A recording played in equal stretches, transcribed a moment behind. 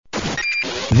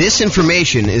This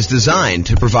information is designed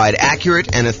to provide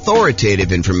accurate and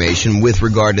authoritative information with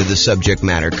regard to the subject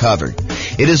matter covered.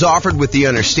 It is offered with the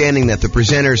understanding that the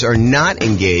presenters are not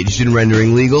engaged in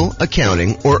rendering legal,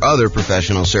 accounting, or other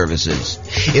professional services.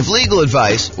 If legal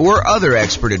advice or other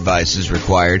expert advice is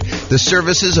required, the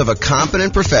services of a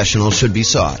competent professional should be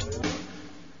sought.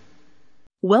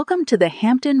 Welcome to the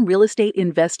Hampton Real Estate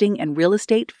Investing and Real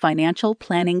Estate Financial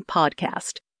Planning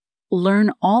Podcast.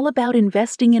 Learn all about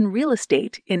investing in real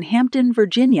estate in Hampton,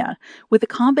 Virginia, with a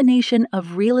combination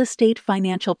of real estate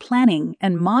financial planning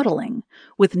and modeling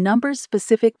with numbers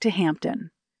specific to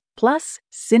Hampton. Plus,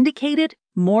 syndicated,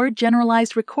 more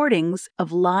generalized recordings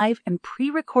of live and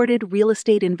pre-recorded real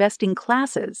estate investing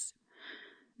classes.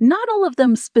 Not all of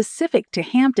them specific to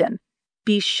Hampton.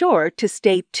 Be sure to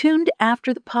stay tuned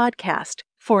after the podcast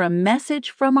for a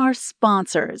message from our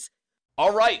sponsors.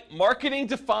 All right, marketing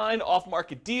to find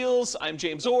off-market deals. I'm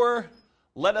James Orr.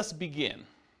 Let us begin.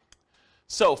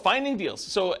 So, finding deals.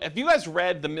 So, have you guys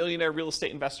read the Millionaire Real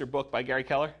Estate Investor book by Gary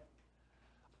Keller?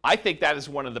 I think that is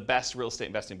one of the best real estate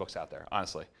investing books out there,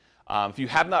 honestly. If you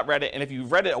have not read it, and if you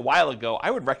read it a while ago,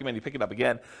 I would recommend you pick it up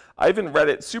again. I haven't read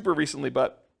it super recently,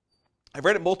 but I've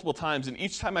read it multiple times, and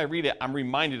each time I read it, I'm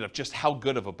reminded of just how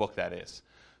good of a book that is.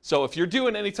 So, if you're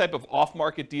doing any type of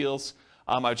off-market deals,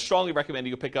 I would strongly recommend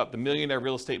you pick up The Millionaire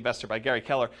Real Estate Investor by Gary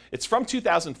Keller. It's from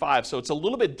 2005, so it's a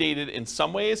little bit dated in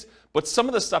some ways, but some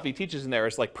of the stuff he teaches in there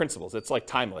is like principles. It's like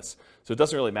timeless, so it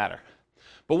doesn't really matter.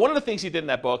 But one of the things he did in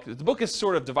that book, the book is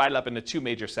sort of divided up into two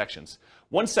major sections.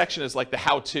 One section is like the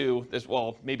how-to.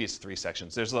 Well, maybe it's three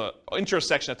sections. There's an intro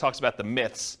section that talks about the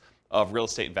myths of real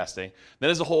estate investing. Then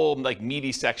there's a whole like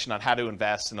meaty section on how to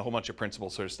invest and a whole bunch of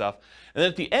principles sort of stuff. And then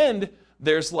at the end,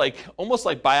 there's like almost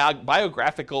like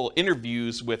biographical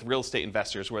interviews with real estate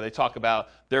investors where they talk about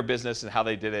their business and how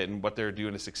they did it and what they're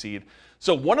doing to succeed.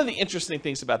 So one of the interesting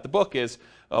things about the book is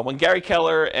when Gary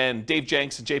Keller and Dave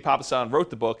Jenks and Jay Papasan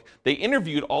wrote the book, they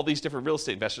interviewed all these different real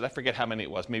estate investors. I forget how many it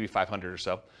was, maybe 500 or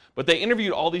so. But they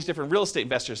interviewed all these different real estate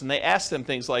investors and they asked them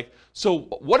things like, so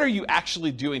what are you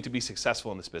actually doing to be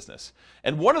successful in this business?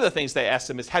 And one of the things they asked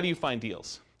them is, how do you find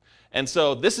deals? And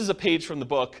so this is a page from the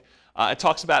book. It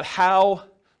talks about how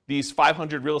these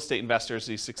 500 real estate investors,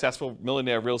 these successful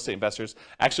millionaire real estate investors,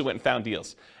 actually went and found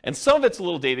deals. And some of it's a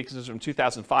little dated because it's from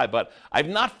 2005, but I've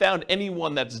not found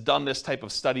anyone that's done this type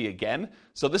of study again.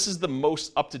 So this is the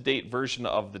most up-to-date version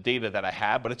of the data that I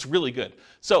have, but it's really good.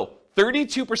 So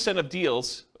 32% of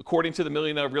deals, according to the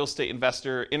Millionaire Real Estate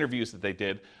Investor interviews that they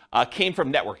did, came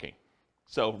from networking.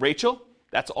 So Rachel,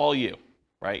 that's all you.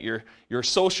 Right? You're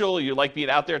social, you like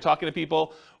being out there talking to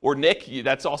people, or Nick,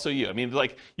 that's also you. I mean,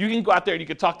 like, you can go out there and you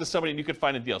could talk to somebody and you could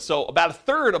find a deal. So about a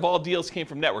third of all deals came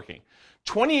from networking.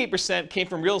 28% came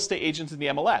from real estate agents in the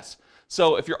MLS.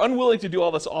 So if you're unwilling to do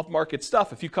all this off-market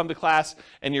stuff, if you come to class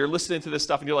and you're listening to this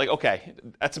stuff and you're like, okay,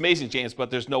 that's amazing, James, but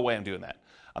there's no way I'm doing that.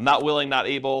 I'm not willing, not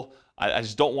able. I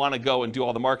just don't want to go and do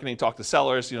all the marketing, talk to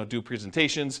sellers, do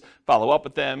presentations, follow up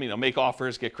with them, make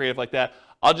offers, get creative like that.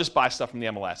 I'll just buy stuff from the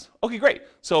MLS. Okay, great.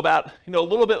 So about, a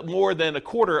little bit more than a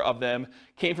quarter of them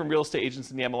came from real estate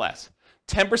agents in the MLS.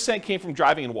 10% came from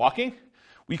driving and walking.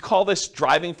 We call this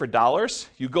driving for dollars.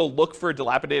 You go look for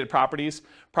dilapidated properties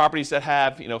that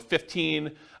have,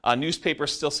 15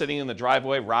 newspapers still sitting in the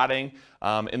driveway, rotting.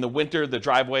 In the winter, the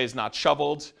driveway is not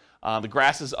shoveled. The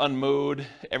grass is unmowed.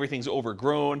 Everything's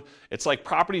overgrown. It's like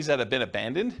properties that have been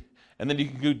abandoned. And then you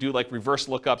can go do like reverse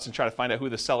lookups and try to find out who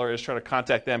the seller is, try to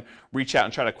contact them, reach out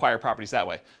and try to acquire properties that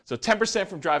way. So 10%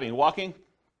 from driving and walking,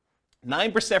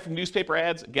 9% from newspaper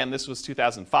ads. Again, this was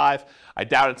 2005. I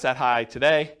doubt it's that high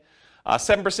today.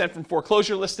 7% from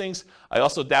foreclosure listings. I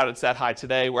also doubt it's that high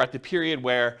today. We're at the period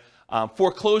where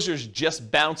foreclosures just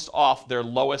bounced off their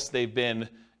lowest they've been,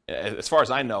 as far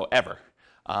as I know, ever.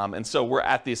 And so we're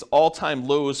at these all-time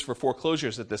lows for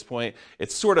foreclosures at this point.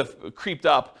 It's sort of creeped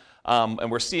up. And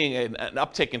we're seeing an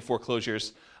uptick in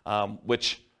foreclosures,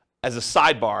 which, as a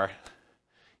sidebar,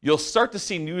 you'll start to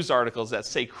see news articles that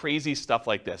say crazy stuff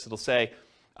like this. It'll say,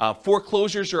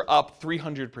 foreclosures are up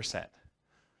 300%.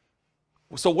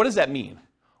 So what does that mean?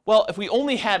 Well, if we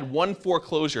only had one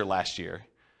foreclosure last year,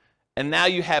 and now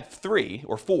you have 3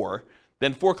 or 4,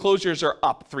 then foreclosures are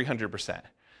up 300%.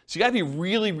 So you got to be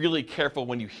really, really careful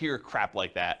when you hear crap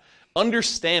like that.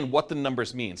 Understand what the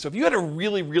numbers mean. So if you had a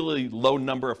really, really low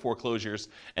number of foreclosures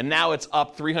and now it's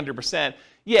up 300%,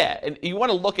 yeah, and you want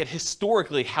to look at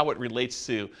historically how it relates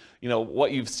to,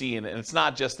 what you've seen. And it's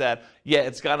not just that, yeah,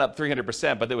 it's gone up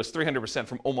 300%, but there was 300%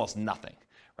 from almost nothing,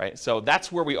 right? So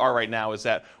that's where we are right now, is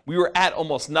that we were at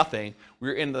almost nothing. We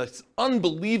were in this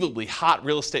unbelievably hot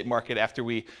real estate market after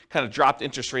we kind of dropped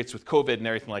interest rates with COVID and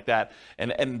everything like that.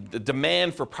 And the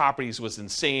demand for properties was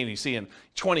insane. You see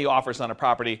 20 offers on a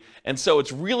property. And so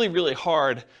it's really, really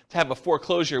hard to have a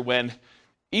foreclosure when,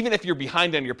 even if you're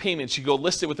behind on your payments, you go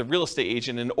list it with a real estate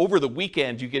agent, and over the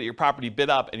weekend you get your property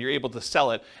bid up and you're able to sell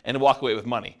it and walk away with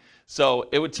money. So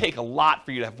it would take a lot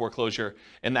for you to have foreclosure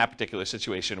in that particular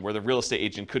situation where the real estate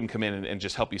agent couldn't come in and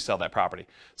just help you sell that property.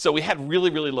 So we had really,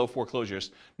 really low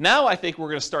foreclosures. Now I think we're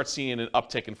going to start seeing an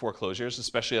uptick in foreclosures,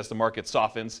 especially as the market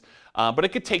softens. But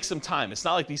it could take some time. It's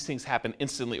not like these things happen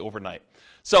instantly overnight.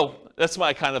 So that's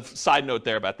my kind of side note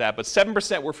there about that. But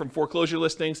 7% were from foreclosure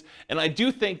listings, and I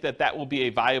do think that that will be a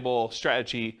viable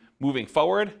strategy moving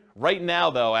forward. Right now,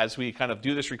 though, as we kind of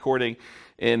do this recording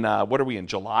in, what are we in,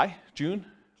 July? June?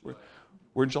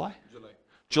 We're in July?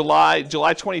 July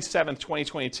 27th,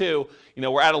 2022.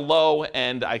 We're at a low,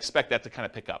 and I expect that to kind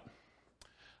of pick up.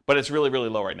 But it's really, really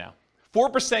low right now.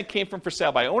 4% came from for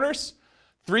sale by owners.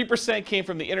 3% came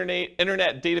from the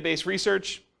internet database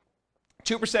research.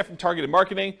 2% from targeted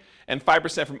marketing, and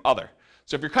 5% from other.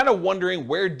 So if you're kind of wondering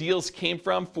where deals came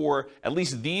from for at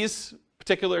least these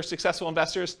particular successful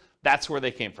investors, that's where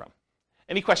they came from.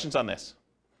 Any questions on this?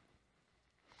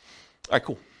 All right,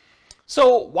 cool.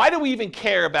 So why do we even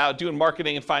care about doing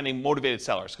marketing and finding motivated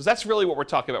sellers? Because that's really what we're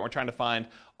talking about. We're trying to find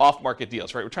off-market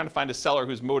deals, right? We're trying to find a seller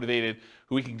who's motivated,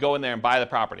 who we can go in there and buy the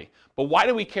property. But why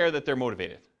do we care that they're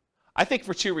motivated? I think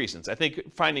for two reasons. I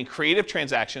think finding creative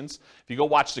transactions. If you go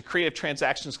watch the creative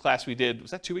transactions class we did,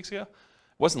 was that 2 weeks ago? It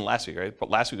wasn't last week, right? But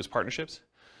last week was partnerships.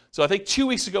 So I think 2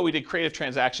 weeks ago we did creative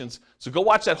transactions. So go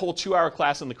watch that whole 2-hour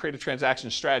class on the creative transaction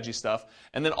strategy stuff.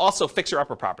 And then also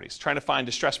fixer-upper properties, trying to find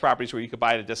distressed properties where you could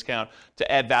buy at a discount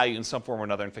to add value in some form or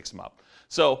another and fix them up.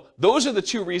 So those are the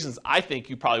two reasons I think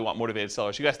you probably want motivated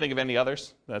sellers. You guys think of any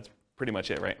others? That's pretty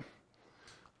much it, right?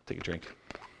 Take a drink.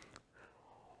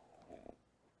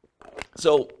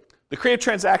 So the creative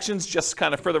transactions, just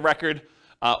kind of for the record,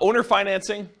 owner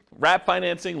financing, wrap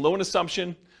financing, loan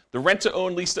assumption, the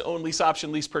rent-to-own, lease-to-own, lease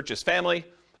option, lease purchase family,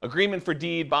 agreement for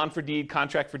deed, bond for deed,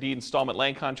 contract for deed, installment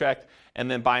land contract, and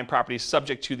then buying properties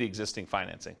subject to the existing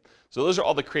financing. So those are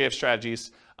all the creative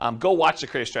strategies. Go watch the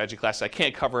creative strategy class. I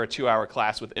can't cover a 2-hour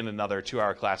class within another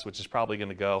 2-hour class, which is probably going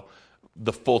to go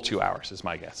the full 2 hours, is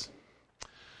my guess.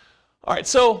 All right,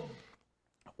 so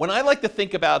when I like to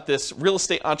think about this real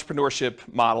estate entrepreneurship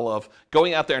model of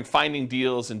going out there and finding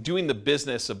deals and doing the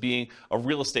business of being a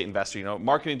real estate investor,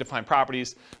 marketing to find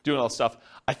properties, doing all this stuff,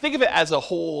 I think of it as a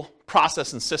whole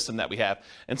process and system that we have.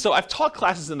 And so I've taught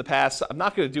classes in the past. I'm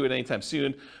not going to do it anytime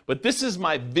soon, but this is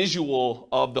my visual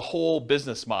of the whole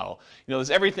business model. There's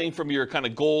everything from your kind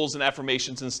of goals and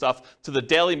affirmations and stuff to the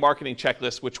daily marketing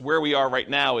checklist, which where we are right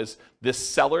now is this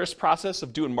sellers process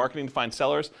of doing marketing to find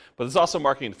sellers, but there's also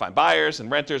marketing to find buyers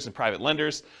and renters and private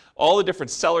lenders. All the different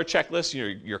seller checklists,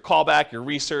 your callback, your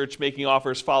research, making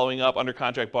offers, following up, under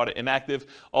contract, bought it, inactive,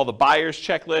 all the buyers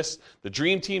checklist, the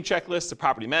dream team checklist, the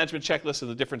property management checklist,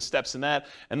 and the different steps in that,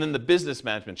 and then the business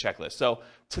management checklist. So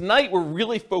tonight we're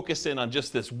really focused in on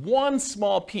just this one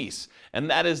small piece, and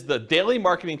that is the daily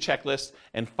marketing checklist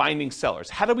and finding sellers.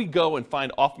 How do we go and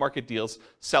find off-market deals,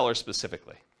 sellers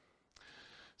specifically?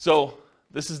 So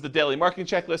this is the daily marketing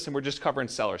checklist, and we're just covering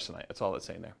sellers tonight. That's all it's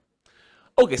saying there.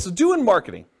 Okay, so doing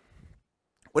marketing.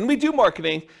 When we do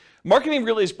marketing, marketing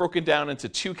really is broken down into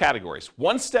two categories: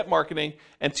 one-step marketing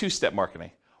and two-step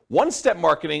marketing. One-step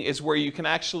marketing is where you can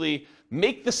actually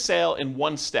make the sale in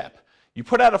one step. You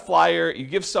put out a flyer, you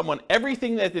give someone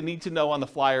everything that they need to know on the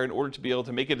flyer in order to be able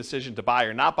to make a decision to buy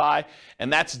or not buy,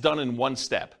 and that's done in one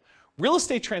step. Real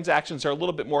estate transactions are a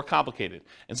little bit more complicated,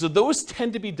 and so those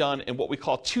tend to be done in what we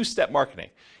call two-step marketing.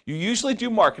 You usually do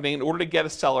marketing in order to get a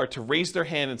seller to raise their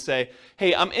hand and say,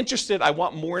 hey, I'm interested, I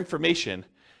want more information,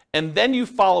 and then you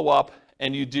follow up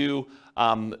and you do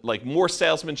like more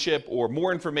salesmanship or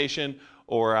more information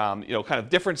or kind of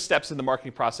different steps in the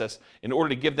marketing process in order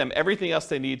to give them everything else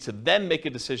they need to then make a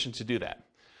decision to do that.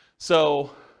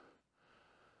 So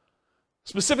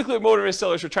specifically with motivated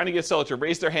sellers, we're trying to get sellers to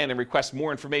raise their hand and request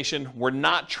more information. We're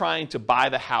not trying to buy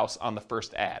the house on the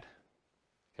first ad.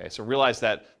 Okay, so realize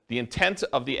that the intent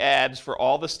of the ads for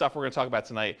all the stuff we're going to talk about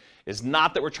tonight is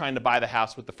not that we're trying to buy the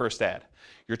house with the first ad.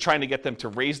 You're trying to get them to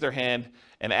raise their hand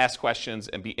and ask questions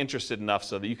and be interested enough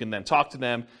so that you can then talk to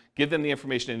them, give them the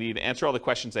information they need, answer all the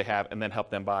questions they have, and then help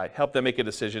them buy, help them make a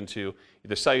decision to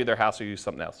either sell you their house or use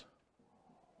something else.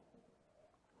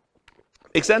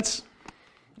 Make sense?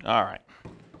 All right.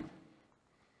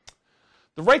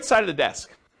 The right side of the desk.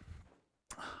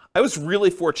 I was really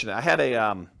fortunate. I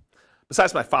had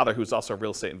besides my father, who's also a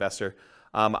real estate investor,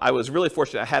 I was really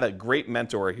fortunate. I had a great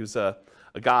mentor. He was a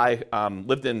guy,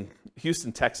 lived in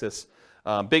Houston, Texas,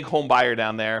 big home buyer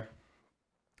down there.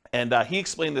 And he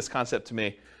explained this concept to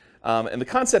me. And the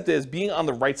concept is being on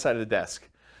the right side of the desk.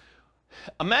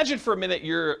 Imagine for a minute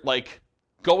you're like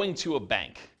going to a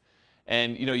bank.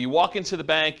 And you walk into the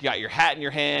bank, you got your hat in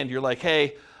your hand, you're like,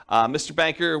 hey, Mr.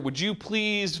 Banker, would you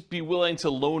please be willing to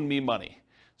loan me money?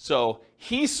 So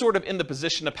he's sort of in the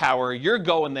position of power. You're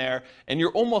going there, and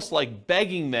you're almost like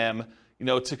begging them,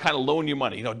 to kind of loan you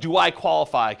money. Do I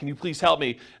qualify? Can you please help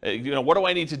me? What do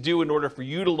I need to do in order for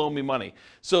you to loan me money?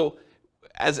 So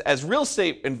as real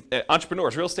estate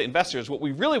entrepreneurs, real estate investors, what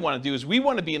we really want to do is we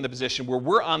want to be in the position where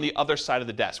we're on the other side of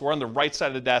the desk. We're on the right side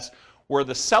of the desk where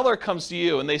the seller comes to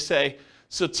you and they say,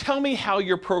 so tell me how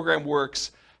your program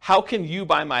works. How can you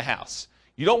buy my house?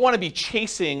 You don't want to be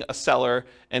chasing a seller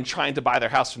and trying to buy their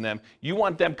house from them. You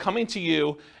want them coming to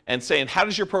you and saying, how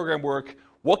does your program work?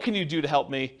 What can you do to help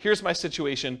me? Here's my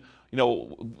situation.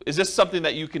 Is this something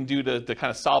that you can do to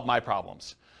kind of solve my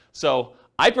problems? So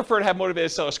I prefer to have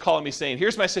motivated sellers calling me saying,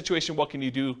 here's my situation. What can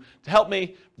you do to help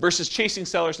me? Versus chasing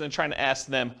sellers and then trying to ask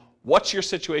them, what's your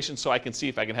situation so I can see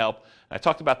if I can help? And I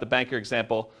talked about the banker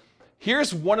example.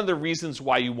 Here's one of the reasons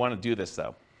why you want to do this,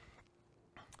 though.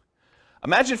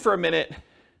 Imagine for a minute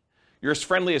you're as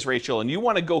friendly as Rachel and you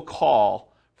want to go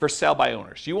call for sale by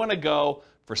owners. You want to go,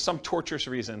 for some torturous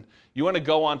reason, you want to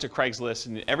go onto Craigslist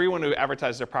and everyone who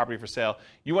advertises their property for sale,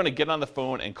 you want to get on the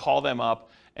phone and call them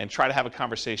up and try to have a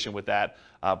conversation with that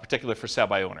particular for sale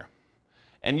by owner.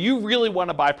 And you really want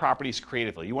to buy properties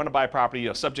creatively. You want to buy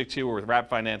property subject to or with wrap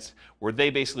finance where they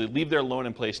basically leave their loan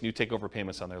in place and you take over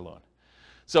payments on their loan.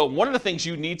 So one of the things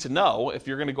you need to know if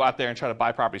you're going to go out there and try to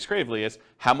buy properties creatively is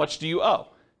how much do you owe?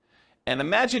 And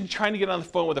imagine trying to get on the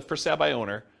phone with a for sale by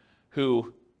owner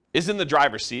who is in the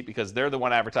driver's seat because they're the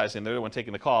one advertising, they're the one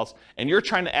taking the calls, and you're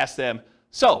trying to ask them,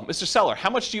 so, Mr. Seller, how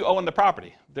much do you owe on the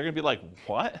property? They're going to be like,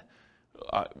 what?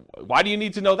 Why do you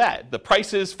need to know that? The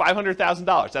price is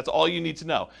 $500,000. That's all you need to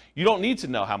know. You don't need to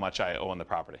know how much I owe on the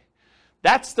property.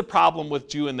 That's the problem with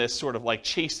doing this sort of like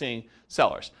chasing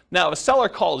sellers. Now, if a seller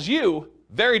calls you,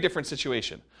 very different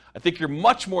situation. I think you're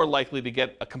much more likely to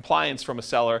get a compliance from a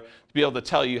seller to be able to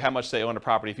tell you how much they own a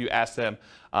property if you ask them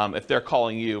if they're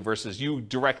calling you versus you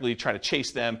directly try to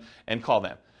chase them and call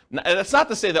them. Now, that's not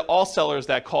to say that all sellers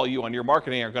that call you on your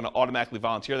marketing are going to automatically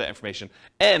volunteer that information.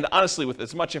 And honestly, with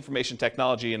as much information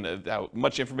technology and how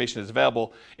much information is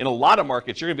available in a lot of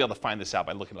markets, you're going to be able to find this out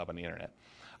by looking it up on the internet.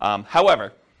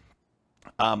 However,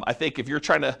 I think if you're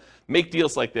trying to make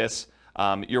deals like this,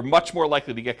 you're much more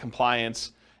likely to get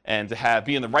compliance and to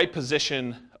be in the right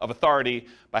position of authority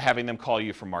by having them call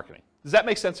you from marketing. Does that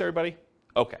make sense, everybody?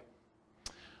 Okay.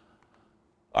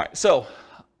 All right, so a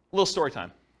little story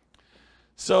time.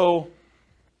 So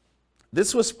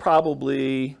this was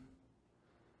probably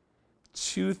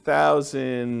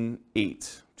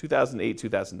 2008,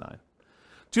 2009.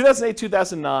 2008,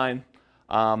 2009,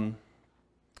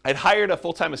 I'd hired a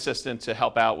full-time assistant to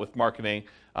help out with marketing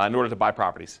in order to buy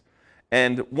properties.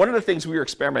 And one of the things we were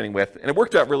experimenting with, and it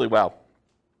worked out really well,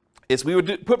 is we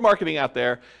would put marketing out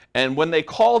there, and when they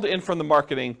called in from the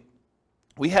marketing,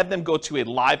 we had them go to a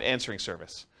live answering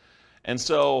service. And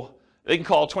so they can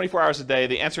call 24 hours a day.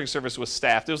 The answering service was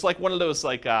staffed. It was like one of those,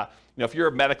 like, if you're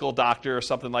a medical doctor or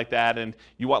something like that, and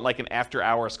you want like an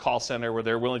after-hours call center where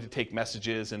they're willing to take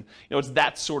messages, and it's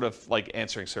that sort of like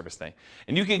answering service thing.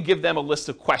 And you can give them a list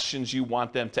of questions you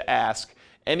want them to ask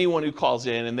anyone who calls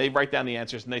in, and they write down the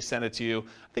answers and they send it to you.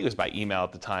 I think it was by email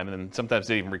at the time, and then sometimes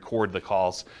they even record the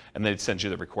calls and they'd send you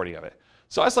the recording of it.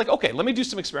 So I was like, okay, let me do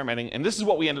some experimenting, and this is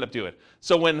what we ended up doing.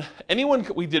 So when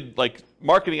we did like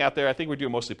marketing out there, I think we were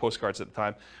doing mostly postcards at the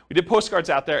time. We did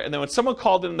postcards out there, and then when someone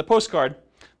called in the postcard,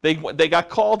 they got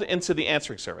called into the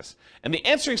answering service. And the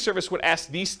answering service would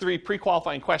ask these 3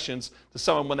 pre-qualifying questions to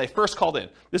someone when they first called in.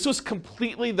 This was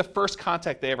completely the first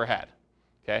contact they ever had,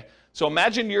 okay? So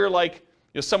imagine you're like,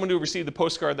 someone who received the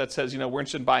postcard that says, we're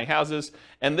interested in buying houses,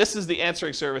 and this is the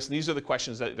answering service, and these are the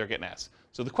questions that they're getting asked.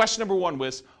 So the question number 1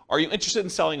 was, are you interested in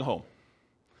selling a home?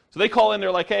 So they call in,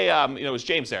 they're like, hey, is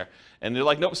James there? And they're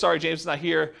like, nope, sorry, James is not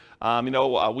here.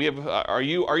 Are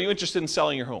you interested in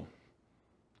selling your home?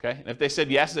 Okay, and if they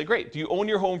said yes, they said, great. Do you own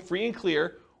your home free and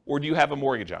clear, or do you have a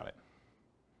mortgage on it?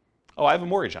 Oh, I have a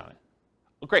mortgage on it.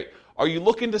 Well, great. Are you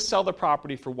looking to sell the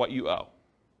property for what you owe?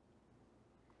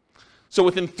 So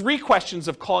within 3 questions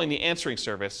of calling the answering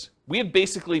service, we had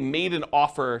basically made an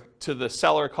offer to the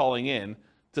seller calling in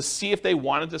to see if they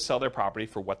wanted to sell their property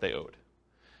for what they owed.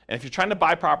 And if you're trying to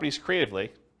buy properties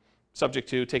creatively, subject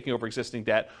to taking over existing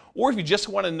debt, or if you just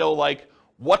want to know like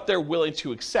what they're willing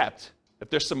to accept, if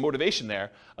there's some motivation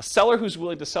there, a seller who's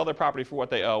willing to sell their property for what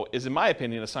they owe is, in my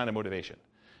opinion, a sign of motivation.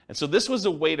 And so this was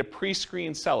a way to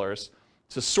pre-screen sellers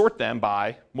to sort them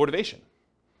by motivation.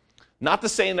 Not to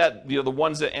say that the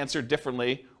ones that answered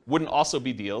differently wouldn't also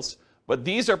be deals, but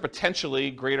these are potentially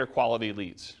greater quality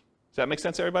leads. Does that make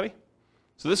sense, everybody?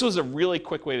 So this was a really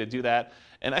quick way to do that.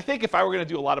 And I think if I were going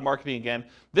to do a lot of marketing again,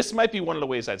 this might be one of the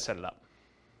ways I'd set it up.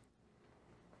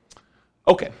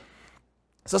 Okay,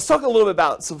 so let's talk a little bit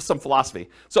about some philosophy.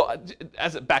 So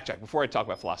as a backtrack, before I talk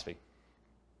about philosophy,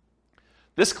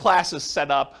 this class is set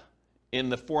up in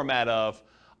the format of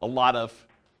a lot of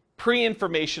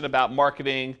pre-information about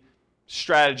marketing,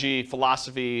 strategy,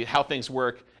 philosophy, how things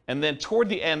work. And then toward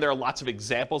the end, there are lots of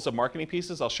examples of marketing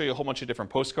pieces. I'll show you a whole bunch of different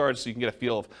postcards so you can get a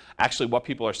feel of actually what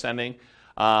people are sending.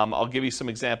 I'll give you some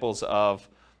examples of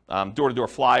door-to-door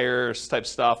flyers type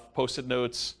stuff, Post-it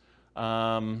notes.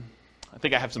 I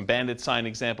think I have some bandit sign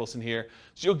examples in here.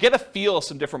 So you'll get a feel of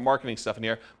some different marketing stuff in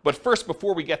here. But first,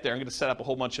 before we get there, I'm going to set up a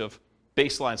whole bunch of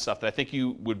baseline stuff that I think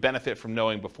you would benefit from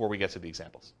knowing before we get to the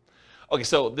examples. Okay,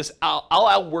 so this I'll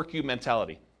outwork you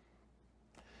mentality.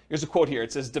 Here's a quote here.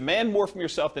 It says, "Demand more from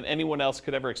yourself than anyone else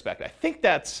could ever expect." I think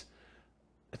it's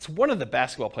one of the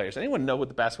basketball players. Anyone know what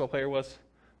the basketball player was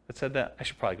that said that? I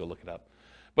should probably go look it up.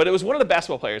 But it was one of the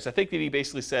basketball players. I think that he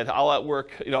basically said,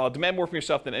 I'll demand more from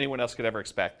yourself than anyone else could ever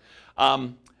expect.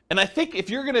 And I think if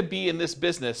you're going to be in this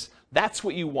business, that's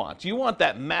what you want. You want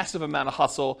that massive amount of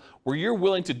hustle where you're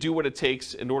willing to do what it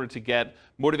takes in order to get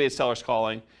motivated sellers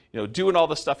calling, doing all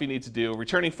the stuff you need to do,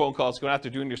 returning phone calls, going out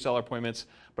there doing your seller appointments.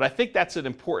 But I think that's an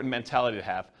important mentality to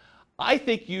have. I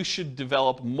think you should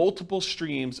develop multiple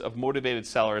streams of motivated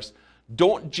sellers.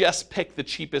 Don't just pick the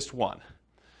cheapest one.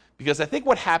 Because I think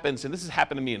what happens, and this has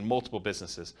happened to me in multiple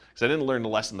businesses, because I didn't learn the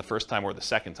lesson the first time or the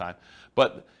second time,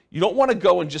 but you don't want to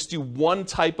go and just do one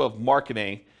type of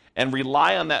marketing and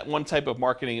rely on that one type of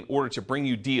marketing in order to bring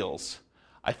you deals.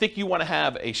 I think you want to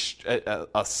have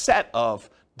a set of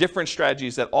different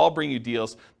strategies that all bring you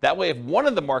deals. That way, if one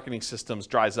of the marketing systems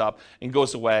dries up and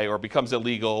goes away or becomes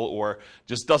illegal or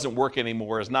just doesn't work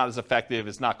anymore, is not as effective,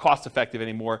 is not cost effective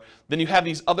anymore, then you have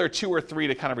these other 2 or 3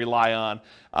 to kind of rely on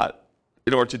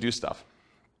in order to do stuff.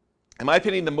 In my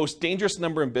opinion, the most dangerous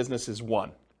number in business is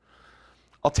 1.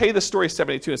 I'll tell you the story of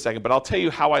 72 in a second, but I'll tell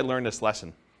you how I learned this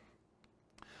lesson.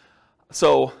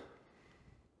 So,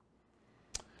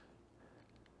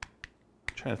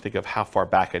 I'm trying to think of how far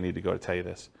back I need to go to tell you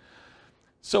this.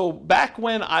 So, back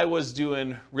when I was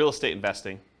doing real estate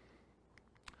investing,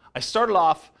 I started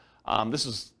off, this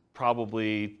is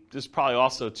probably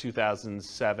also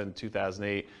 2007,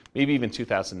 2008, maybe even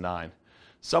 2009.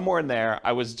 Somewhere in there,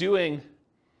 I was doing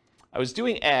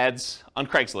ads on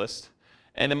Craigslist,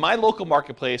 and in my local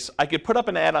marketplace, I could put up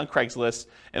an ad on Craigslist,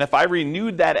 and if I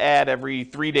renewed that ad every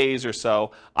 3 days or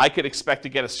so, I could expect to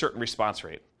get a certain response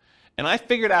rate. And I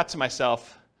figured out to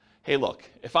myself, hey, look,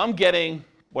 if I'm getting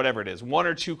whatever it is, 1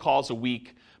 or 2 calls a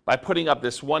week by putting up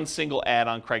this one single ad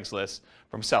on Craigslist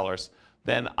from sellers,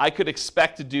 then I could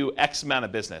expect to do X amount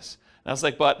of business. And I was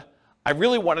like, but I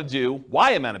really want to do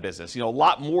Y amount of business, a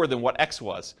lot more than what X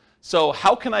was. So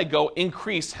how can I go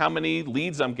increase how many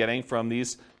leads I'm getting from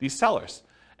these sellers?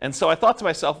 And so I thought to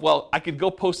myself, well, I could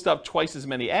go post up twice as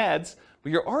many ads,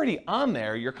 but you're already on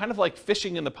there. You're kind of like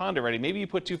fishing in the pond already. Maybe you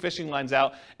put 2 fishing lines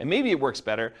out, and maybe it works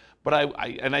better. But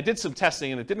I did some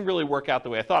testing, and it didn't really work out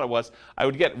the way I thought it was. I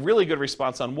would get really good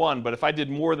response on one, but if I did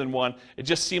more than one, it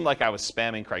just seemed like I was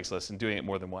spamming Craigslist and doing it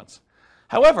more than once.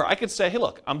 However, I could say, hey,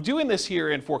 look, I'm doing this here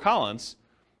in Fort Collins.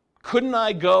 Couldn't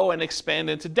I go and expand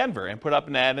into Denver and put up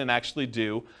an ad and actually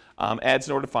do ads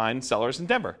in order to find sellers in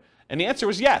Denver? And the answer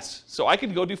was yes. So I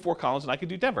could go do Fort Collins and I could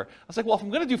do Denver. I was like, well, if I'm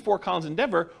going to do Fort Collins and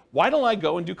Denver, why don't I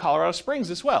go and do Colorado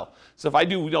Springs as well? So if I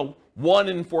do 1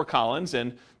 in Fort Collins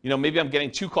and maybe I'm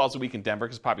getting 2 calls a week in Denver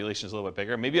because the population is a little bit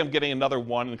bigger. Maybe I'm getting another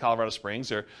 1 in Colorado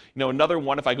Springs or another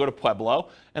 1 if I go to Pueblo.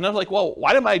 And I'm like, well,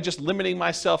 why am I just limiting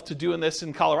myself to doing this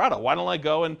in Colorado? Why don't I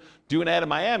go and do an ad in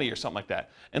Miami or something like that?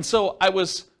 And so I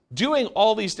was doing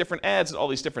all these different ads in all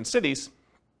these different cities.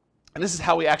 And this is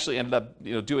how we actually ended up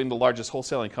doing the largest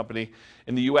wholesaling company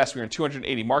in the US. We were in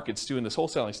 280 markets doing this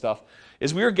wholesaling stuff,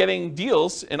 is we were getting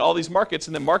deals in all these markets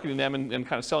and then marketing them and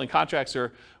kind of selling contracts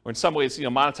or in some ways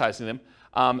monetizing them.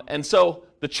 And so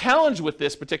the challenge with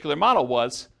this particular model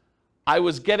was I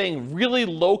was getting really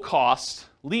low cost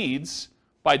leads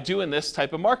by doing this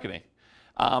type of marketing.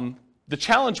 The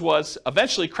challenge was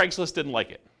eventually Craigslist didn't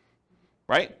like it,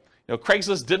 right?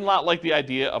 Craigslist did not like the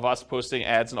idea of us posting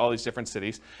ads in all these different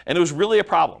cities, and it was really a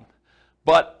problem.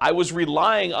 But I was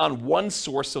relying on one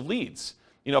source of leads.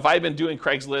 if I had been doing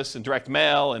Craigslist and direct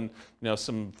mail and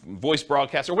some voice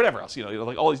broadcasts or whatever else,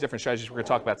 like all these different strategies we're going to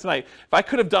talk about tonight, if I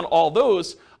could have done all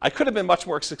those, I could have been much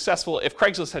more successful if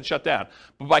Craigslist had shut down.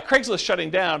 But by Craigslist shutting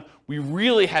down, we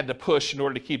really had to push in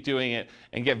order to keep doing it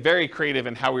and get very creative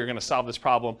in how we were going to solve this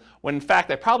problem, when in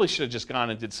fact I probably should have just gone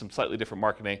and did some slightly different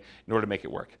marketing in order to make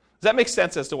it work. Does that make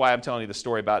sense as to why I'm telling you the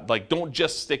story about, don't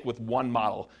just stick with one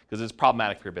model because it's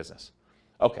problematic for your business?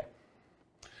 Okay.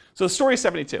 So the story is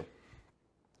 72.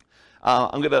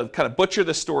 I'm going to kind of butcher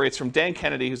this story. It's from Dan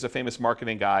Kennedy, who's a famous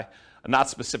marketing guy,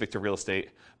 not specific to real estate,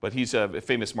 but he's a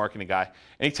famous marketing guy.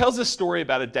 And he tells this story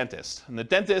about a dentist. And the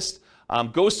dentist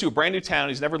goes to a brand new town.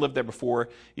 He's never lived there before.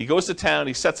 He goes to town.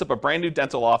 He sets up a brand new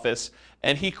dental office,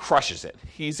 and he crushes it.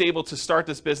 He's able to start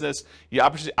this business. He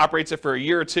operates it for a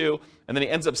year or two, and then he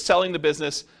ends up selling the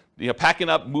business, packing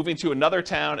up, moving to another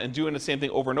town, and doing the same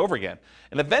thing over and over again.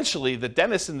 And eventually, the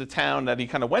dentists in the town that he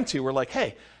kind of went to were like,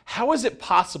 hey, how is it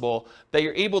possible that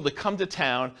you're able to come to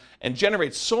town and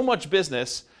generate so much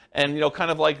business and,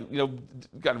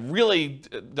 really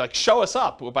show us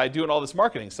up by doing all this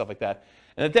marketing, stuff like that?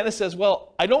 And the dentist says,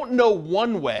 well, I don't know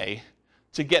one way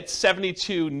to get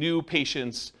 72 new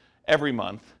patients every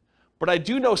month, but I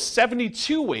do know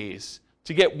 72 ways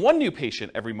to get one new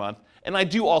patient every month, and I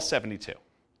do all 72.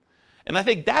 And I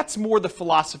think that's more the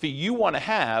philosophy you want to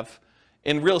have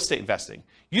in real estate investing.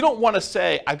 You don't want to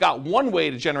say, I've got one way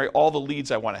to generate all the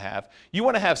leads I want to have. You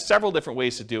want to have several different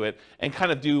ways to do it and kind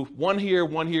of do one here,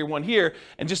 one here, one here,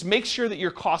 and just make sure that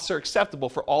your costs are acceptable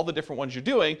for all the different ones you're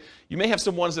doing. You may have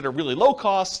some ones that are really low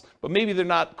cost, but maybe they're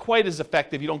not quite as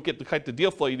effective. You don't get the type of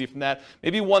deal flow you need from that.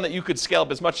 Maybe one that you could scale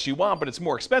up as much as you want, but it's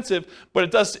more expensive,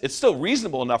 but it's still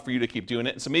reasonable enough for you to keep doing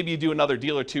it. And so maybe you do another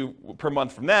deal or two per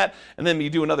month from that, and then you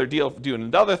do another deal, do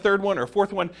another third one or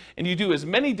fourth one, and you do as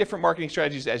many different marketing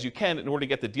strategies as you can in order to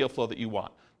get the deal flow that you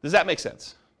want. Does that make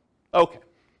sense? Okay.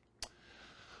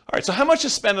 All right, so how much to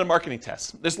spend on a marketing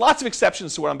test? There's lots of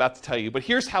exceptions to what I'm about to tell you, but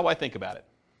here's how I think about it.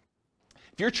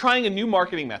 If you're trying a new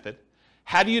marketing method,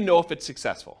 how do you know if it's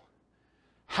successful?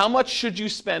 How much should you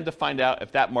spend to find out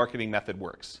if that marketing method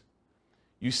works?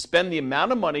 You spend the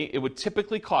amount of money it would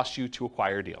typically cost you to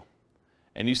acquire a deal,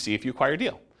 and you see if you acquire a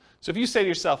deal. So if you say to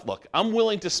yourself, look, I'm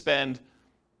willing to spend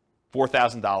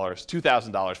 $4,000,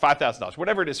 $2,000, $5,000,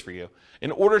 whatever it is for you, in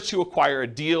order to acquire a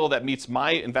deal that meets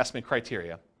my investment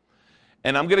criteria,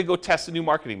 and I'm going to go test a new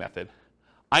marketing method,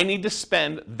 I need to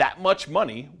spend that much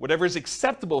money, whatever is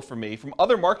acceptable for me from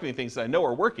other marketing things that I know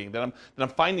are working, that I'm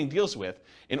finding deals with,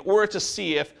 in order to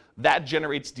see if that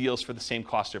generates deals for the same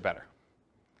cost or better.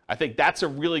 I think that's a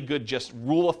really good just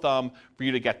rule of thumb for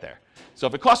you to get there. So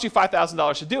if it costs you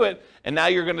 $5,000 to do it, and now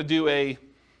you're going to do a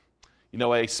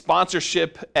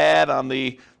sponsorship ad on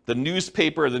the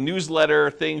newspaper, the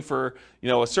newsletter thing for,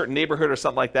 a certain neighborhood or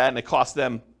something like that, and it costs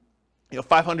them,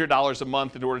 $500 a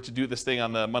month in order to do this thing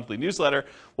on the monthly newsletter,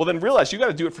 well then realize you got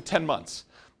to do it for 10 months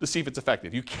to see if it's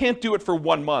effective. You can't do it for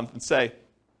 1 month and say,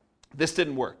 this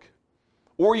didn't work.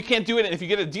 Or you can't do it, and if you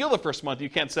get a deal the first month, you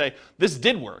can't say, this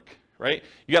did work, right?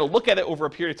 You got to look at it over a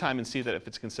period of time and see that if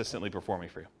it's consistently performing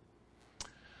for you.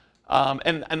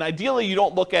 And ideally, you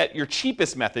don't look at your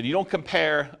cheapest method. You don't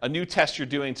compare a new test you're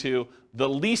doing to the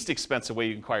least expensive way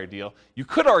you can acquire a deal. You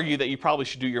could argue that you probably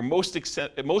should do your most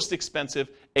expensive,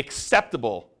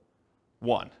 acceptable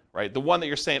one, right? The one that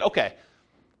you're saying, okay,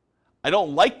 I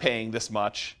don't like paying this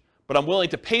much, but I'm willing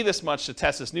to pay this much to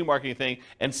test this new marketing thing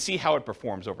and see how it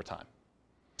performs over time.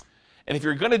 And if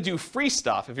you're going to do free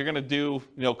stuff, if you're going to do,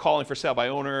 calling for sale by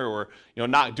owner or,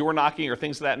 door knocking or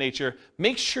things of that nature,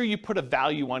 make sure you put a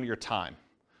value on your time.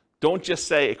 Don't just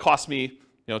say it cost me,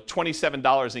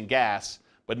 $27 in gas,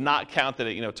 but not count that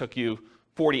it, took you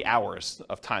 40 hours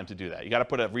of time to do that. You got to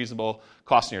put a reasonable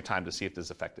cost on your time to see if this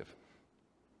is effective.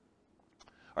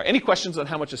 All right, any questions on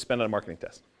how much to spend on a marketing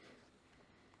test?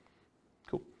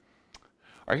 Cool. All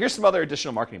right, here's some other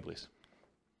additional marketing beliefs.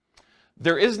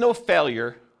 There is no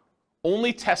failure,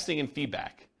 only testing and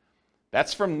feedback.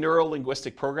 That's from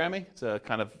neuro-linguistic programming. It's a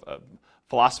kind of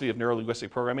philosophy of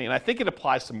neuro-linguistic programming, and I think it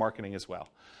applies to marketing as well.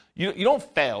 You don't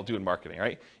fail doing marketing,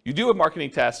 right? You do a marketing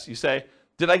test, you say,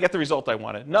 did I get the result I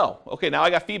wanted? No. Okay, now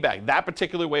I got feedback. That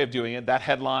particular way of doing it, that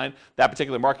headline, that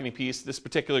particular marketing piece, this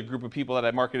particular group of people that I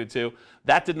marketed to,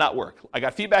 that did not work. I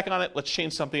got feedback on it, let's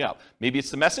change something up. Maybe it's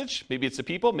the message, maybe it's the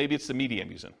people, maybe it's the media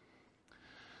I'm using.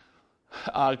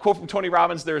 Quote from Tony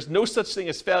Robbins, there is no such thing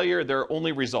as failure, there are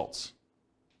only results.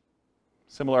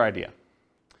 Similar idea.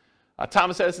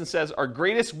 Thomas Edison says, our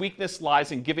greatest weakness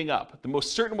lies in giving up. The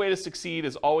most certain way to succeed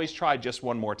is always try just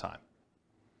one more time.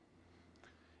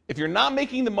 If you're not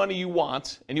making the money you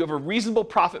want and you have a reasonable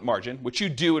profit margin, which you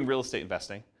do in real estate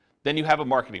investing, then you have a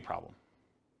marketing problem.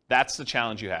 That's the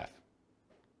challenge you have.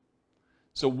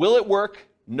 So will it work?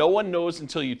 No one knows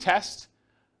until you test.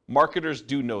 Marketers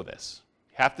do know this.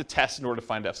 You have to test in order to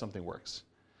find out if something works.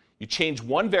 You change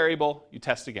one variable, you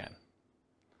test again.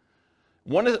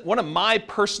 One of my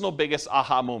personal biggest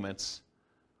aha moments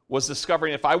was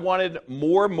discovering if I wanted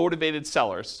more motivated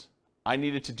sellers, I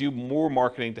needed to do more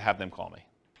marketing to have them call me.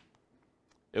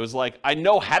 It was like, I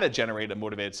know how to generate a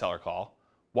motivated seller call.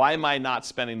 Why am I not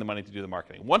spending the money to do the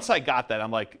marketing? Once I got that,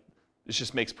 I'm like, this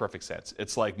just makes perfect sense.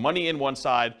 It's like money in one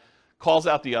side, calls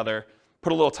out the other,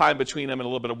 put a little time between them and a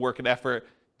little bit of work and effort,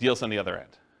 deals on the other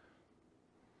end.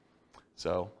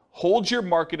 So hold your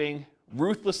marketing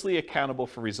ruthlessly accountable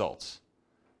for results.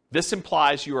 This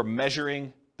implies you are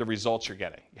measuring the results you're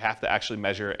getting. You have to actually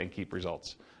measure and keep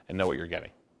results and know what you're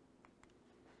getting.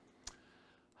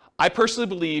 I personally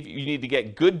believe you need to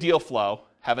get good deal flow,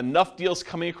 have enough deals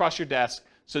coming across your desk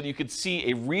so that you could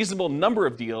see a reasonable number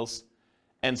of deals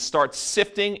and start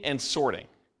sifting and sorting.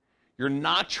 You're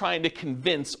not trying to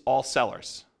convince all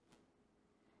sellers.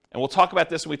 And we'll talk about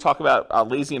this when we talk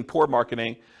about lazy and poor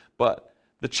marketing, but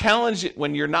the challenge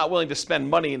when you're not willing to spend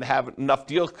money and have enough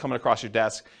deals coming across your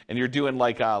desk and you're doing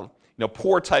like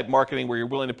poor type marketing where you're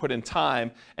willing to put in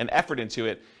time and effort into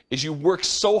it is you work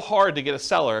so hard to get a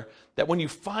seller that when you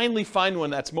finally find one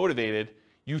that's motivated,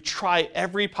 you try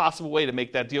every possible way to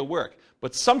make that deal work.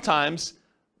 But sometimes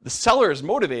the seller is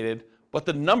motivated, but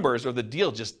the numbers or the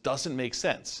deal just doesn't make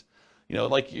sense.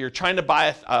 Like you're trying to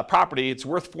buy a property, it's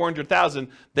worth $400,000,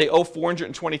 they owe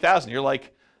 $420,000. You're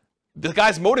like, the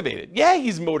guy's motivated. Yeah,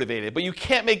 he's motivated, but you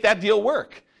can't make that deal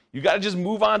work. You got to just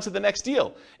move on to the next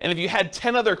deal. And if you had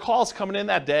 10 other calls coming in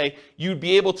that day, you'd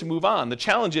be able to move on. The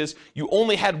challenge is you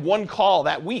only had one call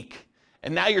that week,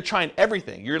 and now you're trying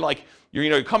everything. You're like,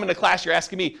 you're coming to class, you're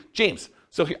asking me, James,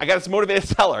 so I got this motivated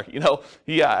seller.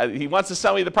 He wants to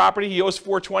sell me the property. He owes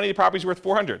 $420. The property's worth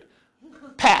 $400.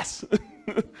 Pass.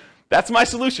 That's my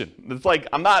solution. It's like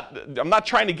I'm not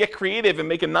trying to get creative and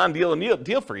make a non-deal a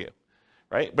deal for you,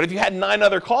 right? But if you had 9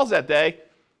 other calls that day,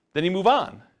 then you move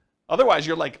on. Otherwise,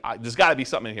 you're like, there's got to be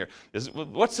something in here.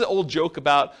 What's the old joke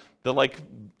about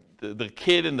the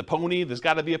kid and the pony? There's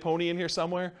got to be a pony in here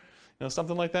somewhere,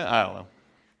 something like that. I don't know.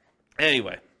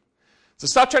 Anyway, so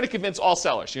stop trying to convince all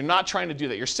sellers. You're not trying to do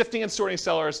that. You're sifting and sorting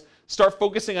sellers. Start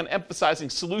focusing on emphasizing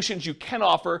solutions you can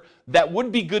offer that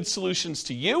would be good solutions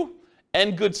to you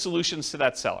and good solutions to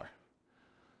that seller.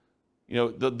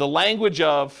 The language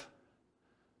of,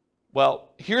 well,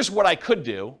 here's what I could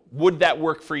do. Would that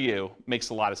work for you? Makes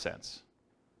a lot of sense.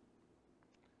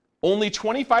 Only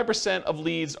 25% of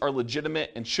leads are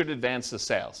legitimate and should advance the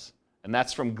sales. And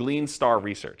that's from Gleanstar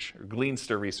Research.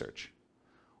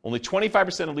 Only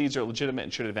 25% of leads are legitimate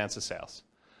and should advance the sales.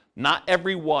 Not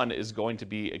every one is going to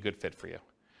be a good fit for you.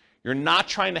 You're not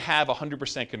trying to have a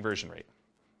 100% conversion rate.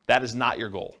 That is not your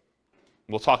goal.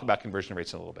 We'll talk about conversion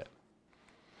rates in a little bit.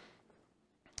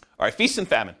 All right, feast and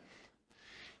famine.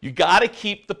 You got to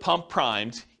keep the pump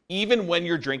primed even when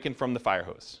you're drinking from the fire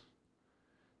hose.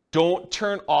 Don't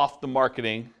turn off the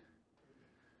marketing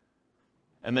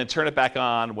and then turn it back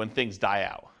on when things die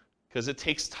out, because it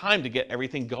takes time to get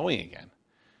everything going again.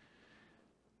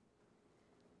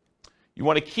 You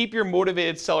want to keep your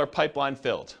motivated seller pipeline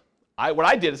filled. What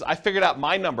I did is I figured out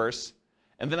my numbers,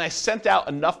 and then I sent out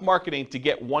enough marketing to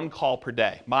get 1 call per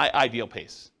day, my ideal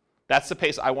pace. That's the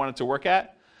pace I wanted to work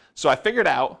at. So I figured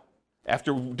out,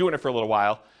 after doing it for a little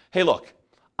while, hey, look,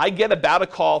 I get about a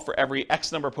call for every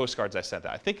X number of postcards I sent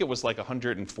out. I think it was like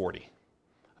 140.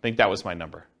 I think that was my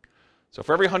number. So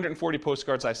for every 140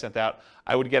 postcards I sent out,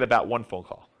 I would get about 1 phone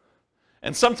call.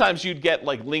 And sometimes you'd get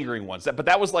like lingering ones, but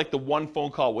that was like the 1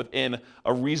 phone call within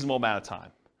a reasonable amount of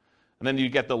time. And then you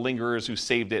get the lingerers who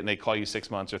saved it and they call you 6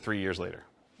 months or 3 years later.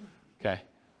 Okay?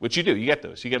 Which you do, you get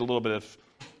those. You get a little bit of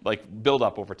like build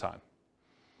up over time.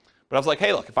 But I was like,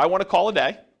 hey, look, if I want to call a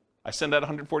day, I send out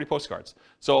 140 postcards.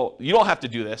 So you don't have to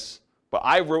do this, but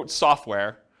I wrote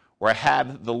software where I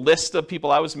had the list of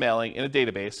people I was mailing in a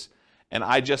database, and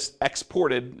I just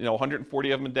exported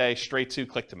 140 of them a day straight to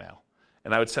Click-to-Mail.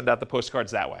 And I would send out the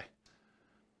postcards that way.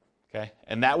 Okay?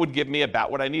 And that would give me about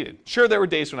what I needed. Sure, there were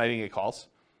days when I didn't get calls.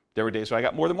 There were days when I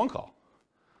got more than 1 call.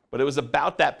 But it was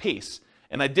about that pace.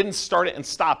 And I didn't start it and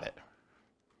stop it.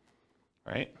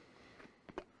 Right?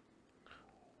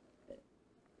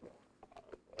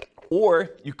 Or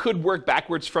you could work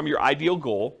backwards from your ideal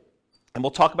goal, and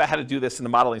we'll talk about how to do this in the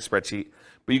modeling spreadsheet.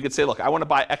 But you could say, look, I want to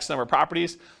buy X number of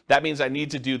properties. That means I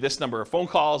need to do this number of phone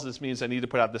calls. This means I need to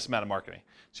put out this amount of marketing.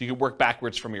 So you can work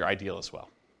backwards from your ideal as well.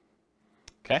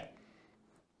 Okay?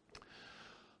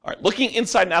 All right, looking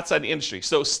inside and outside the industry.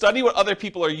 So study what other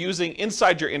people are using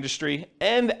inside your industry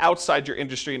and outside your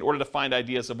industry in order to find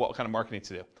ideas of what kind of marketing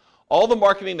to do. All the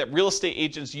marketing that real estate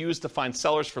agents use to find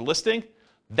sellers for listing,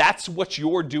 that's what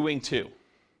you're doing too.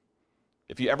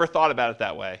 If you ever thought about it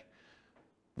that way,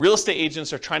 real estate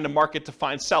agents are trying to market to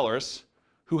find sellers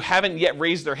who haven't yet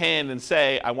raised their hand and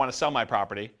say, I want to sell my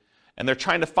property. And they're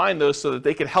trying to find those so that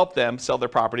they can help them sell their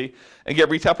property and get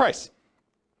retail price.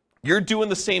 You're doing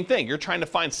the same thing. You're trying to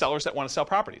find sellers that want to sell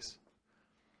properties.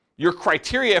 Your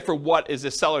criteria for what is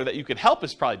a seller that you can help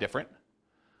is probably different,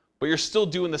 but you're still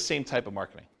doing the same type of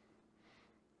marketing.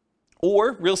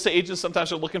 Or real estate agents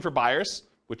sometimes are looking for buyers,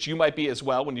 which you might be as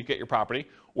well when you get your property,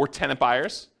 or tenant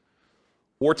buyers,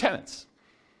 or tenants.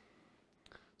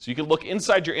 So you can look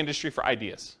inside your industry for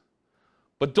ideas.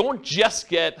 But don't just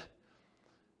get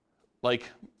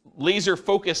laser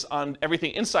focus on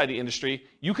everything inside the industry.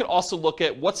 You can also look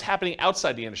at what's happening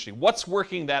outside the industry, what's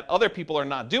working that other people are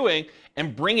not doing,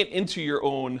 and bring it into your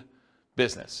own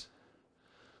business.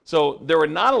 So there were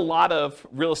not a lot of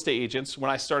real estate agents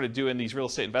when I started doing these real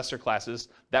estate investor classes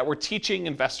that were teaching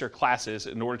investor classes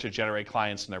in order to generate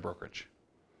clients in their brokerage.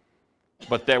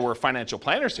 But there were financial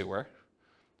planners who were.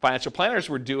 Financial planners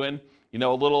were doing, a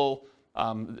little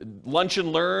lunch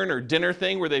and learn or dinner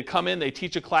thing where they'd come in, they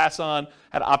teach a class on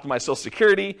how to optimize Social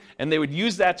Security, and they would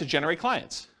use that to generate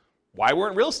clients. Why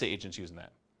weren't real estate agents using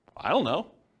that? I don't know.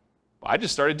 I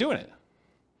just started doing it.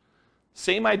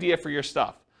 Same idea for your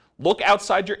stuff. Look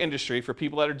outside your industry for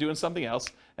people that are doing something else,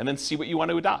 and then see what you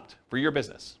want to adopt for your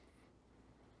business.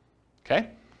 Okay?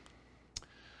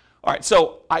 All right,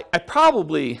 so I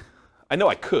know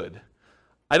I could.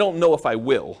 I don't know if I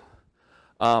will,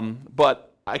 but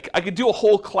I could do a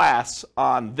whole class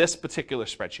on this particular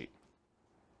spreadsheet.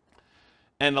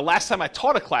 And the last time I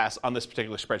taught a class on this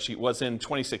particular spreadsheet was in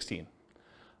 2016.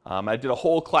 I did a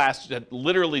whole class that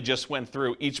literally just went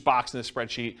through each box in the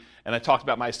spreadsheet, and I talked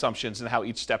about my assumptions and how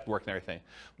each step worked and everything.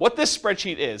 What this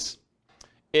spreadsheet is,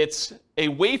 it's a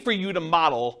way for you to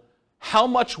model how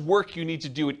much work you need to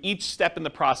do at each step in the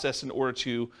process in order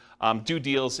to do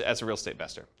deals as a real estate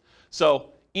investor. So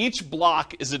each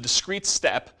block is a discrete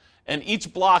step, and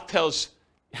each block tells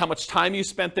how much time you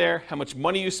spent there, how much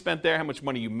money you spent there, how much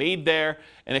money you made there,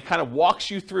 and it kind of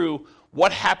walks you through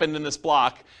what happened in this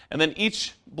block, and then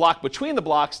each block between the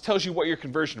blocks tells you what your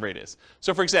conversion rate is.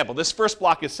 So for example, this first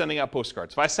block is sending out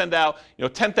postcards. If I send out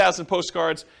 10,000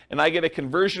 postcards and I get a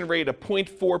conversion rate of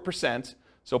 0.4%,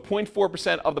 so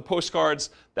 0.4% of the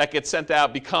postcards that get sent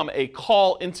out become a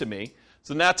call into me.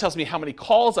 So now it tells me how many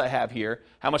calls I have here,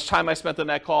 how much time I spent on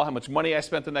that call, how much money I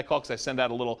spent on that call, because I send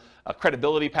out a little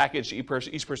credibility package to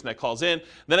each person that calls in.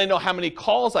 Then I know how many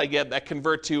calls I get that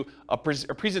convert to a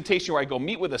presentation where I go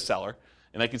meet with a seller,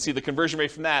 and I can see the conversion rate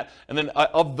from that. And then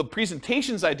of the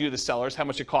presentations I do to sellers, how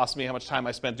much it costs me, how much time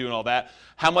I spent doing all that,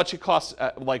 how much it costs,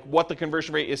 what the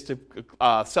conversion rate is to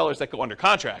sellers that go under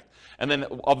contract. And then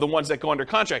of the ones that go under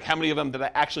contract, how many of them did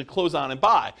I actually close on and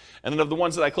buy? And then of the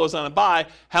ones that I close on and buy,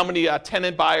 how many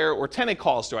tenant buyer or tenant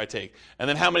calls do I take? And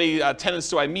then how many tenants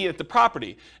do I meet at the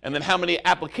property? And then how many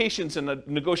applications and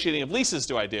negotiating of leases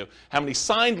do I do? How many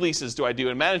signed leases do I do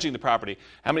in managing the property?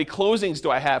 How many closings do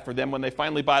I have for them when they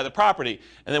finally buy the property?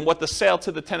 And then what the sale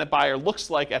to the tenant buyer looks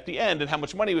like at the end, and how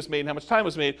much money was made and how much time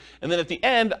was made. And then at the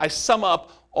end, I sum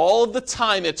up all of the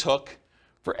time it took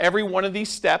for every one of these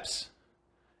steps,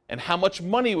 and how much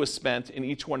money was spent in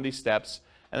each one of these steps,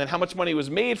 and then how much money was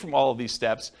made from all of these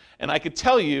steps. And I could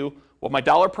tell you what my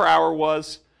dollar per hour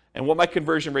was, and what my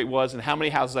conversion rate was, and how many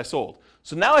houses I sold.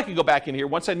 So now I can go back in here,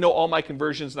 once I know all my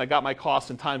conversions and I got my costs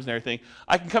and times and everything,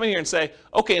 I can come in here and say,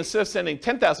 okay, instead of sending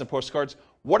 10,000 postcards,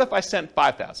 what if I sent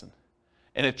 5,000?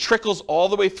 And it trickles all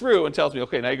the way through and tells me,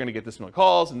 okay, now you're going to get this many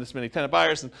calls and this many tenant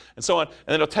buyers and so on. And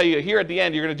then it'll tell you here at the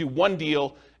end, you're going to do one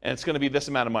deal and it's going to be this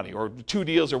amount of money, or 2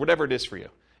 deals, or whatever it is for you.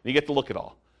 And you get to look at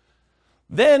all.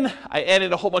 Then I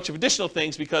added a whole bunch of additional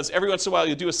things, because every once in a while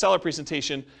you'll do a seller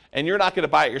presentation and you're not going to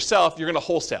buy it yourself, you're going to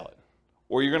wholesale it.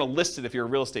 Or you're going to list it if you're a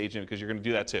real estate agent, because you're going to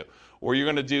do that too. Or you're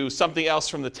going to do something else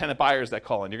from the tenant buyers that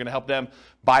call in. You're going to help them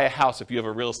buy a house if you have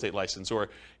a real estate license. Or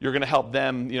you're going to help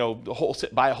them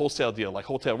buy a wholesale deal, like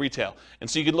wholesale retail. And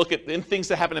so you can look at things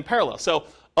that happen in parallel. So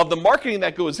of the marketing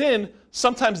that goes in,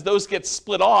 sometimes those get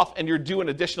split off and you're doing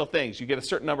additional things. You get a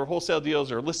certain number of wholesale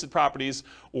deals or listed properties,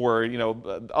 or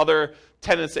other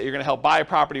tenants that you're going to help buy a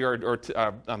property,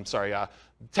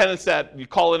 tenants that you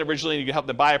call in originally and you can help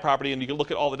them buy a property, and you can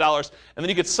look at all the dollars, and then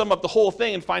you can sum up the whole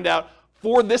thing and find out,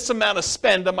 for this amount of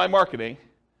spend on my marketing,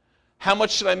 how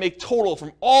much should I make total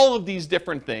from all of these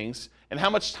different things, and how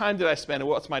much time did I spend, and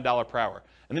what's my dollar per hour?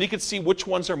 And then you can see which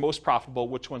ones are most profitable,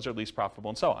 which ones are least profitable,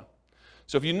 and so on.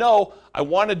 So if you know, I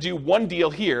want to do one deal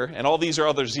here, and all these are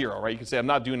other 0, right? You can say, I'm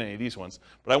not doing any of these ones,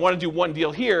 but I want to do one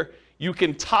deal here. You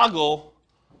can toggle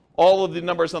all of the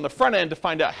numbers on the front end to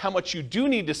find out how much you do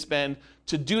need to spend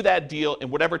to do that deal in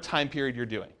whatever time period you're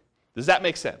doing. Does that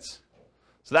make sense?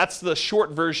 So that's the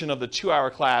short version of the 2-hour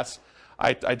class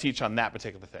I teach on that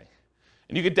particular thing.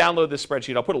 And you can download this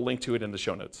spreadsheet. I'll put a link to it in the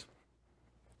show notes.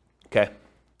 Okay.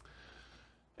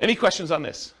 Any questions on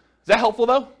this? Is that helpful,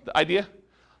 though, the idea?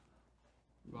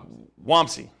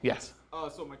 Wamsi, yes.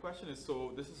 So my question is,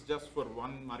 so this is just for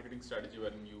one marketing strategy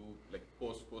when you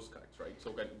post postcards, right?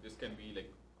 So this can be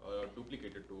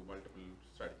duplicated to multiple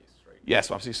strategies, right? Yes,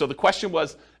 Wamsi. So the question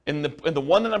was, in the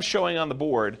one that I'm showing on the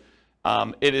board,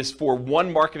 it is for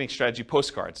one marketing strategy,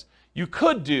 postcards. You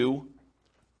could do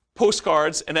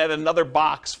postcards and add another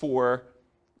box for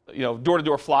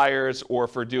door-to-door flyers or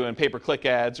for doing pay-per-click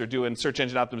ads or doing search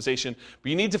engine optimization.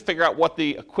 But you need to figure out what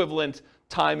the equivalent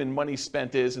time and money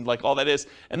spent is and all that is.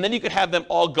 And then you could have them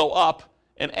all go up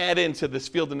and add into this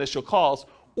field initial calls.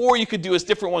 Or you could do a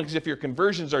different one, because if your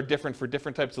conversions are different for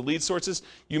different types of lead sources,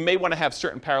 you may want to have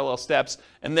certain parallel steps,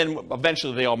 and then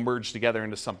eventually they all merge together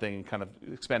into something and kind of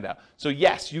expand out. So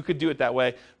yes, you could do it that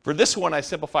way. For this one, I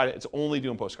simplified it. It's only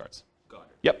doing postcards. Got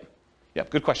it. Yep,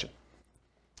 good question.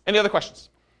 Any other questions?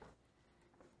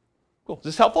 Cool. Is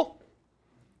this helpful?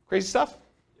 Crazy stuff?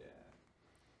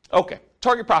 Yeah. Okay,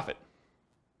 target profit.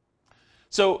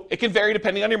 So it can vary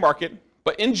depending on your market,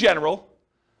 but in general,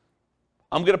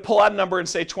 I'm going to pull out a number and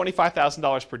say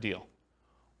 $25,000 per deal,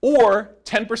 or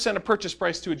 10% of purchase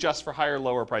price to adjust for higher,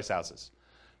 lower price houses.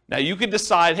 Now you could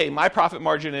decide, hey, my profit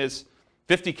margin is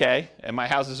 $50K and my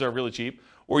houses are really cheap.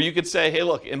 Or you could say, hey,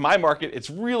 look, in my market, it's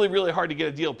really, really hard to get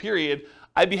a deal, period.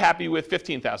 I'd be happy with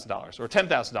 $15,000 or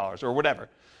 $10,000 or whatever.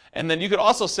 And then you could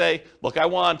also say, look, I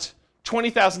want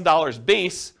 $20,000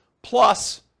 base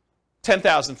plus $10,000,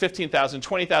 $15,000,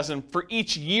 $20,000 for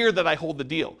each year that I hold the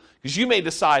deal. Because you may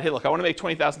decide, hey, look, I want to make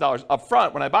 $20,000 up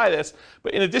front when I buy this,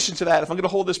 but in addition to that, if I'm going to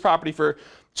hold this property for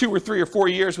 2 or 3 or 4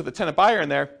 years with a tenant buyer in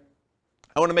there,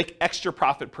 I want to make extra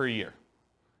profit per year.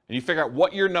 And you figure out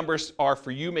what your numbers are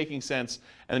for you making sense,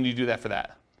 and then you do that for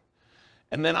that.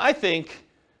 And then I think,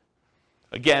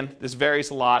 again, this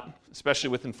varies a lot, especially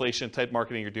with inflation type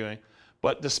marketing you're doing,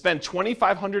 but to spend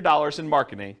 $2,500 in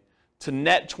marketing to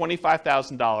net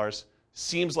 $25,000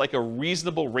 seems like a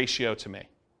reasonable ratio to me.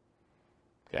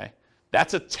 Okay?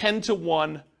 That's a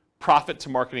 10-to-1 profit to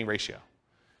marketing ratio.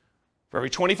 For every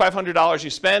 $2,500 you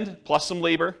spend, plus some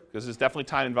labor, because there's definitely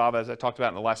time involved, as I talked about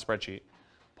in the last spreadsheet,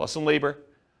 plus some labor.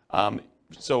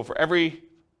 So for every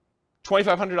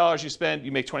 $2,500 you spend,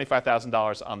 you make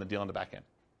 $25,000 on the deal on the back end.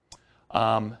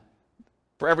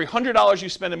 For every $100 you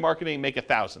spend in marketing, make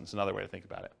 1,000 is another way to think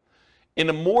about it. In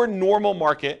a more normal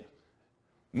market,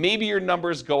 maybe your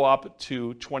numbers go up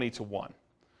to 20-to-1.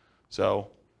 So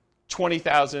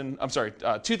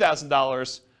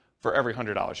 $2,000 for every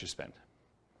 $100 you spend.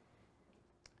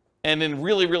 And in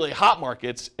really, really hot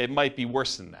markets, it might be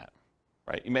worse than that,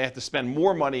 right? You may have to spend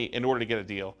more money in order to get a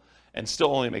deal and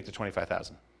still only make the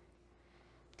 $25,000.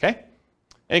 Okay?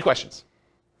 Any questions?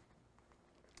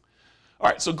 All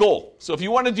right, so goal. So if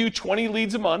you want to do 20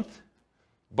 leads a month,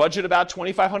 budget about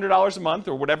 $2,500 a month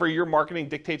or whatever your marketing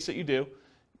dictates that you do.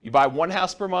 You buy one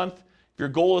house per month. If your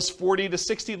goal is 40 to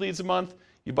 60 leads a month,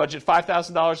 you budget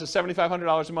 $5,000 to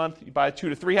 $7,500 a month. You buy 2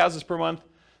 to 3 houses per month.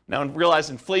 Now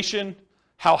realize inflation,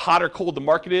 how hot or cold the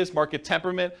market is, market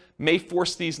temperament, may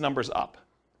force these numbers up.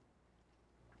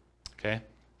 Okay?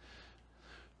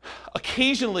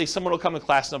 Occasionally, someone will come to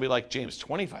class and they'll be like, James,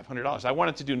 $2,500. I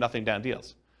wanted to do nothing down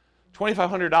deals.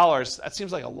 $2,500, that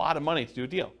seems like a lot of money to do a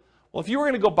deal. Well, if you were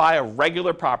going to go buy a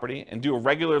regular property and do a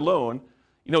regular loan,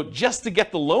 just to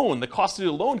get the loan, the cost to do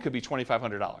a loan could be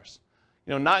 $2,500.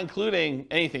 Not including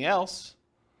anything else.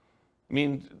 I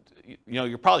mean,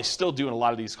 you're probably still doing a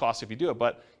lot of these costs if you do it,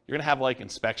 but you're going to have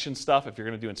inspection stuff if you're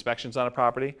going to do inspections on a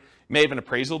property. You may have an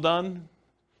appraisal done.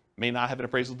 May not have an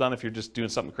appraisal done if you're just doing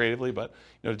something creatively, but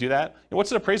to do that. What's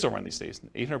an appraisal run these days?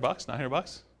 $800,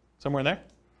 $900, somewhere in there?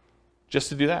 Just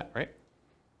to do that, right?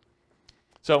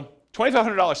 So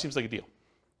 $2,500 seems like a deal.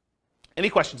 Any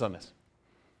questions on this?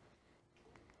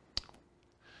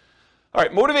 All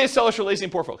right, motivated sellers for lazy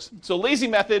and poor folks. So lazy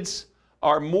methods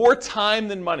are more time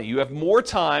than money. You have more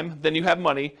time than you have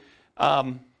money.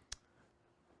 I'm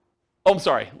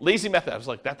sorry, lazy method. I was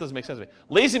like, that doesn't make sense to me.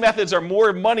 Lazy methods are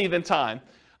more money than time.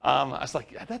 I was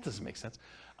like, yeah, that doesn't make sense.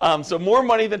 So more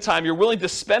money than time. You're willing to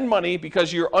spend money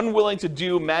because you're unwilling to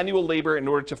do manual labor in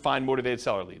order to find motivated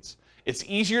seller leads. It's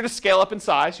easier to scale up in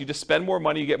size. You just spend more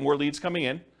money, you get more leads coming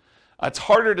in. It's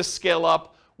harder to scale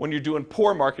up when you're doing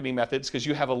poor marketing methods because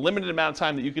you have a limited amount of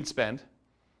time that you can spend.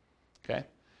 Okay?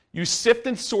 You sift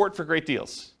and sort for great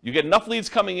deals. You get enough leads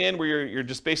coming in where you're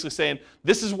just basically saying,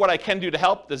 this is what I can do to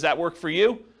help. Does that work for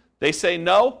you? They say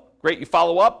no. Great, you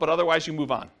follow up, but otherwise you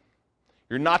move on.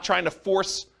 You're not trying to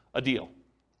force a deal.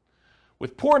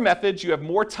 With poor methods, you have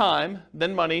more time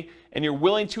than money, and you're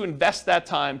willing to invest that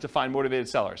time to find motivated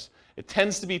sellers. It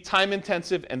tends to be time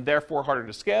intensive and therefore harder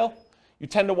to scale. You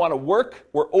tend to want to work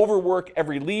or overwork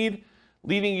every lead,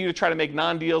 leading you to try to make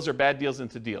non-deals or bad deals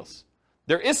into deals.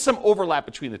 There is some overlap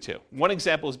between the two. One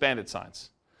example is bandit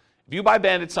signs. If you buy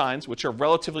bandit signs, which are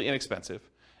relatively inexpensive,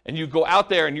 and you go out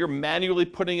there and you're manually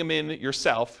putting them in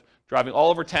yourself, driving all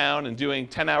over town and doing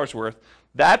 10 hours worth,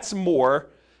 that's more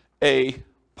a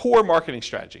poor marketing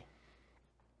strategy.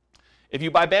 If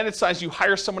you buy bandit signs, you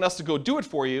hire someone else to go do it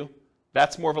for you,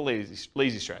 that's more of a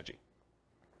lazy strategy.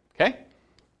 Okay?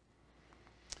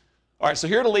 All right, so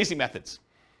here are the lazy methods.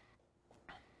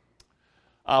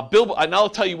 And I'll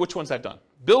tell you which ones I've done.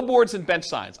 Billboards and bench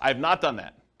signs. I have not done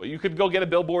that. But you could go get a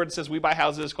billboard that says, we buy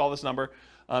houses, call this number.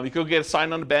 You could go get a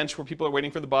sign on the bench where people are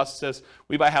waiting for the bus that says,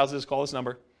 we buy houses, call this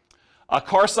number.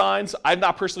 Car signs, I've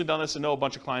not personally done this. I know a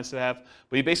bunch of clients that have.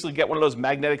 But you basically get one of those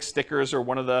magnetic stickers or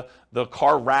one of the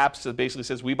car wraps that basically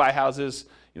says, we buy houses,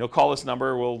 call this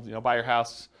number, we'll buy your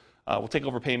house. We'll take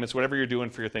over payments, whatever you're doing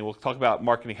for your thing. We'll talk about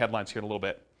marketing headlines here in a little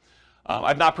bit.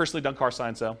 I've not personally done car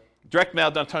signs, though. Direct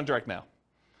mail, done a ton of direct mail.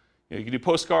 You could do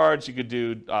postcards, you could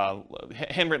do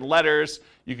handwritten letters,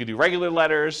 you could do regular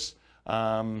letters,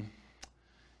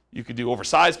 you could do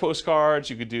oversized postcards,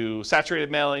 you could do saturated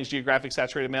mailings, geographic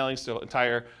saturated mailings to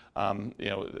entire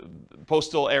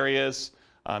postal areas.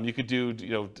 You could do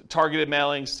targeted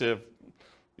mailings to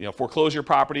foreclosure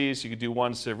properties. You could do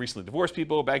ones to recently divorced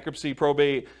people, bankruptcy,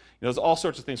 probate. There's all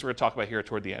sorts of things we're going to talk about here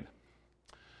toward the end.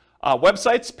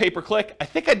 Websites, pay-per-click. I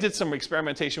think I did some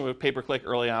experimentation with pay-per-click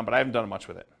early on, but I haven't done much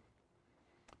with it.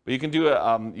 But you can do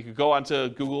you could go onto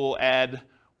Google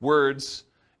AdWords,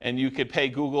 and you could pay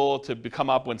Google to come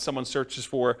up when someone searches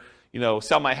for,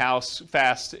 sell my house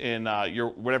fast in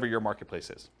whatever your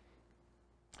marketplace is.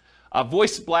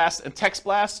 Voice blast and text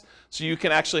blast, so you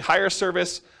can actually hire a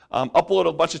service, upload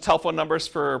a bunch of telephone numbers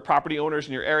for property owners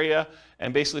in your area,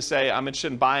 and basically say, I'm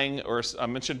interested in buying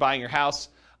your house.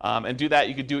 And do that.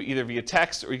 You could do it either via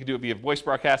text or you could do it via voice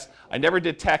broadcast. I never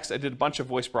did text. I did a bunch of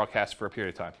voice broadcasts for a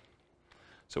period of time.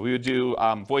 So we would do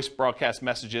voice broadcast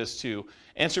messages to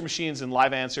answer machines and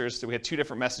live answers. So we had 2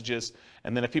 different messages.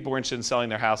 And then if people were interested in selling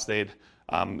their house, they'd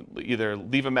either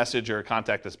leave a message or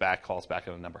contact us back, call us back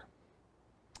on a number.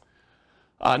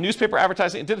 Newspaper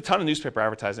advertising. I did a ton of newspaper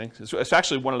advertising. It's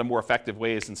actually one of the more effective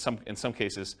ways in some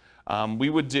cases. We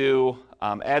would do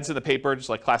ads in the paper, just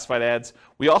like classified ads.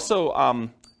 We also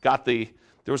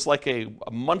there was like a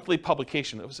monthly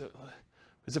publication.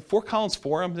 Is it Fort Collins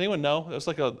Forum? Does anyone know? It was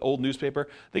like an old newspaper.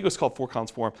 I think it was called Fort Collins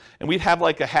Forum. And we'd have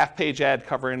like a half-page ad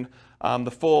covering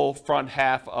the full front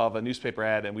half of a newspaper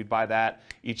ad, and we'd buy that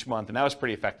each month. And that was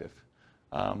pretty effective.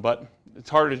 But it's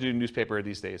harder to do newspaper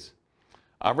these days.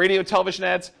 Radio and television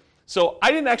ads. So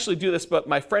I didn't actually do this, but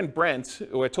my friend Brent,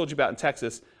 who I told you about in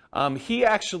Texas, he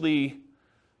actually,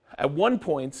 at one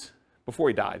point, before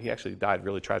he died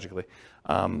really tragically,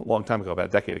 a long time ago, about a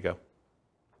decade ago.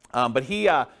 But he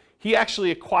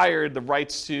actually acquired the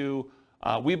rights to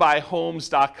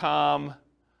WeBuyHomes.com.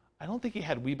 I don't think he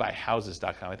had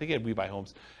WeBuyHouses.com. I think he had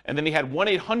WeBuyHomes. And then he had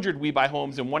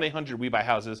 1-800-WeBuyHomes and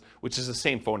 1-800-WeBuyHouses, which is the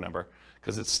same phone number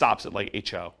because it stops at like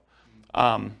HO.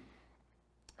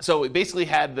 So it basically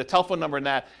had the telephone number and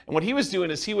that. And what he was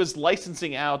doing is he was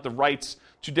licensing out the rights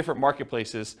to different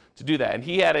marketplaces to do that. And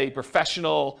he had a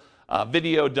professional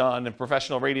video done and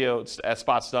professional radio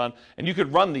spots done. And you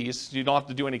could run these. You don't have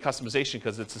to do any customization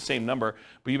because it's the same number.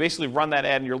 But you basically run that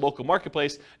ad in your local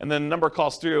marketplace, and then the number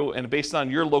calls through, and based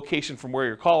on your location from where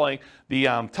you're calling, the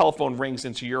telephone rings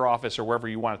into your office or wherever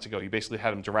you want it to go. You basically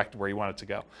had them direct where you want it to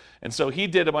go. And so he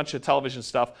did a bunch of television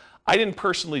stuff. I didn't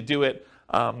personally do it,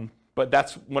 but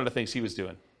that's one of the things he was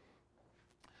doing.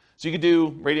 So you could do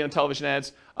radio and television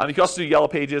ads. You could also do Yellow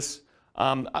Pages.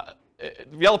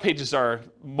 Yellow Pages are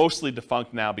mostly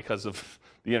defunct now because of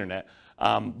the internet.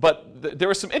 But there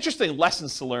were some interesting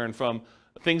lessons to learn from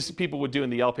things people would do in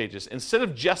the Yellow Pages. Instead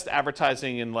of just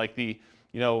advertising in like the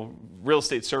real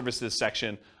estate services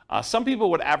section, some people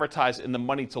would advertise in the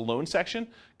money to loan section,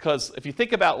 because if you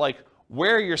think about like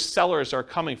where your sellers are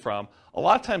coming from, a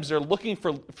lot of times they're looking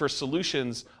for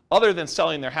solutions other than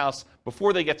selling their house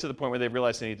before they get to the point where they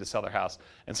realize they need to sell their house.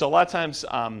 And so a lot of times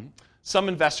some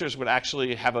investors would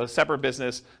actually have a separate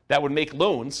business that would make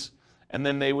loans, and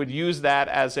then they would use that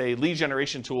as a lead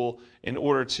generation tool in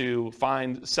order to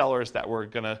find sellers that were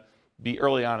going to be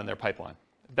early on in their pipeline.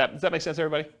 Does that make sense,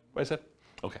 everybody? What I said?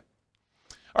 Okay.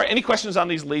 All right, any questions on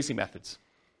these lazy methods?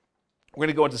 We're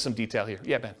going to go into some detail here.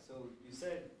 Yeah, Ben. So you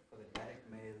said for the direct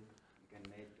mail, you can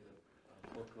mail to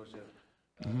the foreclosure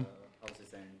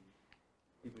houses and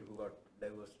people who got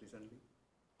divorced recently.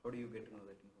 How do you get to know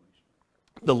that information?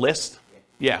 The list?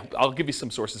 Yeah, I'll give you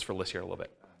some sources for lists here in a little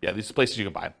bit. Yeah, these are places you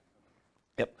can buy them.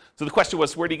 Yep. So the question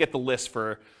was, where do you get the list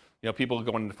for people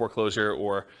going into foreclosure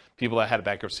or people that had a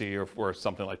bankruptcy or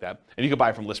something like that? And you can buy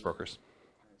it from list brokers.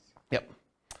 Yep.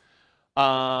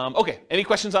 Okay, any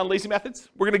questions on lazy methods?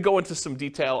 We're going to go into some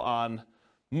detail on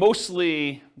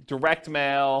mostly direct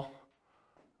mail.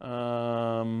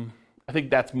 I think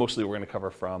that's mostly what we're going to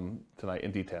cover from tonight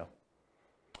in detail.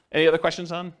 Any other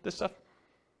questions on this stuff?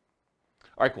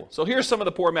 All right, cool. So here's some of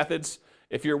the poor methods.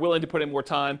 If you're willing to put in more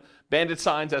time, bandit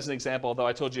signs as an example, although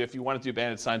I told you if you want to do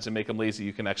bandit signs and make them lazy,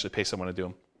 you can actually pay someone to do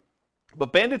them.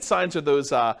 But bandit signs are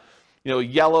those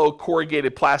yellow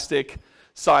corrugated plastic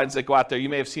signs that go out there. You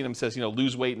may have seen them, says,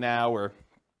 lose weight now, or,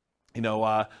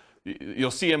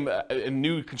 you'll see them in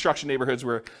new construction neighborhoods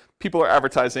where people are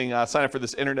advertising, sign up for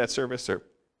this internet service or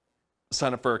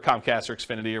sign up for Comcast or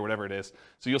Xfinity or whatever it is.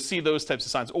 So you'll see those types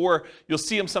of signs, or you'll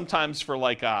see them sometimes for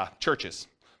like churches.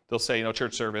 They'll say,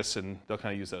 church service, and they'll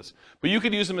kind of use those. But you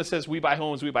could use them that says, we buy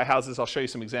homes, we buy houses. I'll show you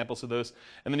some examples of those.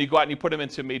 And then you go out and you put them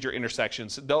into major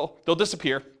intersections. They'll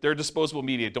disappear. They're disposable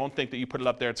media. Don't think that you put it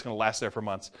up there, it's going to last there for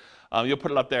months. You'll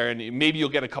put it up there, and maybe you'll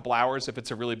get a couple hours if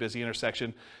it's a really busy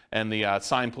intersection, and the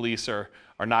sign police are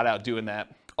not out doing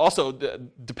that. Also,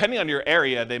 depending on your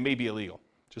area, they may be illegal,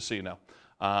 just so you know.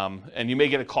 And you may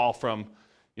get a call from,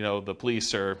 the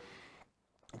police or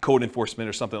code enforcement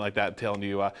or something like that telling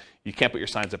you you can't put your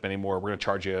signs up anymore. We're going to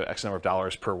charge you X number of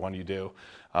dollars per one you do.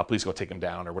 Please go take them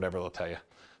down or whatever they'll tell you.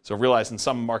 So realize in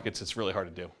some markets it's really hard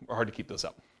to do or hard to keep those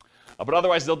up. But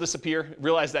otherwise they'll disappear.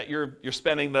 Realize that you're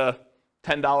spending the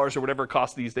 $10 or whatever it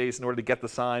costs these days in order to get the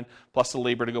sign, plus the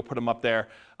labor to go put them up there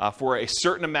for a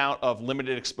certain amount of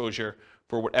limited exposure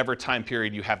for whatever time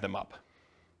period you have them up.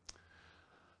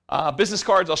 Business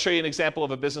cards, I'll show you an example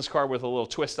of a business card with a little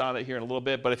twist on it here in a little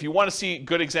bit. But if you want to see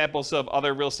good examples of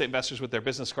other real estate investors with their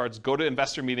business cards, go to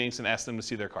investor meetings and ask them to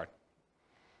see their card.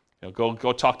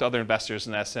 Go talk to other investors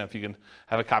and ask them if you can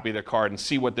have a copy of their card and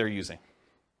see what they're using.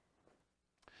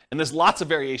 And there's lots of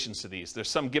variations to these. There's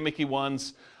some gimmicky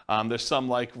ones. There's some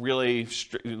like really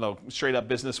straight up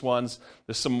business ones.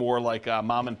 There's some more like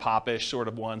mom and pop-ish sort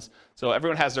of ones. So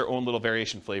everyone has their own little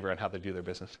variation flavor on how they do their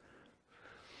business.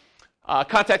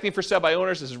 Contacting for sale by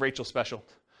owners. This is Rachel Special.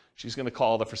 She's going to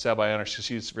call the for sale by owners because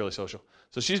she's really social.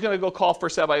 So she's going to go call for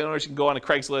sale by owners. You can go on a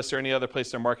Craigslist or any other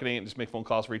place they're marketing and just make phone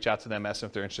calls, reach out to them, ask them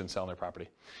if they're interested in selling their property.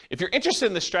 If you're interested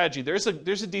in this strategy, there's a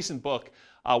decent book.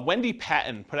 Wendy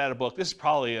Patton put out a book. This is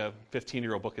probably a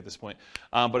 15-year-old book at this point.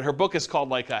 But her book is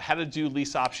called How to Do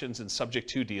Lease Options and Subject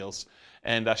to Deals.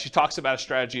 And she talks about a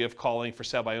strategy of calling for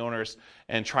sale by owners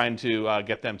and trying to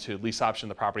get them to lease option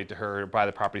the property to her or buy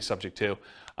the property subject to.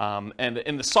 And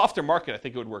in the softer market, I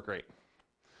think it would work great.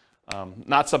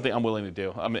 Not something I'm willing to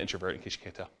do. I'm an introvert, in case you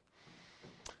can't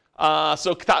tell.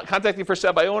 So contacting for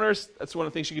sale by owners, that's one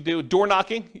of the things you could do. Door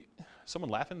knocking.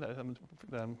 Someone laughing that I'm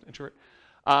an introvert?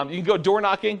 You can go door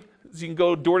knocking. So you can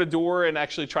go door to door and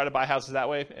actually try to buy houses that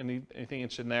way. Anything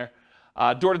interested in there?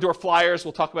 Door to door flyers.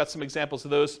 We'll talk about some examples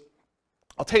of those.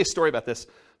 I'll tell you a story about this.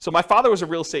 So my father was a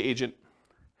real estate agent,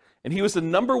 and he was the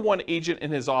 #1 agent in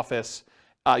his office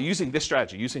using this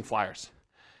strategy, using flyers.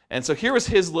 And so here was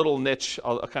his little niche.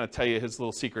 I'll kind of tell you his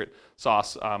little secret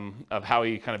sauce of how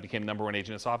he kind of became #1 agent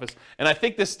in his office. And I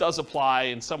think this does apply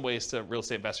in some ways to real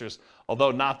estate investors,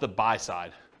 although not the buy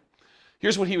side.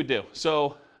 Here's what he would do.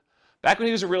 So back when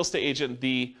he was a real estate agent,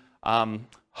 the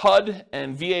HUD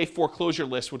and VA foreclosure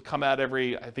list would come out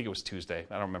every, I think it was Tuesday.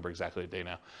 I don't remember exactly the day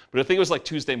now. But I think it was like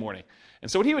Tuesday morning.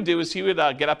 And so what he would do is he would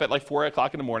get up at like 4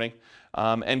 o'clock in the morning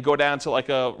and go down to like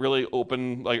a really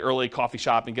open, like early coffee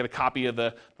shop and get a copy of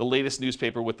the latest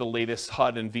newspaper with the latest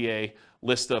HUD and VA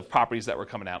list of properties that were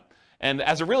coming out. And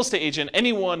as a real estate agent,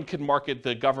 anyone could market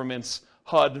the government's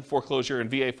HUD foreclosure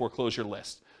and VA foreclosure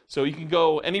list. So you can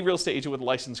go, any real estate agent with a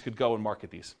license could go and market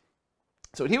these.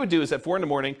 So what he would do is at 4 in the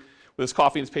morning, with his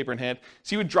coffee and his paper in hand,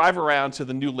 so he would drive around to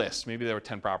the new list. Maybe there were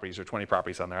 10 properties or 20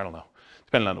 properties on there, I don't know,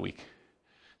 depending on the week.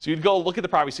 So you'd go look at the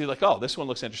properties, so you'd like, oh, this one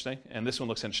looks interesting, and this one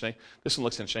looks interesting, this one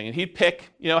looks interesting. And he'd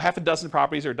pick, half a dozen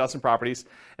properties or a dozen properties,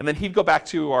 and then he'd go back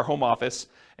to our home office,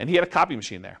 and he had a copy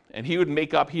machine there. And he would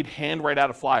he'd hand write out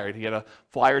a flyer. He had a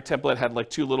flyer template, had like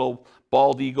 2 little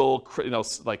bald eagle,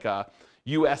 like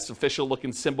U.S. official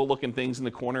looking symbol looking things in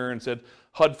the corner and said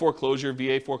HUD foreclosure,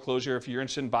 VA foreclosure, if you're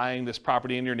interested in buying this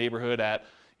property in your neighborhood at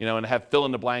and have fill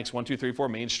in the blanks, 1, 2, 3, 4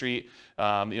 Main Street.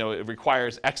 It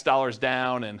requires X dollars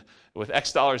down, and with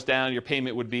X dollars down, your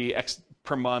payment would be X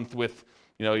per month with,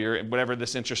 your whatever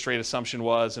this interest rate assumption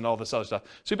was and all this other stuff.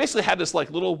 So he basically had this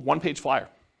like little one-page flyer.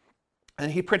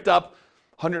 And he printed up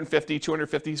 150,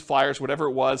 250 flyers, whatever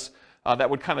it was, that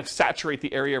would kind of saturate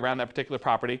the area around that particular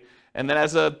property. And then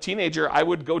as a teenager, I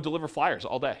would go deliver flyers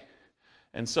all day.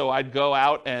 And so I'd go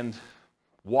out and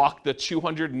walk the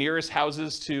 200 nearest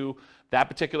houses to that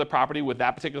particular property with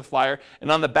that particular flyer. And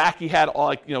on the back, he had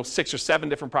all 6 or 7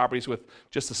 different properties with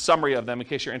just a summary of them in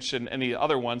case you're interested in any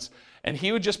other ones. And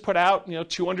he would just put out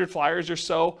 200 flyers or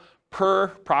so per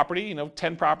property,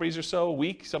 10 properties or so a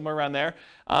week, somewhere around there.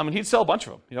 And he'd sell a bunch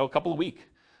of them, a couple a week,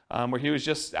 where he was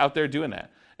just out there doing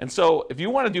that. And so if you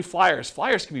want to do flyers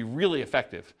can be really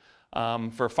effective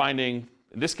for finding,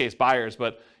 in this case, buyers,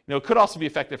 but it could also be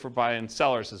effective for buying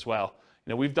sellers as well.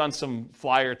 We've done some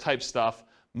flyer type stuff.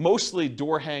 Mostly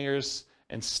door hangers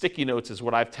and sticky notes is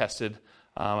what I've tested.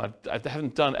 I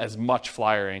haven't done as much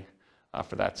flyering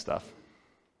for that stuff.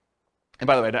 And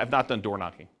by the way, I've not done door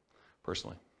knocking,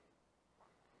 personally.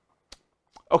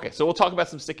 Okay, so we'll talk about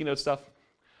some sticky note stuff.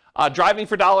 Driving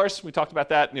for dollars, we talked about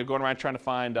that, going around trying to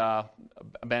find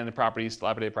abandoned properties,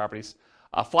 dilapidated properties.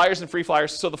 Flyers and free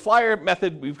flyers. So the flyer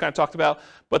method we've kind of talked about,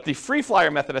 but the free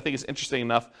flyer method I think is interesting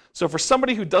enough. So for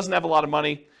somebody who doesn't have a lot of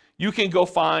money, you can go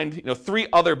find 3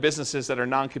 other businesses that are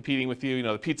non-competing with you,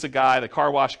 the pizza guy, the car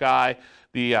wash guy,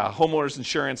 the homeowner's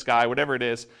insurance guy, whatever it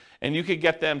is, and you could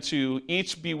get them to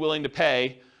each be willing to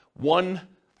pay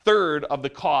 1/3 of the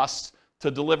cost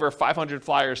to deliver 500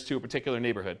 flyers to a particular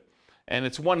neighborhood. And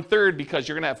it's 1/3 because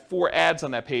you're going to have 4 ads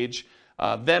on that page,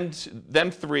 them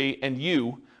 3 and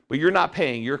you, but you're not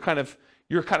paying. You're kind of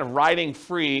riding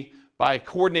free by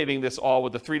coordinating this all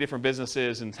with the 3 different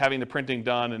businesses and having the printing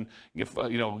done and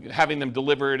having them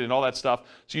delivered and all that stuff.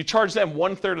 So you charge them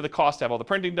 1/3 of the cost to have all the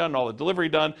printing done, all the delivery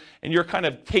done, and you're kind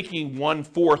of taking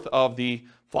 1/4 of the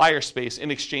flyer space in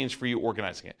exchange for you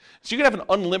organizing it. So you can have an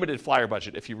unlimited flyer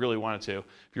budget if you really wanted to,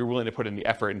 if you're willing to put in the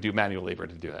effort and do manual labor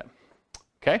to do that.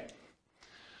 Okay?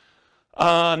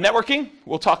 Networking,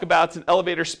 we'll talk about an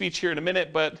elevator speech here in a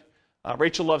minute, but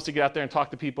Rachel loves to get out there and talk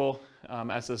to people,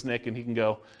 as does Nick, and he can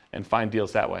go and find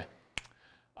deals that way.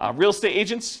 Real estate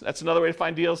agents, that's another way to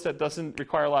find deals that doesn't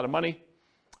require a lot of money.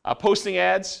 Posting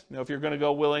ads, if you're going to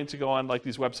go willing to go on like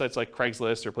these websites like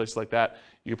Craigslist or places like that,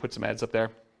 you can put some ads up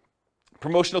there.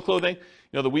 Promotional clothing,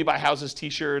 the We Buy Houses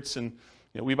t-shirts and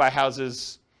We Buy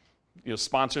Houses,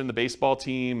 sponsoring the baseball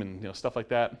team and stuff like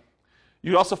that.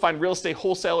 You can also find real estate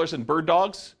wholesalers and bird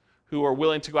dogs who are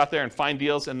willing to go out there and find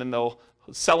deals, and then they'll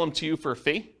sell them to you for a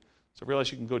fee. So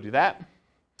realize you can go do that.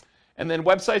 And then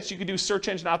websites, you can do search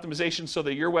engine optimization so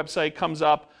that your website comes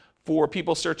up for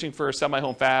people searching for Sell My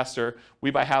Home Fast or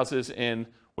We Buy Houses in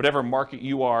whatever market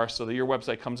you are, so that your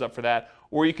website comes up for that.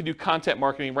 Or you can do content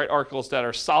marketing, write articles that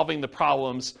are solving the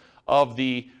problems of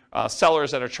the sellers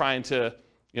that are trying to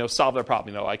solve their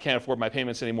problem. I can't afford my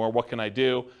payments anymore. What can I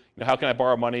do? How can I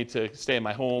borrow money to stay in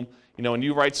my home? And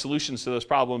you write solutions to those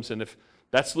problems. And if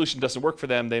that solution doesn't work for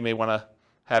them, they may want to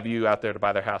have you out there to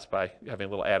buy their house by having a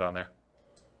little ad on there.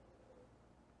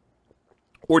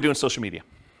 Or doing social media.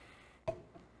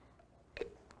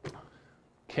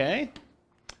 Okay.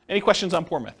 Any questions on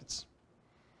POUR methods?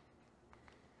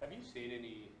 Have you seen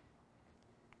any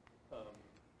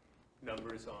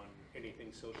numbers on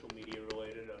anything social media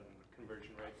related on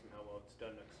conversion rates and how well it's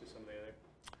done next to some of the other?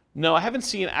 No, I haven't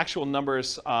seen actual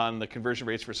numbers on the conversion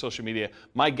rates for social media.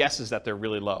 My guess is that they're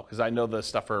really low because I know the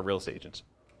stuff for real estate agents.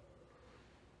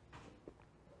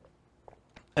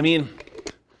 I mean,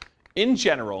 in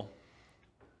general,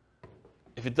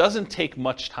 if it doesn't take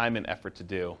much time and effort to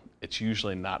do, it's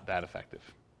usually not that effective,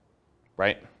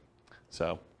 right?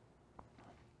 So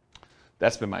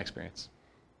that's been my experience.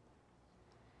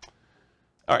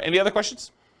 All right, any other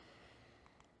questions?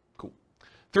 Cool.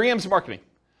 3 M's of marketing.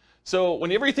 So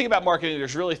whenever you think about marketing,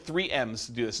 there's really 3 M's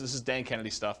to do this. This is Dan Kennedy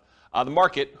stuff. The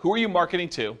market, who are you marketing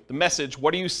to? The message,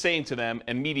 what are you saying to them?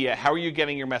 And media, how are you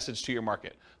getting your message to your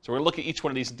market? So we're going to look at each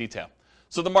one of these in detail.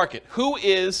 So the market, who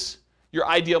is your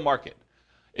ideal market?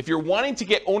 If you're wanting to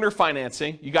get owner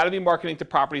financing, you got to be marketing to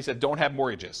properties that don't have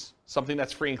mortgages, something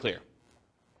that's free and clear.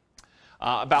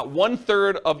 About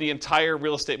 1/3 of the entire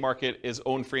real estate market is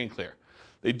owned free and clear.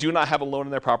 They do not have a loan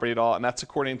in their property at all, and that's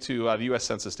according to the U.S.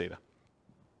 Census data.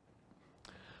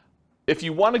 If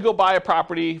you want to go buy a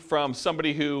property from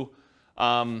somebody who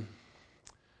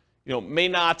may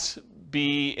not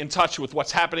be in touch with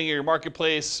what's happening in your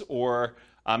marketplace or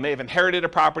may have inherited a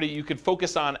property, you can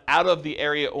focus on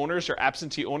out-of-the-area owners or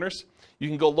absentee owners. You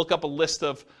can go look up a list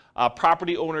of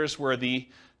property owners where the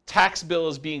tax bill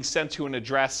is being sent to an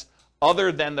address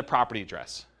other than the property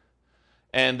address.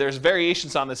 And there's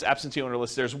variations on this absentee owner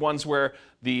list. There's ones where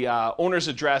the owner's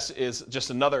address is just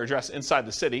another address inside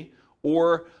the city,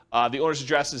 or the owner's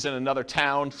address is in another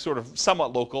town, sort of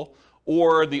somewhat local,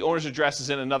 or the owner's address is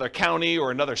in another county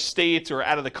or another state or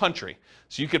out of the country.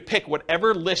 So you could pick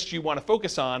whatever list you want to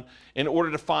focus on in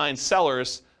order to find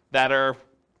sellers that are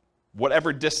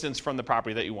whatever distance from the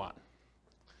property that you want.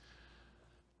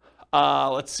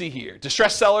 Let's see here.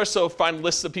 Distressed sellers, so find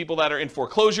lists of people that are in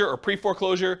foreclosure or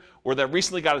pre-foreclosure, or that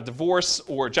recently got a divorce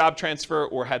or job transfer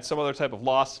or had some other type of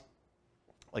loss,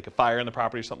 like a fire in the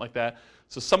property or something like that.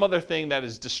 So some other thing that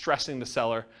is distressing the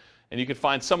seller, and you can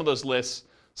find some of those lists.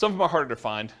 Some of them are harder to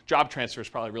find. Job transfer is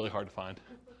probably really hard to find.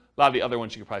 A lot of the other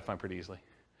ones you can probably find pretty easily.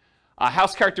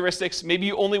 House characteristics, maybe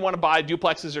you only want to buy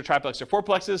duplexes or triplexes or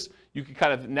fourplexes. You can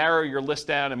kind of narrow your list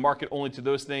down and market only to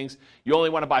those things. You only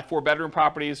want to buy 4-bedroom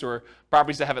properties, or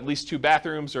properties that have at least 2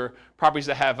 bathrooms, or properties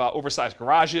that have oversized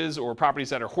garages, or properties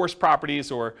that are horse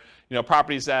properties, or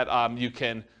properties that you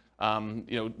can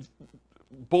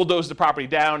bulldoze the property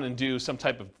down and do some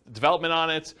type of development on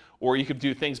it, or you could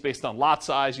do things based on lot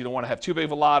size. You don't want to have too big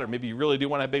of a lot, or maybe you really do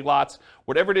want to have big lots.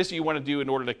 Whatever it is that you want to do in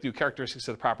order to do characteristics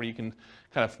of the property, you can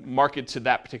kind of market to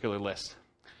that particular list.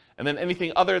 And then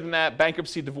anything other than that,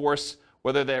 bankruptcy, divorce,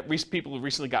 whether that people who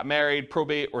recently got married,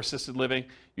 probate, or assisted living,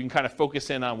 you can kind of focus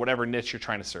in on whatever niche you're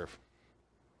trying to serve.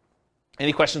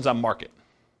 Any questions on market?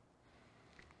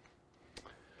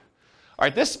 All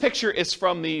right, this picture is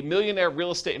from the Millionaire Real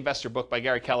Estate Investor book by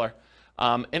Gary Keller.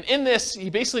 And in this,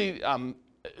 he basically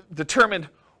determined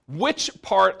which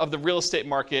part of the real estate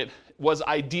market was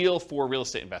ideal for real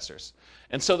estate investors.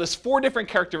 And so there's 4 different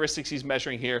characteristics he's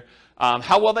measuring here.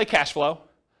 How well they cash flow,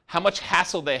 how much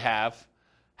hassle they have,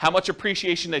 how much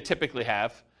appreciation they typically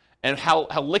have, and how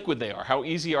liquid they are, how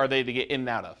easy are they to get in and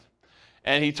out of.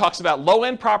 And he talks about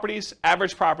low-end properties,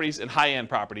 average properties, and high-end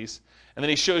properties. And then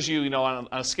he shows you, on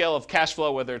a scale of cash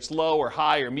flow, whether it's low or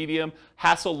high or medium,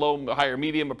 hassle, low, high or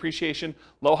medium, appreciation,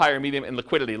 low, high or medium, and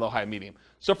liquidity, low, high, medium.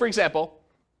 So for example,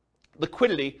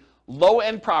 liquidity,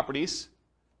 low-end properties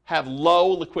have low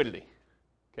liquidity.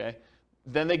 Okay?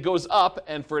 Then it goes up,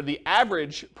 and for the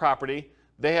average property,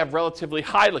 they have relatively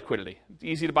high liquidity. It's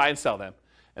easy to buy and sell them.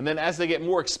 And then as they get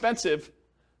more expensive,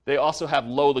 they also have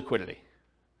low liquidity.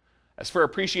 As for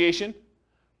appreciation,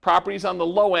 properties on the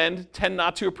low end tend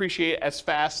not to appreciate as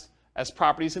fast as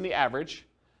properties in the average,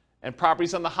 and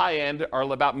properties on the high end are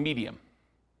about medium.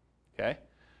 Okay?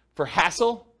 For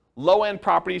hassle, low-end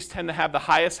properties tend to have the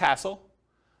highest hassle,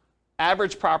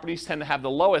 average properties tend to have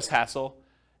the lowest hassle,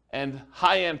 and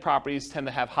high-end properties tend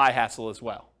to have high hassle as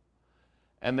well.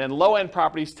 And then low-end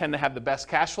properties tend to have the best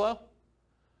cash flow,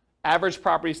 average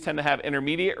properties tend to have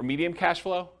intermediate or medium cash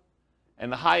flow,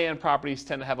 and the high-end properties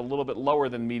tend to have a little bit lower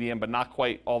than medium, but not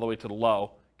quite all the way to the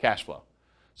low cash flow.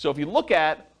 So if you look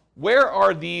at where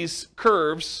are these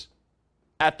curves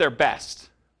at their best,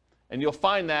 and you'll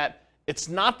find that it's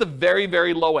not the very,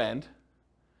 very low end,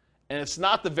 and it's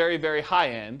not the very, very high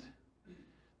end.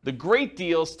 The great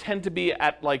deals tend to be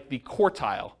at like the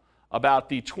quartile, about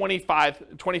the 25th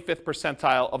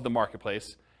percentile of the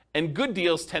marketplace, and good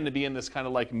deals tend to be in this kind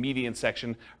of like median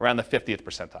section around the 50th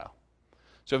percentile.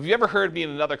 So have you ever heard me in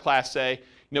another class say,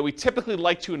 we typically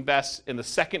like to invest in the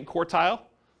second quartile.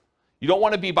 You don't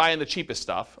want to be buying the cheapest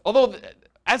stuff. Although,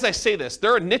 as I say this,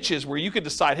 there are niches where you could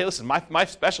decide, hey, listen, my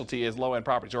specialty is low-end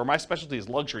properties, or my specialty is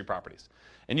luxury properties.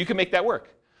 And you can make that work.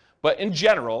 But in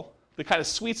general, the kind of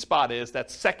sweet spot is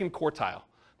that second quartile,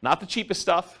 not the cheapest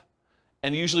stuff,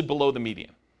 and usually below the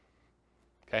median.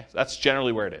 Okay, so that's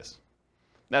generally where it is.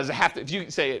 Now, does it have to? If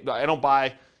you say I don't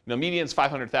buy, median's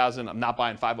 500,000, I'm not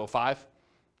buying 505.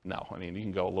 No, I mean you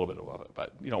can go a little bit above it,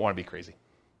 but you don't want to be crazy.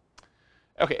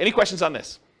 Okay, any questions on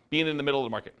this? Being in the middle of the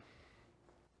market.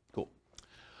 Cool.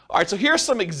 All right, so here's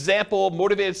some example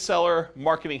motivated seller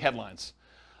marketing headlines.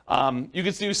 You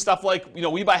could do stuff like,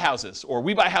 we buy houses, or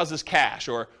we buy houses cash,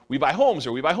 or we buy homes,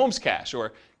 or we buy homes cash,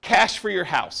 or cash for your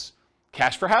house,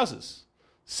 cash for houses.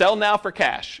 Sell now for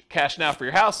cash now for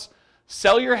your house.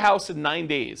 Sell your house in 9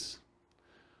 days.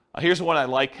 Here's one I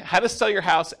like. How to sell your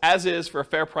house as is for a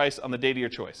fair price on the date of your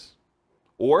choice.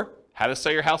 Or how to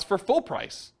sell your house for full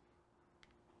price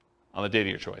on the date of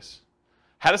your choice.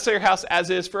 How to sell your house as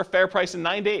is for a fair price in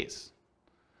 9 days.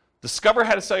 Discover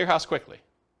how to sell your house quickly.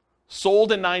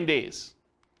 Sold in 9 days.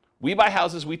 We buy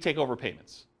houses, we take over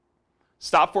payments.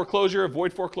 Stop foreclosure,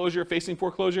 avoid foreclosure, facing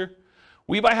foreclosure.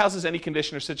 We buy houses any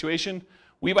condition or situation.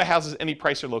 We buy houses any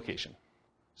price or location.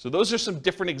 So those are some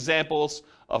different examples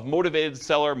of motivated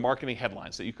seller marketing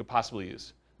headlines that you could possibly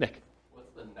use. Nick?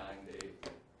 What's the 9 days?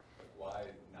 Why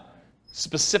 9?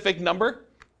 Specific number?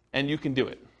 and you can do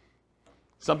it.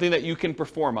 Something that you can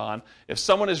perform on. If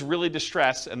someone is really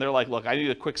distressed and they're like, look, I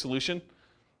need a quick solution,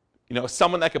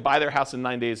 someone that could buy their house in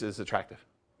 9 days is attractive.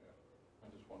 I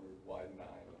just wondered why 9,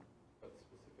 that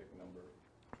specific number.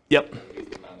 Yep. At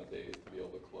least the amount of days to be able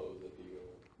to close a deal.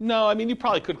 No, I mean, you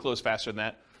probably could close faster than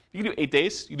that. You can do 8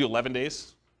 days. You can do 11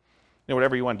 days.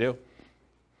 Whatever you want to do.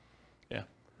 Yeah.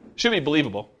 Should be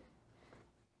believable.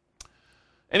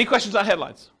 Any questions on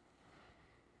headlines?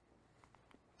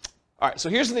 All right, so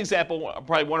here's an example,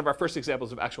 probably one of our first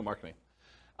examples of actual marketing.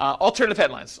 Alternative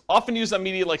headlines, often used on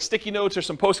media like sticky notes or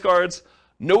some postcards.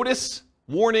 Notice,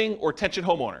 warning, or attention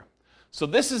homeowner. So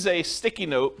this is a sticky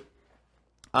note.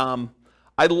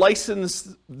 I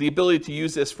licensed the ability to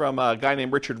use this from a guy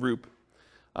named Richard Roop.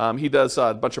 He does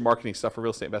a bunch of marketing stuff for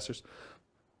real estate investors.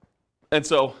 And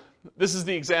so this is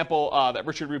the example that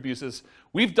Richard Roop uses.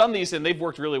 We've done these and they've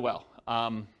worked really well.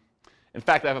 In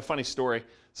fact, I have a funny story.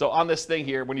 So on this thing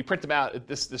here, when you print them out,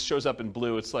 this shows up in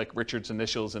blue. It's like Richard's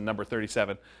initials and number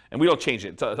 37. And we don't change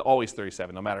it. It's always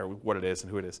 37, no matter what it is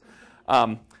and who it is.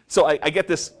 So I get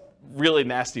this really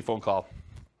nasty phone call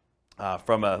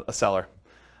from a seller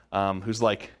who's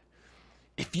like,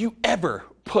 if you ever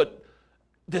put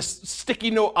this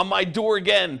sticky note on my door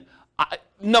again,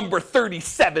 number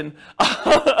 37.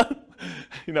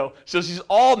 So she's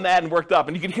all mad and worked up,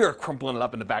 and you can hear her crumpling it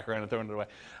up in the background and throwing it away.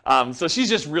 So she's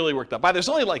just really worked up. There's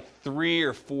only like 3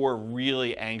 or 4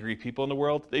 really angry people in the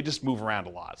world. They just move around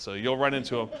a lot, so you'll run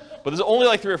into them. But there's only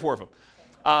like 3 or 4 of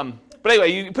them. But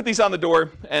anyway, you put these on the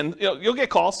door, and you'll get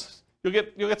calls. You'll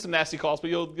get some nasty calls,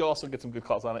 but you'll also get some good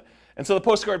calls on it. And so the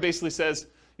postcard basically says,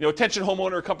 attention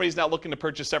homeowner, company's now looking to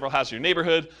purchase several houses in your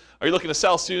neighborhood. Are you looking to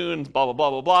sell soon? Blah, blah,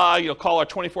 blah, blah, blah. Call our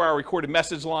 24-hour recorded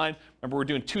message line. Remember, we're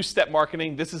doing 2-step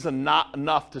marketing. This is not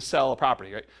enough to sell a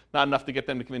property, right? Not enough to get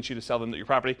them to convince you to sell them your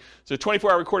property. So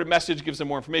 24-hour recorded message gives them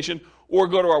more information. Or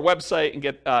go to our website and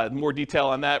get more detail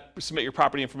on that. Submit your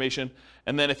property information.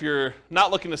 And then if you're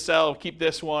not looking to sell, keep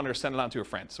this one or send it on to a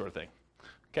friend, sort of thing.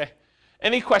 Okay?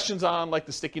 Any questions on like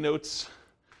the sticky notes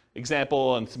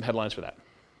example and some headlines for that?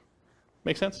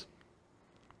 Make sense?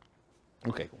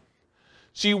 Okay, cool.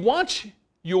 So you want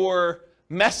your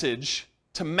message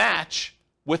to match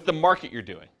with the market you're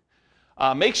doing.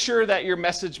 Make sure that your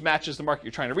message matches the market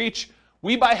you're trying to reach.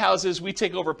 We buy houses, we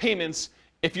take over payments.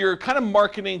 If you're kind of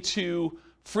marketing to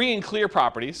free and clear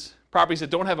properties that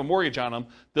don't have a mortgage on them,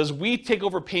 does we take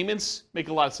over payments make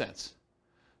a lot of sense?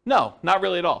 No, not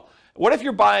really at all. What if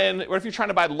you're trying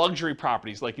to buy luxury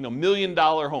properties like, $1 million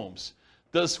homes?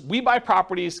 Does we buy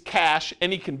properties cash,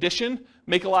 any condition,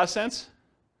 make a lot of sense?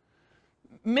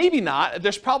 Maybe not.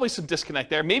 There's probably some disconnect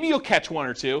there. Maybe you'll catch 1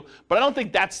 or 2, but I don't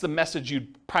think that's the message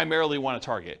you'd primarily want to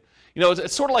target.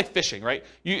 It's sort of like fishing, right?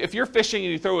 If you're fishing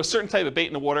and you throw a certain type of bait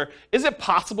in the water, is it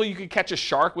possible you could catch a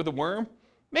shark with a worm?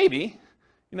 Maybe.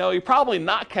 You're probably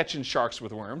not catching sharks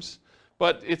with worms,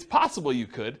 but it's possible you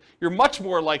could. You're much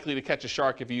more likely to catch a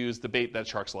shark if you use the bait that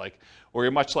sharks like, or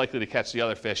you're much likely to catch the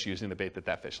other fish using the bait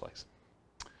that fish likes.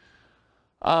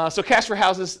 So cash for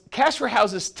houses. Cash for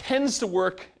houses tends to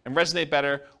work and resonate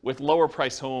better with lower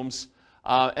priced homes.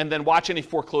 And then watch any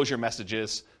foreclosure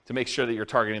messages to make sure that you're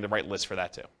targeting the right list for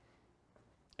that too.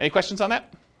 Any questions on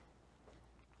that?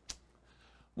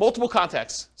 Multiple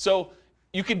contacts. So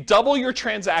you can double your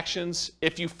transactions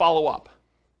if you follow up.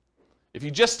 If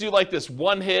you just do like this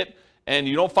one hit and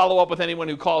you don't follow up with anyone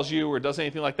who calls you or does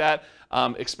anything like that,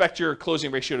 expect your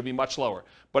closing ratio to be much lower.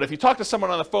 But if you talk to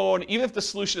someone on the phone, even if the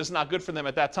solution is not good for them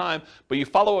at that time, but you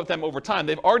follow up with them over time,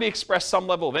 they've already expressed some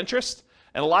level of interest,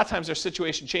 and a lot of times their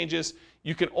situation changes.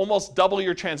 You can almost double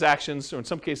your transactions, or in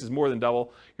some cases more than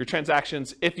double your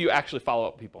transactions if you actually follow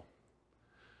up with people.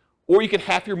 Or you can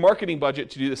half your marketing budget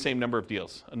to do the same number of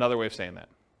deals. Another way of saying that.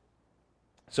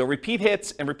 So repeat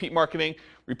hits and repeat marketing,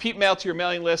 repeat mail to your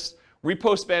mailing list,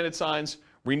 repost banded signs,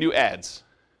 renew ads.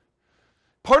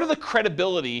 Part of the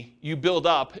credibility you build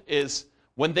up is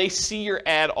when they see your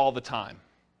ad all the time,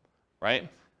 right?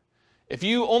 If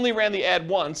you only ran the ad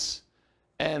once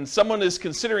and someone is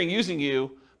considering using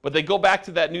you, but they go back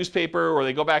to that newspaper or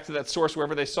they go back to that source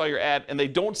wherever they saw your ad and they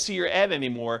don't see your ad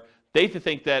anymore, they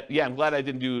think that, yeah, I'm glad I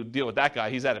didn't deal with that guy.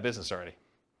 He's out of business already.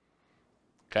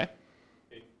 Okay?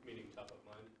 Meaning top of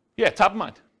mind? Yeah, top of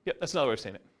mind. Yep, that's another way of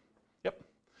saying it. Yep.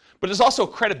 But there's also a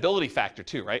credibility factor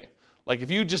too, right? Like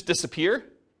if you just disappear,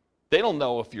 they don't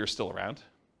know if you're still around.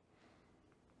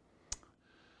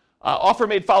 Offer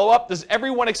made follow-up. Does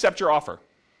everyone accept your offer?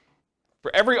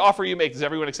 For every offer you make, does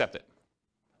everyone accept it?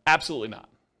 Absolutely not.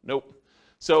 Nope.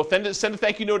 So send a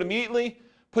thank you note immediately.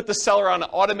 Put the seller on an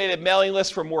automated mailing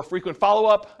list for more frequent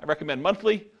follow-up. I recommend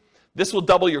monthly. This will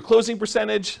double your closing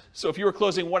percentage. So if you were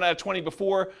closing 1 out of 20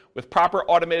 before, with proper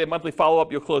automated monthly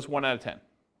follow-up, you'll close 1 out of 10.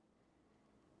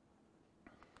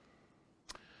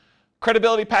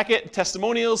 Credibility packet and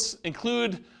testimonials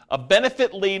include a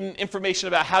benefit-laden information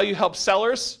about how you help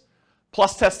sellers,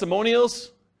 plus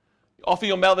testimonials. Often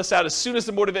you'll mail this out as soon as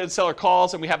the motivated seller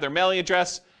calls and we have their mailing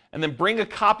address, and then bring a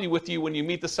copy with you when you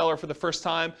meet the seller for the first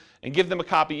time and give them a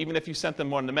copy even if you sent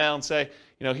them one in the mail and say,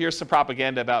 here's some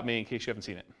propaganda about me in case you haven't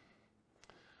seen it.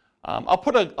 I'll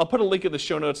put a link in the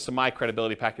show notes to my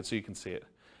credibility packet so you can see it.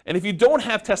 And if you don't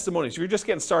have testimonials, if you're just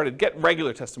getting started, get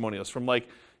regular testimonials from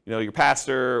your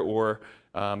pastor or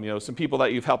some people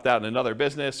that you've helped out in another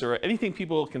business or anything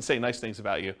people can say nice things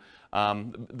about you.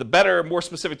 The better, more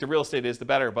specific to real estate is, the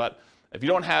better. But if you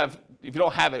don't have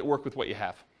it, work with what you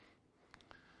have.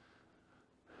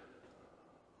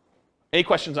 Any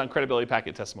questions on credibility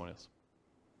packet testimonials?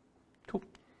 Cool.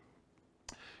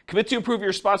 Commit to improve your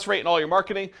response rate in all your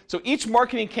marketing. So each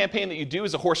marketing campaign that you do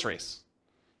is a horse race.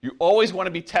 You always want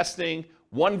to be testing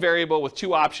one variable with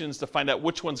 2 options to find out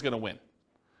which one's going to win. It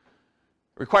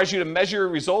requires you to measure your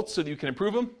results so that you can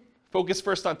improve them. Focus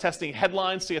first on testing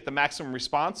headlines to get the maximum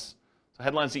response. So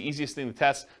headlines are the easiest thing to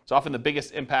test. It's often the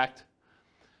biggest impact.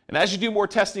 And as you do more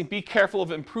testing, be careful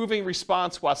of improving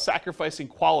response while sacrificing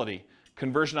quality,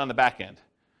 conversion on the back end.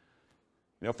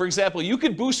 For example, you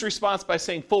could boost response by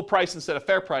saying full price instead of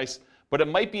fair price, but it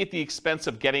might be at the expense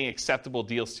of getting acceptable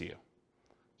deals to you.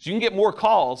 So you can get more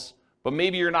calls, but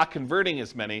maybe you're not converting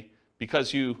as many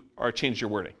because you changed your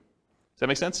wording. Does that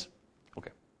make sense?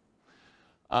 Okay.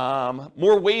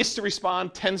 More ways to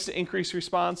respond tends to increase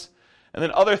response. And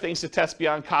then other things to test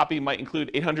beyond copy might include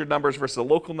 800 numbers versus a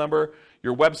local number,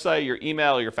 your website, your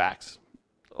email, or your fax.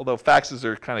 Although faxes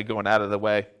are kind of going out of the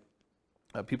way,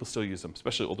 people still use them,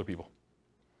 especially older people.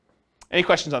 Any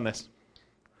questions on this?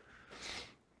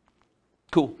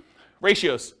 Cool.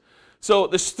 Ratios. So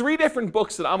there's 3 different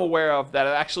books that I'm aware of that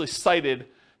have actually cited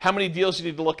how many deals you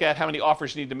need to look at, how many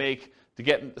offers you need to make to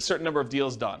get a certain number of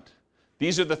deals done.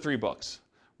 These are the 3 books.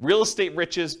 Real Estate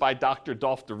Riches by Dr.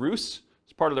 Dolph DeRoos.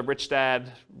 It's part of the Rich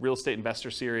Dad Real Estate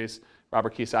Investor series,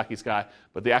 Robert Kiyosaki's guy.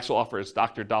 But the actual author is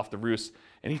Dr. Dolph DeRoos.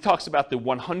 And he talks about the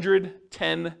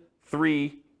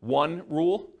 100-10-3-1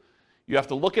 rule. You have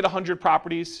to look at 100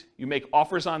 properties. You make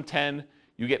offers on 10.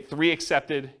 You get 3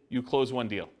 accepted. You close 1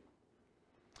 deal.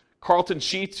 Carlton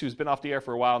Sheets, who's been off the air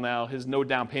for a while now, his no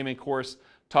down payment course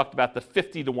talked about the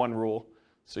 50-1 rule.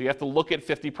 So you have to look at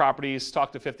 50 properties,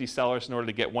 talk to 50 sellers in order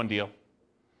to get 1 deal.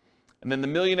 And then the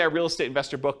Millionaire Real Estate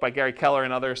Investor book by Gary Keller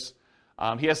and others,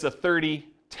 he has the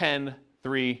 30-10-3-1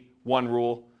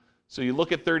 rule. So you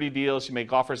look at 30 deals, you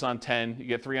make offers on 10, you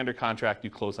get 3 under contract, you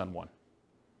close on 1.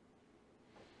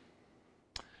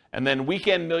 And then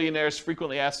Weekend Millionaires,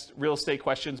 Frequently Asked Real Estate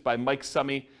Questions by Mike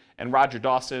Summey and Roger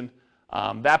Dawson.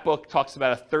 That book talks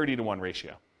about a 30-1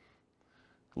 ratio.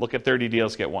 Look at 30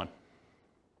 deals, get 1.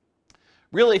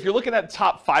 Really, if you're looking at the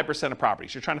top 5% of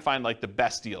properties, you're trying to find the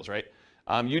best deals, right?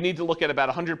 You need to look at about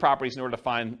 100 properties in order to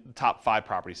find the top 5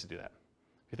 properties to do that.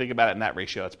 If you think about it in that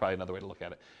ratio, that's probably another way to look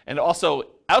at it. And also,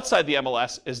 outside the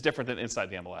MLS is different than inside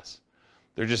the MLS.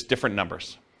 They're just different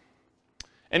numbers.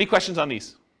 Any questions on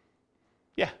these?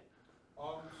 Yeah.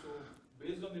 So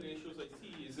based on the ratios I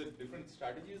see, is it different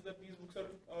strategies that these books are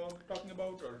talking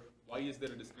about, or why is there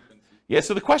a discrepancy? Yeah,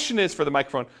 so the question is, for the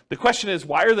microphone, the question is,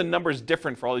 why are the numbers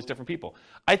different for all these different people?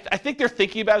 I think they're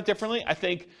thinking about it differently. I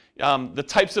think the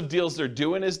types of deals they're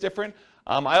doing is different.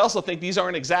 I also think these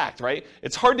aren't exact, right?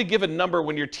 It's hard to give a number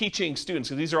when you're teaching students,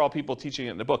 because these are all people teaching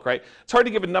it in the book, right? It's hard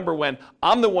to give a number when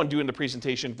I'm the one doing the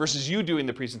presentation versus you doing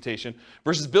the presentation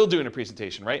versus Bill doing the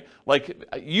presentation, right?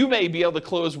 You may be able to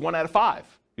close 1 out of 5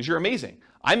 because you're amazing.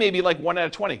 I may be 1 out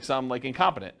of 20 because I'm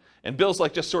incompetent. And Bill's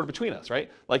just sort of between us, right?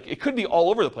 It could be all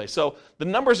over the place. So the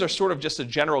numbers are sort of just a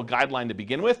general guideline to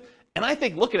begin with. And I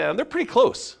think looking at them, they're pretty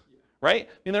close, right?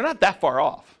 I mean, they're not that far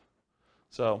off.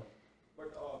 So.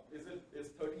 But is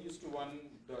 30:1,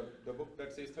 the book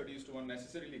that says 30:1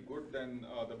 necessarily good than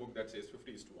the book that says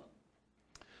 50:1?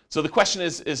 So the question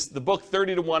is the book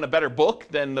 30:1 a better book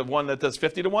than the one that does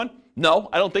 50:1? No,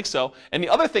 I don't think so. And the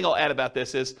other thing I'll add about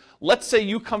this is, let's say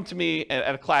you come to me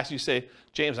at a class, you say,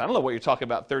 James, I don't know what you're talking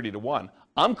about 30:1.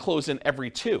 I'm closing every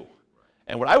 2.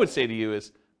 And what I would say to you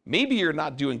is, maybe you're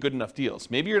not doing good enough deals.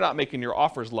 Maybe you're not making your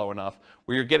offers low enough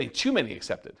where you're getting too many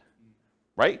accepted,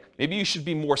 right? Maybe you should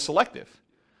be more selective.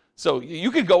 So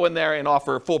you could go in there and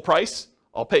offer full price.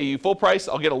 I'll pay you full price.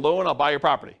 I'll get a loan. I'll buy your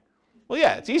property. Well,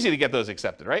 yeah, it's easy to get those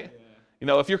accepted, right?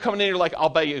 Yeah. If you're coming in, you're like, I'll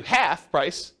buy you half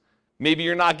price. Maybe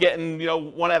you're not getting,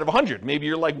 1 out of 100. Maybe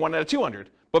you're 1 out of 200.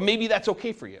 But maybe that's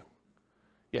okay for you.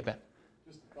 Yeah, Ben.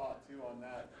 Just a thought too on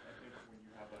that. I think when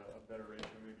you have a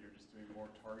more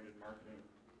targeted marketing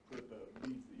so that the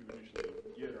leads that you initially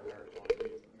get are higher quality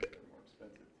leads and they're more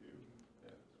expensive too. Yeah.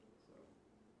 So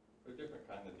they're different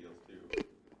kind of deals too.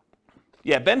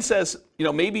 Yeah, Ben says,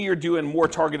 maybe you're doing more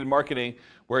targeted marketing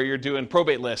where you're doing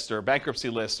probate lists or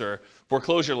bankruptcy lists or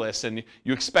foreclosure lists, and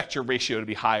you expect your ratio to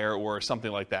be higher or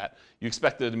something like that. You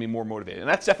expect them to be more motivated, and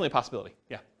that's definitely a possibility.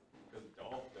 Yeah. Because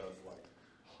Dolph does like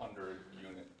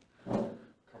 100-unit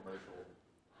commercial,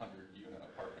 100-unit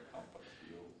apartment complex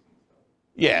deals and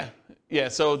stuff. Yeah.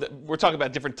 So we're talking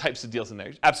about different types of deals in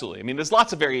there. Absolutely. I mean, there's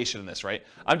lots of variation in this, right?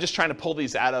 I'm just trying to pull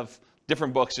these out of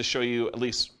different books to show you at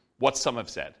least what some have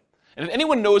said. And if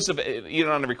anyone knows of, even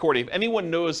on the recording, if anyone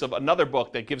knows of another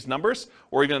book that gives numbers,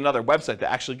 or even another website that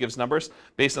actually gives numbers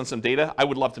based on some data, I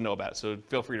would love to know about it. So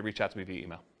feel free to reach out to me via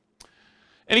email.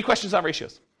 Any questions on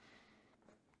ratios?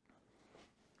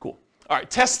 Cool. All right,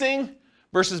 testing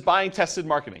versus buying tested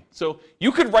marketing. So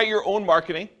you could write your own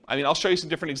marketing. I mean, I'll show you some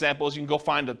different examples. You can go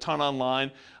find a ton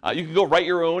online. You can go write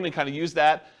your own and kind of use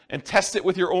that and test it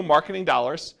with your own marketing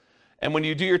dollars. And when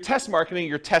you do your test marketing,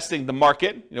 you're testing the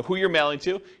market, who you're mailing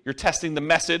to. You're testing the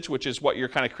message, which is what you're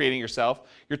kind of creating yourself.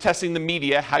 You're testing the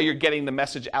media, how you're getting the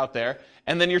message out there.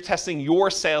 And then you're testing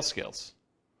your sales skills.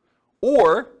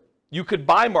 Or you could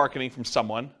buy marketing from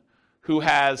someone who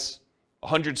has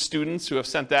 100 students who have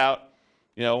sent out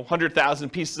 100,000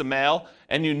 pieces of mail,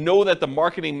 and you know that the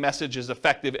marketing message is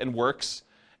effective and works,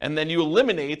 and then you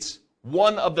eliminate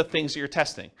one of the things that you're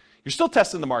testing. You're still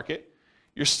testing the market.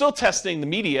 You're still testing the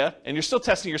media, and you're still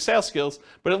testing your sales skills,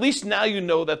 but at least now you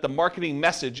know that the marketing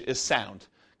message is sound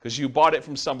because you bought it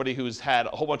from somebody who's had a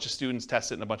whole bunch of students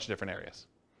test it in a bunch of different areas.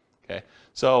 Okay,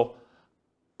 so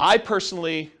I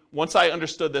personally, once I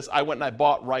understood this, I went and I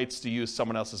bought rights to use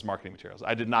someone else's marketing materials.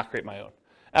 I did not create my own.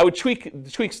 I would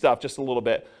tweak stuff just a little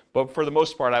bit, but for the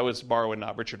most part, I was borrowing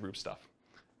Richard Roop stuff.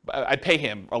 I'd pay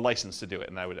him a license to do it,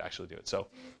 and I would actually do it. So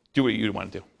do what you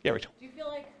want to do. Yeah, Rachel. Do you feel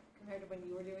like, compared to when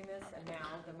you were doing this, and now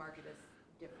the market is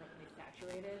differently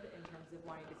saturated in terms of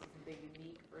wanting to see something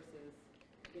unique versus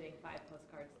getting 5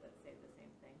 postcards that say the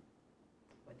same thing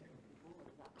with different people?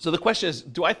 So the question is,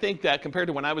 do I think that compared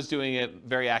to when I was doing it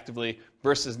very actively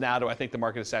versus now, do I think the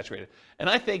market is saturated? And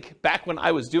I think back when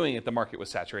I was doing it, the market was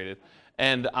saturated.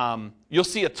 And you'll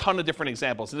see a ton of different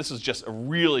examples. And this is just a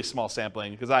really small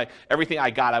sampling because everything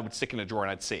I got, I would stick in a drawer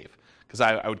and I'd save because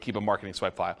I would keep a marketing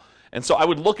swipe file. And so I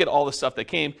would look at all the stuff that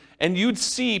came, and you'd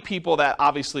see people that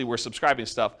obviously were subscribing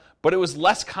to stuff, but it was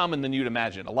less common than you'd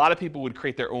imagine. A lot of people would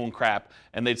create their own crap,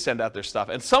 and they'd send out their stuff.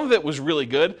 And some of it was really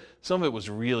good, some of it was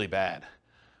really bad,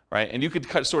 right? And you could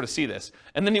sort of see this.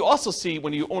 And then you also see,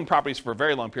 when you own properties for a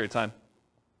very long period of time,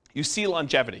 you see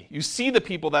longevity. You see the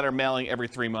people that are mailing every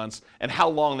 3 months and how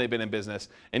long they've been in business.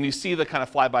 And you see the kind of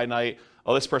fly-by-night,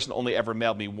 oh, this person only ever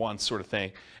mailed me once sort of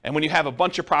thing. And when you have a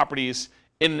bunch of properties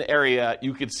in the area,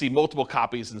 you could see multiple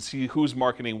copies and see who's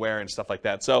marketing where and stuff like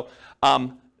that. So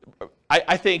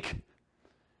I think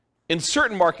in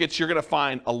certain markets, you're going to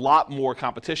find a lot more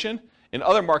competition. In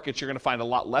other markets, you're going to find a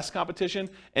lot less competition.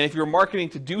 And if you're marketing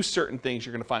to do certain things,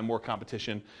 you're going to find more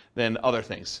competition than other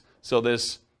things. So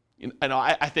there's,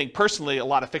 I think personally, a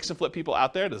lot of fix and flip people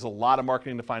out there. There's a lot of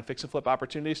marketing to find fix and flip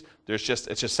opportunities. It's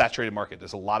just saturated market.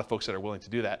 There's a lot of folks that are willing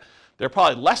to do that. There are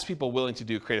probably less people willing to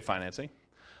do creative financing.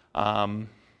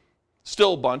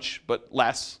 Still a bunch, but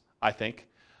less, I think.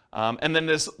 And then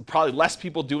there's probably less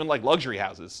people doing like luxury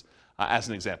houses, as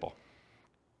an example.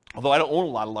 Although I don't own a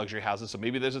lot of luxury houses, so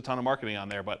maybe there's a ton of marketing on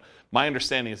there, but my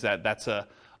understanding is that that's a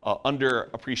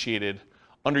underappreciated,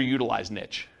 underutilized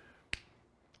niche.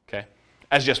 Okay,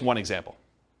 as just one example.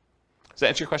 Does that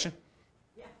answer your question?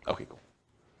 Yeah. Okay, cool.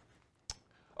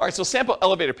 All right, so sample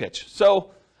elevator pitch.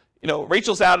 So,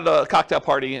 Rachel's out at a cocktail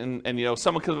party, and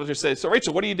someone comes over and says, so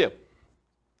Rachel, what do you do?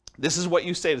 This is what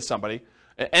you say to somebody.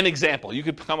 An example. You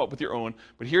could come up with your own,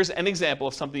 but here's an example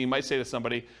of something you might say to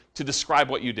somebody to describe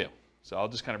what you do. So I'll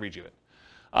just kind of read you it.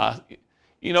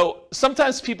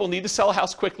 Sometimes people need to sell a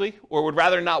house quickly or would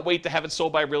rather not wait to have it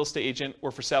sold by a real estate agent or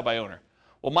for sale by owner.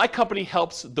 Well, my company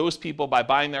helps those people by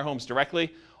buying their homes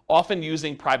directly, often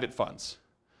using private funds.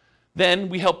 Then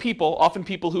we help people, often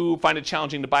people who find it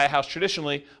challenging to buy a house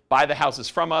traditionally, buy the houses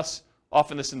from us.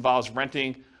 Often this involves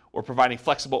renting or providing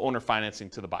flexible owner financing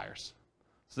to the buyers.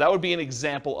 So that would be an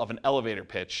example of an elevator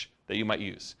pitch that you might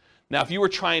use. Now, if you were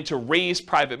trying to raise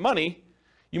private money,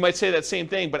 you might say that same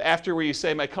thing, but after where you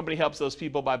say my company helps those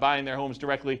people by buying their homes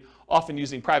directly, often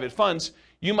using private funds,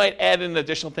 you might add in an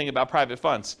additional thing about private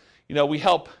funds. We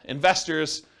help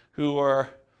investors who are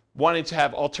wanting to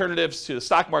have alternatives to the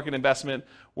stock market investment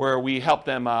where we help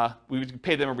them, we would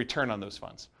pay them a return on those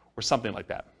funds or something like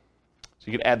that.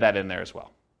 So you could add that in there as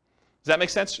well. Does that make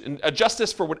sense? And adjust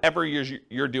this for whatever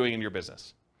you're doing in your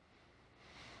business.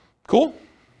 Cool?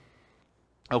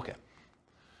 Okay.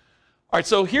 All right,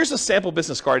 so here's a sample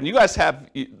business card, and you guys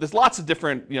there's lots of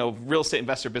different, real estate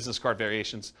investor business card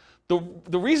variations.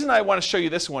 The reason I want to show you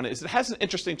this one is it has an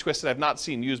interesting twist that I've not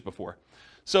seen used before.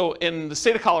 So in the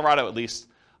state of Colorado, at least,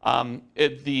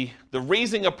 the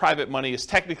raising of private money is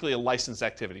technically a licensed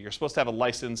activity. You're supposed to have a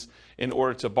license in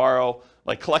order to borrow,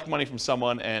 like collect money from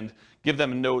someone and give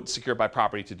them a note secured by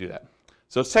property to do that.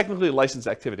 So it's technically a licensed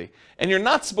activity. And you're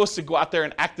not supposed to go out there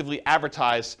and actively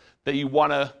advertise that you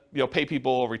want to pay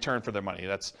people a return for their money.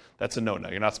 That's a no-no.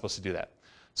 You're not supposed to do that.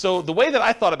 So the way that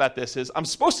I thought about this is I'm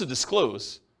supposed to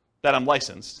disclose that I'm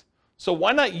licensed. So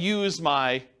why not use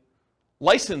my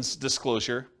license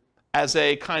disclosure as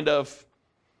a kind of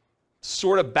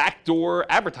sort of backdoor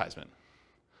advertisement?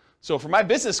 So for my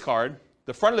business card,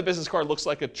 the front of the business card looks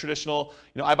like a traditional,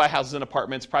 I buy houses and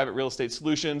apartments, private real estate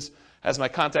solutions, has my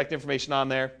contact information on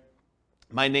there,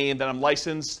 my name, that I'm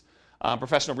licensed,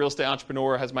 professional real estate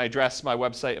entrepreneur, has my address, my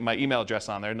website, and my email address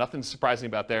on there. Nothing surprising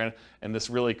about there, and this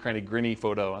really kind of grinny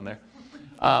photo on there,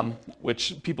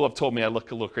 which people have told me I look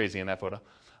a little crazy in that photo,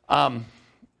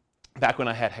 back when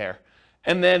I had hair.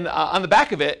 And then on the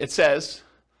back of it, it says,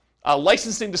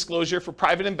 licensing disclosure for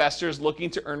private investors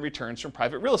looking to earn returns from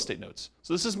private real estate notes.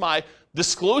 So this is my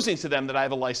disclosing to them that I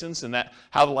have a license and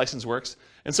how the license works.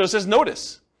 And so it says,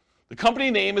 notice, the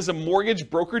company name is a mortgage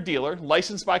broker-dealer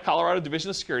licensed by Colorado Division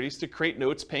of Securities to create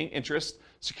notes paying interest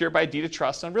secured by a deed of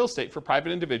trust on real estate for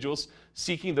private individuals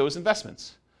seeking those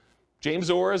investments. James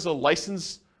Orr is a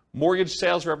licensed mortgage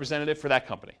sales representative for that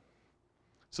company.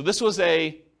 So this was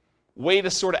a way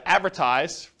to sort of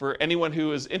advertise for anyone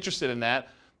who is interested in that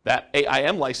I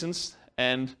am licensed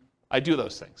and I do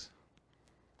those things.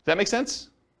 Does that make sense?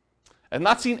 I've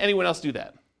not seen anyone else do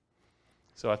that.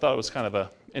 So I thought it was kind of an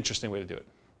interesting way to do it.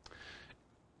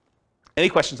 Any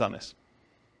questions on this?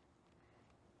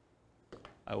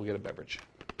 I will get a beverage.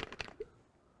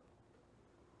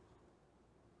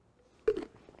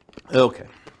 Okay.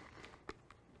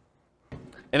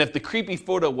 And if the creepy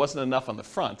photo wasn't enough on the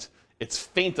front, it's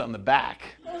faint on the back.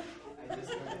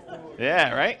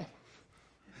 Yeah, right?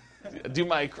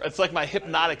 It's like my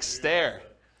hypnotic stare.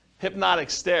 Hypnotic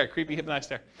stare, creepy hypnotic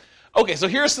stare. Okay, so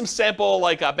here's some sample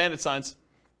bandit signs.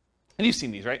 And you've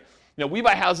seen these, right? We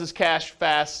buy houses cash,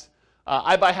 fast.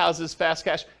 I buy houses, fast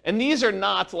cash. And these are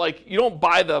not you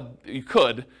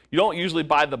don't usually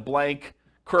buy the blank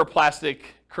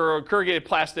corrugated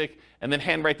plastic and then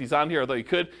handwrite these on here, although you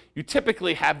could. You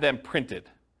typically have them printed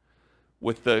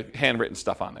with the handwritten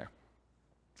stuff on there.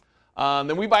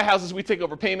 Then we buy houses, we take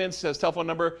over payments, says telephone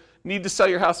number. Need to sell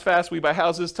your house fast, we buy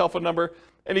houses, telephone number,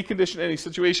 any condition, any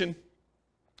situation.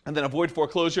 And then avoid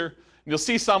foreclosure. And you'll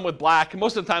see some with black.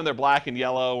 Most of the time they're black and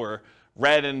yellow or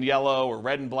red and yellow or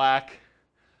red and black,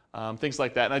 things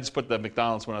like that. And I just put the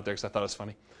McDonald's one out there because I thought it was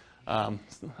funny.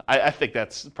 I think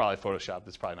that's probably Photoshopped.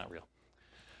 It's probably not real.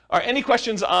 All right, any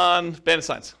questions on bandit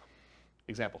signs?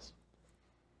 Examples?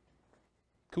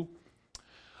 Cool.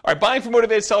 All right, buying for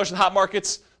motivated sellers in hot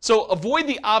markets. So avoid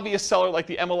the obvious seller like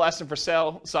the MLS and for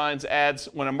sale signs ads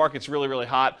when a market's really, really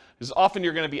hot, because often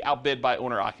you're going to be outbid by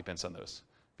owner occupants on those.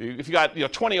 If you got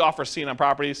 20 offers seen on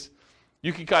properties,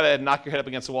 you can kind of knock your head up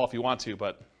against the wall if you want to,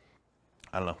 but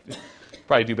I don't know.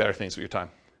 Probably do better things with your time.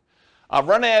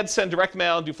 Run ads, send direct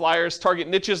mail, and do flyers. Target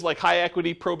niches like high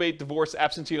equity, probate, divorce,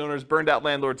 absentee owners, burned out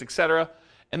landlords, etc.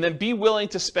 And then be willing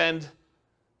to spend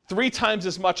 3 times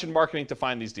as much in marketing to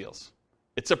find these deals.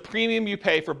 It's a premium you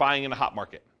pay for buying in a hot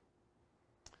market.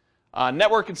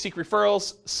 Network and seek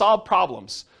referrals. Solve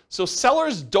problems. So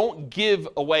sellers don't give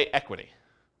away equity.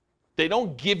 They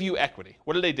don't give you equity.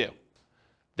 What do?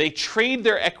 They trade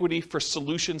their equity for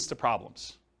solutions to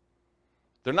problems.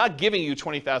 They're not giving you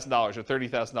 $20,000 or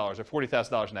 $30,000 or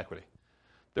 $40,000 in equity.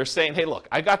 They're saying, hey, look,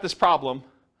 I got this problem.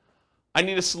 I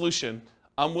need a solution.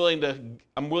 I'm willing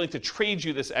to trade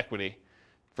you this equity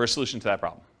for a solution to that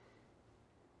problem.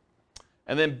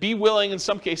 And then be willing, in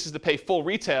some cases, to pay full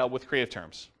retail with creative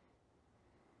terms.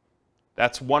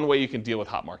 That's one way you can deal with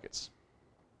hot markets.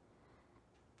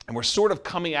 And we're sort of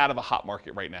coming out of a hot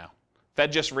market right now.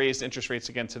 Fed just raised interest rates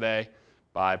again today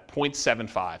by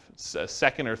 0.75. It's a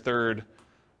second or third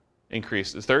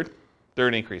increase. The third?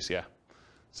 Third increase, yeah.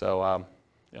 So,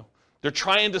 they're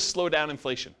trying to slow down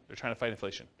inflation. They're trying to fight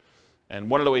inflation. And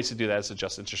one of the ways to do that is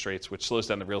adjust interest rates, which slows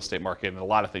down the real estate market, and a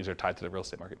lot of things are tied to the real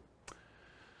estate market.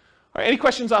 All right, any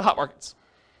questions on hot markets?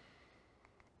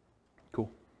 Cool.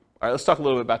 All right, let's talk a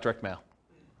little bit about direct mail.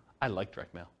 I like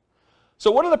direct mail.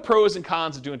 So what are the pros and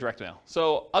cons of doing direct mail?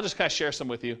 So I'll just kind of share some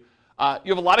with you.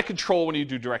 You have a lot of control when you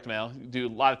do direct mail. You do a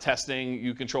lot of testing.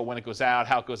 You control when it goes out,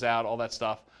 how it goes out, all that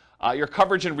stuff. Your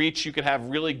coverage and reach, you can have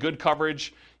really good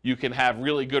coverage. You can have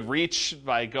really good reach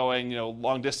by going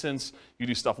long distance. You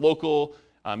do stuff local.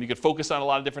 You can focus on a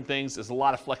lot of different things. There's a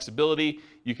lot of flexibility.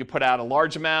 You can put out a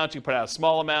large amount. You can put out a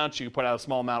small amount. You can put out a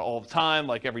small amount all the time,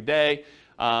 like every day.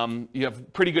 You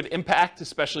have pretty good impact,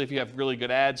 especially if you have really good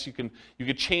ads. You can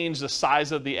change the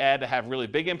size of the ad to have really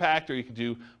big impact, or you can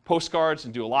do postcards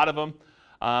and do a lot of them.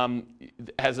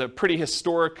 It has a pretty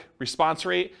historic response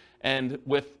rate, and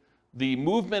with the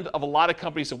movement of a lot of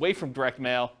companies away from direct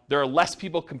mail, there are less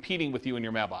people competing with you in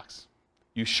your mailbox.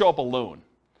 You show up alone.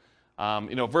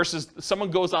 Versus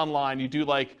someone goes online, you do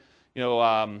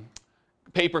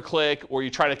pay-per-click, or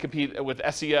you try to compete with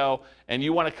SEO, and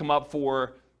you want to come up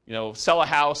for sell a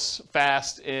house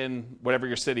fast in whatever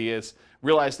your city is.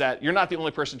 Realize that you're not the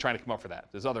only person trying to come up for that.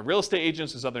 There's other real estate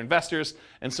agents, there's other investors,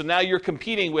 and so now you're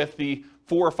competing with the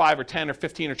 4 or 5 or 10 or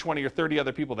 15 or 20 or 30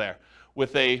 other people there.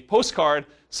 With a postcard,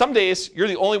 some days you're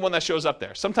the only one that shows up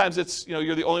there. Sometimes it's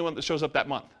you're the only one that shows up that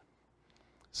month.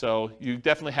 So you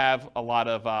definitely have a lot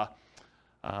of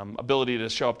ability to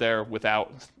show up there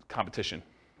without competition.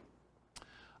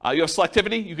 You have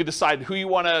selectivity. You can decide who you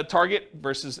want to target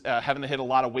versus having to hit a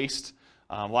lot of waste,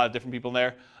 a lot of different people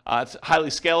there. It's highly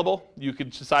scalable. You could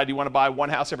decide you want to buy one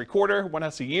house every quarter, one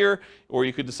house a year, or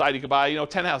you could decide you could buy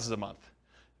 10 houses a month.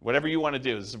 Whatever you want to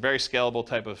do. It's a very scalable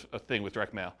type of thing with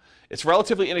direct mail. It's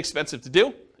relatively inexpensive to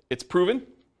do. It's proven.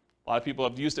 A lot of people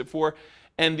have used it before.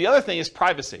 And the other thing is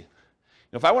privacy.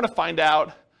 If I want to find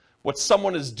out what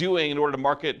someone is doing in order to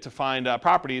market to find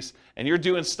properties, and you're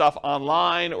doing stuff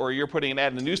online or you're putting an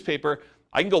ad in the newspaper,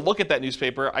 I can go look at that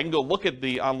newspaper, I can go look at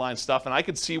the online stuff, and I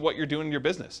can see what you're doing in your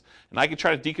business. And I can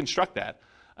try to deconstruct that.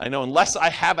 I know unless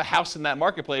I have a house in that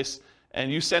marketplace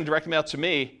and you send direct mail to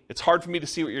me, it's hard for me to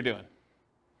see what you're doing.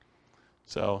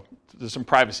 So there's some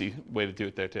privacy way to do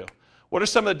it there too. What are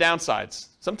some of the downsides?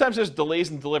 Sometimes there's delays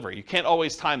in delivery. You can't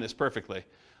always time this perfectly.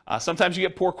 Sometimes you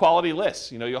get poor quality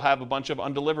lists. You'll have a bunch of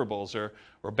undeliverables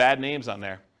or bad names on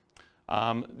there.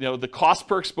 The cost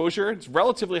per exposure is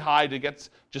relatively high to get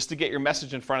your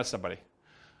message in front of somebody.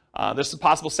 There's some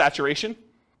possible saturation.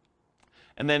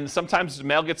 And then sometimes the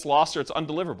mail gets lost or it's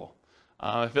undeliverable.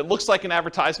 If it looks like an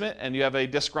advertisement and you have a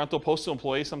disgruntled postal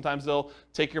employee, sometimes they'll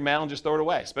take your mail and just throw it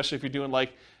away, especially if you're doing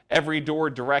like every door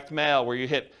direct mail where you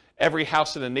hit every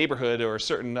house in a neighborhood or a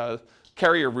certain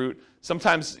carrier route.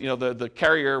 Sometimes the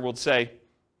carrier will say,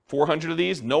 400 of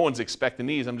these, no one's expecting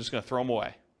these, I'm just going to throw them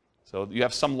away. So you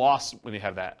have some loss when you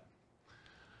have that.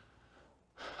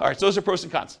 All right, so those are pros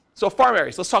and cons. So farm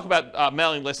areas, let's talk about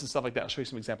mailing lists and stuff like that. I'll show you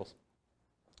some examples.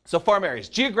 So farm areas,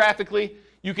 geographically,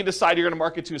 you can decide you're going to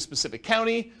market to a specific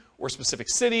county or a specific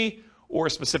city or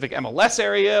a specific MLS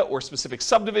area or a specific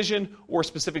subdivision or a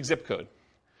specific zip code.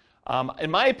 In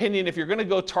my opinion, if you're going to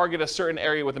go target a certain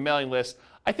area with a mailing list,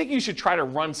 I think you should try to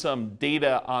run some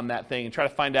data on that thing and try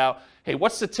to find out, hey,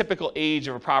 what's the typical age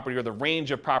of a property or the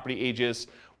range of property ages?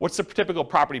 What's the typical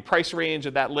property price range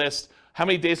of that list? How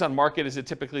many days on market is it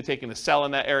typically taking to sell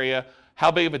in that area? How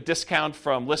big of a discount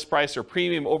from list price or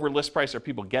premium over list price are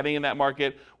people getting in that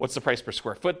market? What's the price per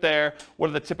square foot there? What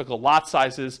are the typical lot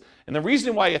sizes? And the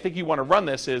reason why I think you want to run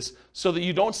this is so that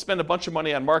you don't spend a bunch of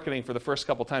money on marketing for the first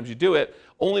couple times you do it,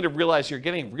 only to realize you're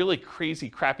getting really crazy,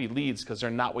 crappy leads because they're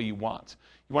not what you want.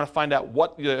 You want to find out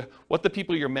what the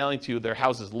people you're mailing to, their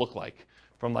houses look like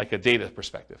from like a data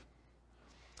perspective.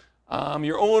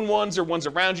 Your own ones or ones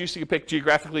around you, so you can pick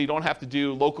geographically. You don't have to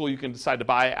do local. You can decide to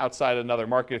buy outside another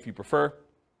market if you prefer.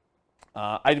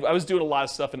 I was doing a lot of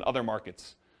stuff in other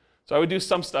markets. So I would do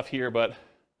some stuff here, but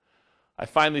I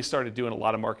finally started doing a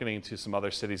lot of marketing to some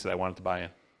other cities that I wanted to buy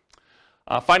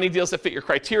in. Finding deals that fit your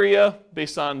criteria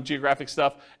based on geographic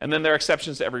stuff, and then there are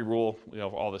exceptions to every rule,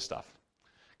 all this stuff.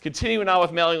 Continuing on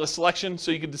with mailing list selection, so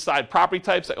you can decide property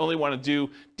types. I only want to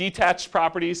do detached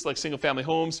properties like single-family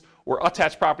homes or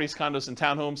attached properties, condos and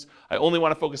townhomes. I only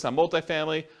want to focus on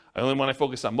multifamily. I only want to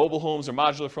focus on mobile homes or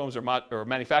modular homes or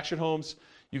manufactured homes.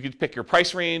 You can pick your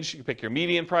price range. You can pick your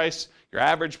median price, your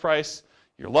average price,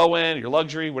 your low end, your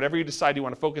luxury, whatever you decide you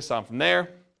want to focus on from there.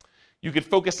 You could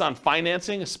focus on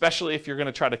financing, especially if you're going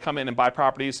to try to come in and buy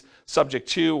properties subject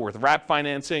to or with wrap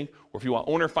financing, or if you want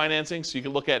owner financing. So you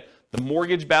can look at the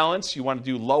mortgage balance. You want to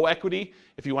do low equity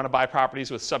if you want to buy properties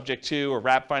with subject to or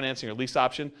wrap financing or lease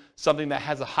option, something that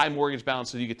has a high mortgage balance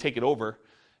so you could take it over,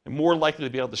 and more likely to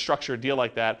be able to structure a deal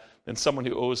like that than someone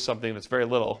who owes something that's very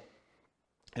little,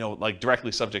 like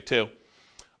directly subject to.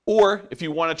 Or if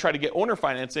you want to try to get owner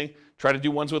financing, try to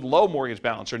do ones with low mortgage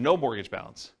balance or no mortgage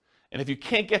balance. And if you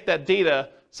can't get that data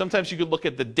sometimes you could look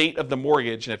at the date of the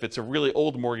mortgage, and if it's a really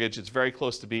old mortgage, it's very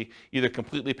close to be either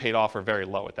completely paid off or very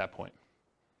low at that point.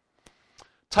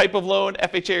 Type of loan,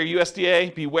 FHA or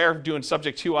USDA, beware of doing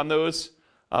subject to on those,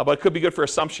 but it could be good for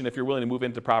assumption if you're willing to move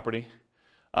into property.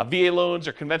 VA loans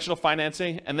or conventional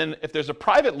financing, and then if there's a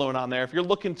private loan on there, if you're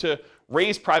looking to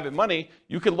raise private money,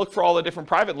 you can look for all the different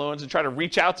private loans and try to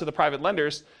reach out to the private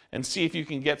lenders and see if you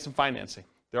can get some financing.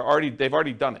 They've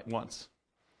already done it once.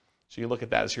 So you look at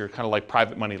that as your kind of like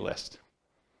private money list.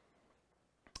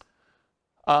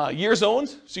 Years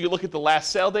owned, so you look at the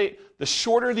last sale date. The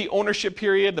shorter the ownership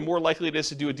period, the more likely it is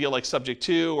to do a deal like subject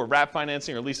to or wrap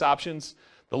financing or lease options.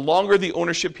 The longer the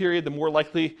ownership period, the more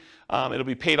likely it'll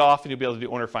be paid off and you'll be able to do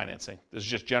owner financing. There's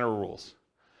just general rules.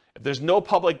 If there's no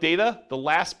public data, the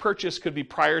last purchase could be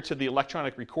prior to the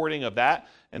electronic recording of that,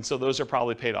 and so those are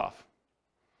probably paid off.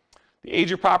 The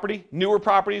age of property, newer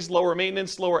properties, lower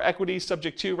maintenance, lower equity,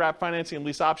 subject to wrap financing and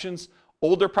lease options.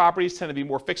 Older properties tend to be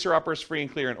more fixer-uppers, free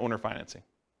and clear, and owner financing.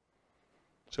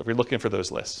 So if you're looking for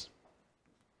those lists.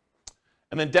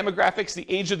 And then demographics, the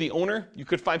age of the owner. You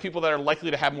could find people that are likely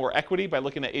to have more equity by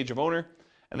looking at age of owner.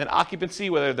 And then occupancy,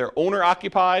 whether they're owner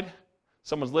occupied,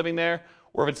 someone's living there,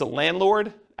 or if it's a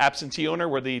landlord, absentee owner,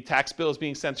 where the tax bill is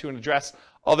being sent to an address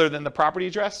other than the property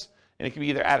address. And it can be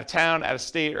either out of town, out of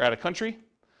state, or out of country.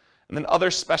 And then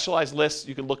other specialized lists,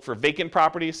 you can look for vacant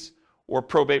properties or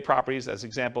probate properties as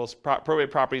examples.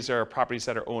 Probate properties are properties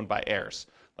that are owned by heirs,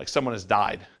 like someone has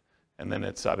died and then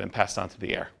it's been passed on to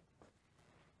the heir.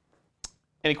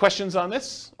 Any questions on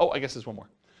this? Oh, I guess there's one more.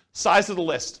 Size of the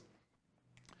list.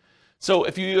 So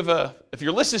if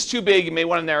your list is too big, you may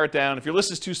want to narrow it down. If your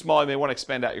list is too small, you may want to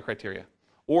expand out your criteria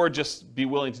or just be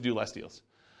willing to do less deals.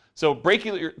 So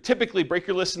typically break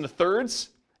your list into thirds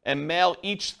and mail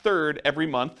each third every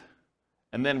month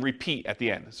and then repeat at the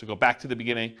end. So go back to the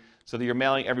beginning so that you're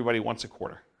mailing everybody once a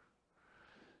quarter.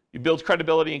 You build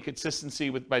credibility and consistency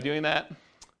by doing that.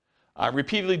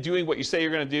 Repeatedly doing what you say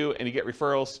you're going to do, and you get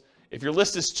referrals. If your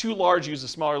list is too large, use a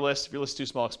smaller list. If your list is too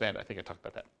small, expand it. I think I talked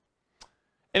about that.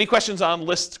 Any questions on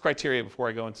list criteria before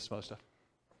I go into some other stuff?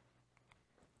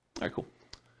 All right, cool.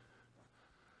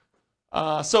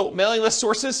 So mailing list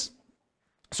sources.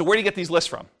 So where do you get these lists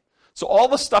from? So all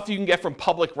the stuff you can get from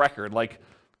public record, like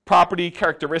property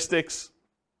characteristics,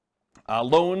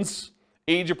 loans,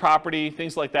 age of property,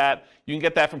 things like that. You can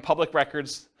get that from public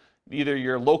records, either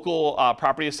your local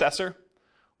property assessor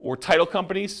or title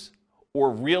companies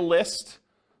or RealList.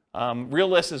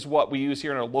 RealList is what we use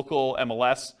here in our local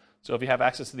MLS. So if you have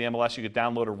access to the MLS, you could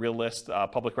download a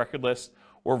RealList public record list,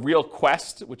 or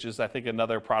RealQuest, which is, I think,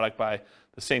 another product by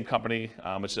the same company,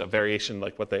 which is a variation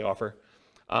like what they offer.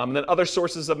 And then other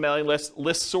sources of mailing lists: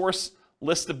 ListSource,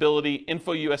 Listability,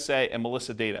 InfoUSA, and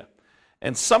Melissa Data.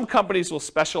 And some companies will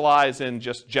specialize in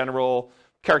just general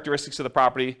characteristics of the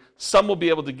property. Some will be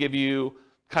able to give you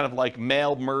kind of like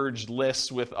mail merged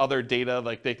lists with other data,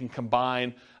 like they can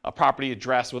combine a property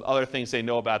address with other things they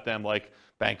know about them, like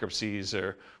bankruptcies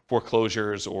or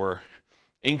foreclosures or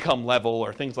income level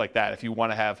or things like that, if you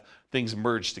want to have things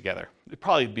merged together. It'd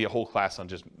probably be a whole class on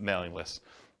just mailing lists,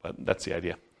 but that's the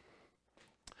idea.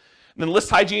 And then list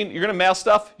hygiene, you're going to mail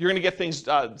stuff, you're going to get things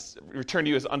returned to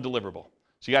you as undeliverable.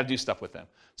 So you got to do stuff with them.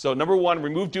 So number one,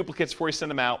 remove duplicates before you send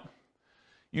them out.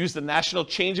 Use the National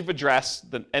Change of Address,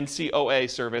 the NCOA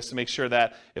service, to make sure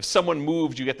that if someone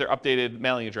moved, you get their updated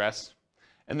mailing address.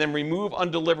 And then remove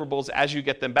undeliverables as you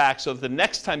get them back so that the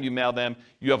next time you mail them,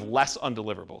 you have less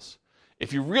undeliverables.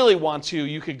 If you really want to,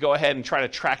 you could go ahead and try to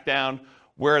track down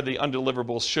where the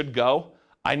undeliverables should go.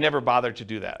 I never bothered to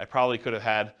do that. I probably could have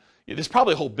had, there's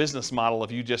probably a whole business model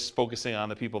of you just focusing on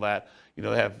the people that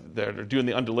that are doing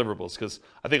the undeliverables, because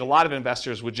I think a lot of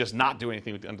investors would just not do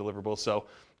anything with the undeliverables, so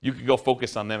you could go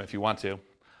focus on them if you want to.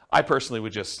 I personally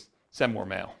would just send more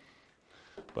mail,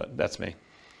 but that's me.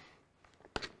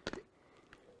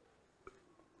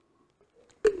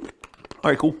 All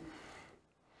right, cool.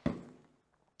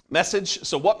 Message.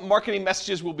 So what marketing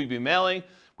messages will we be mailing?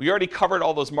 We already covered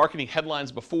all those marketing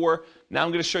headlines before. Now I'm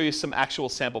going to show you some actual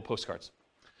sample postcards.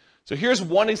 So here's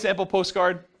one example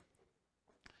postcard.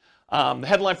 The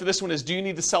headline for this one is, do you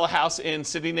need to sell a house in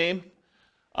city name?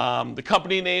 The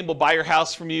company name will buy your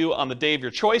house from you on the day of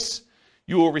your choice.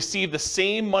 You will receive the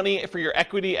same money for your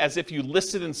equity as if you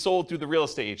listed and sold through the real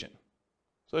estate agent.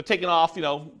 So they're taking off,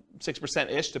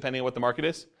 6%-ish, depending on what the market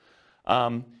is.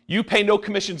 You pay no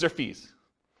commissions or fees.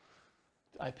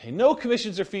 I pay no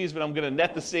commissions or fees, but I'm going to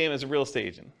net the same as a real estate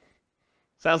agent.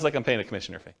 Sounds like I'm paying a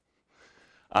commission or fee.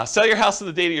 Sell your house on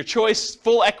the date of your choice,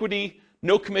 full equity,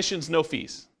 no commissions, no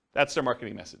fees. That's their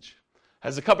marketing message.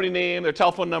 Has the company name, their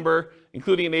telephone number,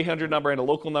 including an 800 number and a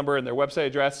local number and their website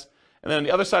address. And then on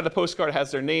the other side of the postcard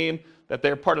has their name, that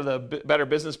they're part of the Better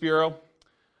Business Bureau,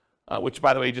 which,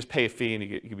 by the way, you just pay a fee and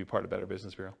you can be part of Better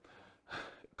Business Bureau.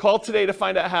 Call today to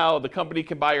find out how the company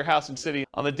can buy your house and city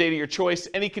on the date of your choice.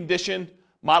 Any condition,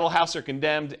 model house or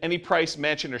condemned, any price,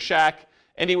 mansion or shack,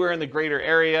 anywhere in the greater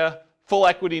area, full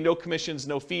equity, no commissions,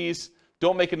 no fees.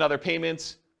 Don't make another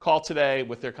payment. Call today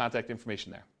with their contact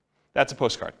information there. That's a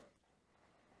postcard.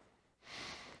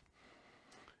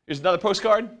 Here's another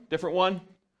postcard, different one.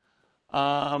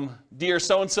 Dear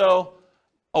so-and-so.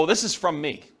 Oh, this is from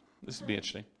me. This would be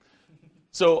interesting.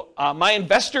 So my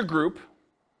investor group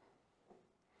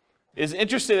is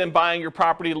interested in buying your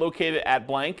property located at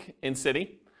blank in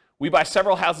city. We buy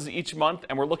several houses each month,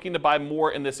 and we're looking to buy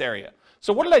more in this area.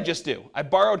 So what did I just do? I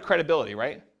borrowed credibility,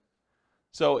 right?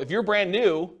 So if you're brand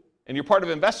new and you're part of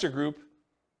an investor group,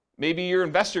 maybe your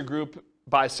investor group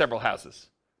buys several houses,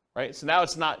 right? So now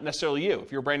it's not necessarily you.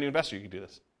 If you're a brand new investor, you can do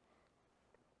this.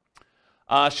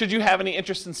 Should you have any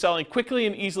interest in selling quickly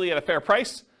and easily at a fair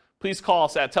price, please call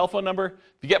us at telephone number.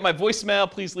 If you get my voicemail,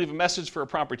 please leave a message for a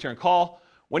prompt return call.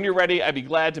 When you're ready, I'd be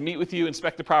glad to meet with you,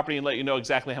 inspect the property, and let you know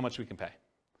exactly how much we can pay.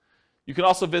 You can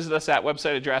also visit us at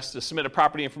website address to submit a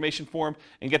property information form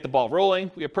and get the ball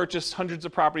rolling. We have purchased hundreds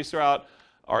of properties throughout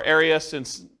our area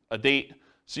since a date,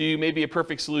 so you may be a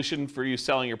perfect solution for you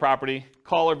selling your property.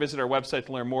 Call or visit our website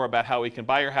to learn more about how we can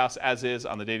buy your house as is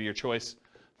on the date of your choice.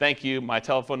 Thank you. My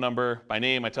telephone number, my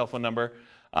name, my telephone number.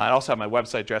 I also have my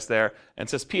website address there. And it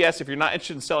says, P.S. If you're not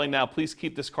interested in selling now, please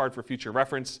keep this card for future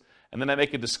reference. And then I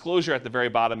make a disclosure at the very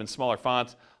bottom in smaller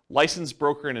font. Licensed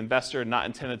broker and investor not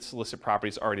intended to solicit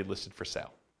properties already listed for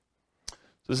sale. So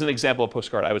this is an example of a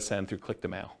postcard I would send through Click to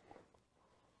Mail.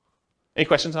 Any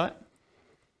questions on it?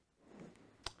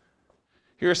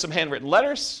 Here are some handwritten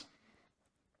letters.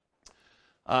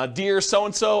 Dear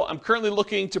so-and-so, I'm currently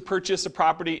looking to purchase a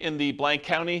property in the blank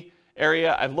county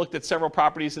area. I've looked at several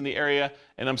properties in the area,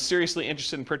 and I'm seriously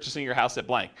interested in purchasing your house at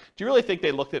blank. Do you really think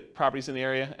they looked at properties in the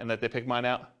area and that they picked mine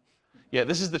out? Yeah,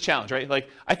 this is the challenge, right? Like,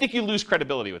 I think you lose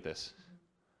credibility with this.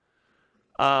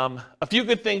 A few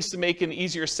good things to make an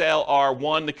easier sale are,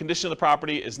 1, the condition of the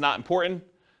property is not important.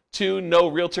 2, no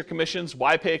realtor commissions.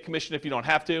 Why pay a commission if you don't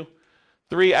have to?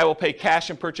 3, I will pay cash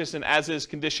and purchase in as-is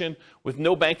condition with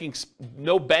no bank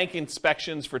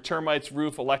inspections for termites,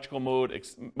 roof, electrical mold,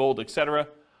 etc.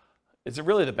 Is it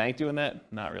really the bank doing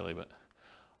that? Not really, but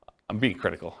I'm being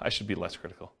critical. I should be less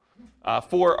critical.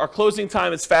 4, our closing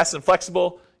time is fast and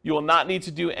flexible. You will not need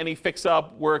to do any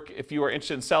fix-up work if you are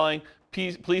interested in selling.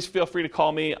 Please feel free to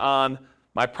call me on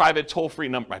my private toll-free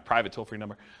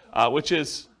number, which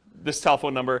is this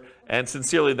telephone number, and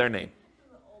sincerely their name.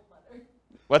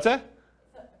 What's that?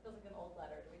 It feels like an old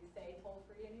letter. Do we say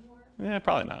toll-free anymore? Yeah,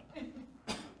 probably not.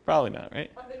 Probably not,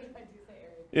 right? I do say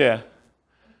area. Yeah.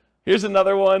 Here's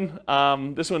another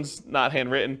one. This one's not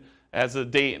handwritten. It has a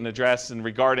date and address and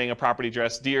regarding a property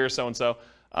address. Dear so-and-so,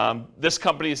 this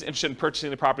company is interested in purchasing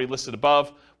the property listed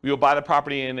above. We will buy the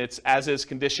property in its as-is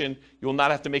condition. You will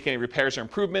not have to make any repairs or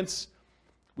improvements.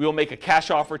 We will make a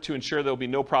cash offer to ensure there will be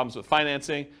no problems with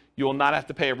financing. You will not have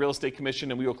to pay a real estate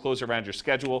commission, and we will close around your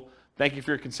schedule. Thank you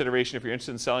for your consideration. If you're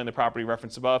interested in selling the property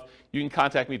referenced above, you can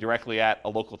contact me directly at a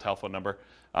local telephone number.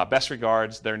 Best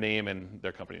regards, their name and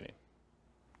their company name.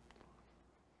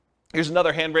 Here's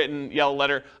another handwritten yellow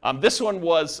letter. This one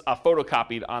was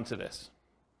photocopied onto this.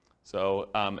 So,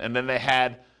 and then they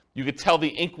had, you could tell the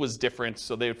ink was different,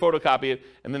 so they would photocopy it,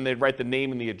 and then they'd write the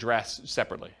name and the address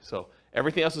separately. So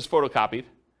everything else was photocopied,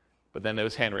 but then it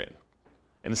was handwritten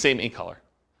in the same ink color.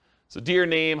 So dear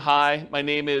name, hi, my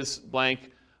name is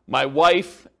blank. My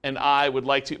wife and I would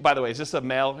like to, by the way, is this a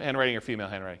male handwriting or female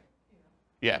handwriting?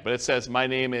 Yeah, but it says my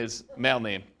name is male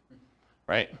name,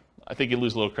 right? I think you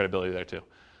lose a little credibility there too.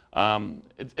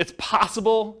 It's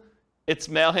possible it's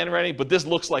male handwriting, but this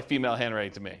looks like female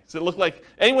handwriting to me. Does it look like,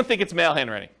 anyone think it's male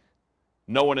handwriting?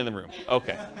 No one in the room.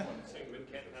 Okay.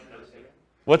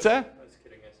 What's that? I was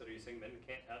kidding. I said, are you saying men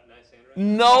can't have nice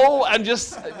handwriting? No, I'm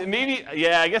just, maybe,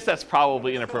 yeah, I guess that's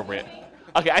probably inappropriate.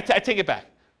 Okay, I take it back.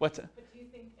 What's that? But do you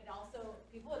think it also,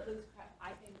 people would lose, I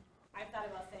think, I've thought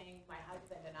about saying my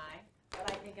husband and I, but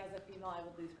I think as a female I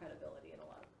would lose credibility in a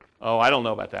lot. Oh, I don't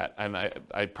know about that. And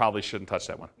I probably shouldn't touch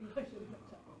that one.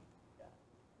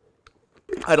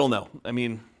 I don't know. I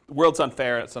mean, the world's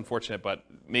unfair. It's unfortunate, but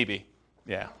maybe.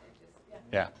 Yeah.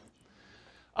 Yeah.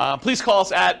 Please call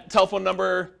us at telephone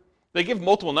number. They give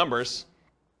multiple numbers.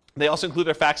 They also include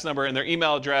their fax number and their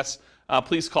email address.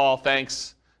 Please call.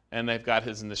 Thanks. And they've got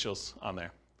his initials on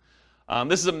there.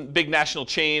 This is a big national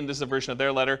chain. This is a version of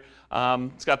their letter.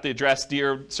 It's got the address,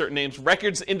 dear, certain names.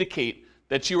 Records indicate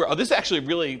that you are, oh, this is actually a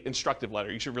really instructive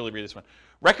letter. You should really read this one.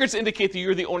 Records indicate that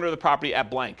you're the owner of the property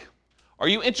at blank. Are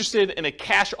you interested in a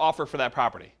cash offer for that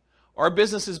property? Our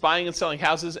business is buying and selling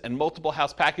houses and multiple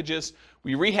house packages.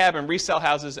 We rehab and resell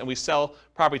houses, and we sell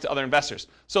property to other investors.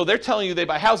 So they're telling you they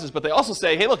buy houses, but they also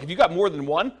say, hey, look, if you got more than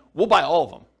one, we'll buy all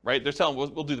of them, right? They're telling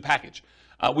we'll do the package.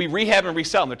 We rehab and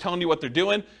resell them. They're telling you what they're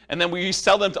doing, and then we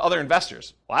sell them to other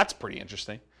investors. Well, that's pretty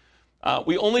interesting.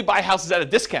 We only buy houses at a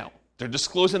discount. They're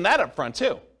disclosing that up front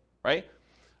too, right?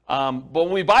 But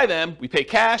when we buy them, we pay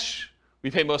cash. We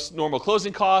pay most normal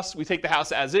closing costs. We take the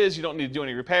house as is. You don't need to do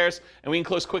any repairs. And we can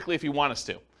close quickly if you want us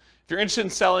to. If you're interested in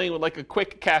selling and would like a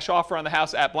quick cash offer on the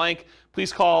house at blank,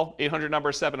 please call 800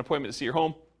 number 7 appointment to see your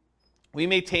home. We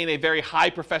maintain a very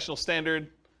high professional standard.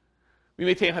 We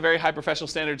maintain very high professional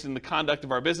standards in the conduct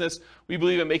of our business. We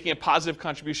believe in making a positive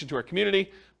contribution to our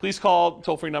community. Please call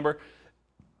toll-free number.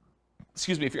 If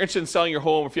you're interested in selling your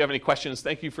home, or if you have any questions,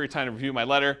 thank you for your time to review my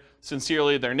letter.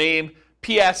 Sincerely, their name.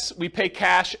 P.S. We pay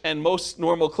cash and most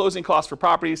normal closing costs for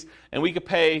properties, and we could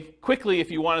pay quickly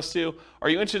if you want us to. Are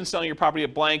you interested in selling your property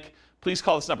at blank? Please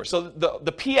call this number. So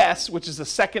the P.S., which is the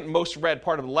second most read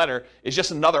part of the letter, is just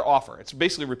another offer. It's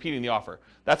basically repeating the offer.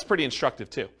 That's pretty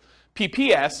instructive too.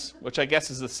 PPS, which I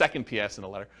guess is the second P.S. in the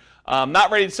letter,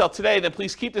 not ready to sell today, then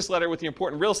please keep this letter with your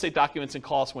important real estate documents and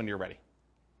call us when you're ready.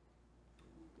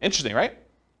 Interesting, right?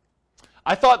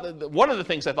 I thought that one of the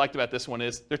things I liked about this one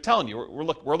is they're telling you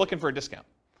we're looking for a discount.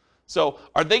 So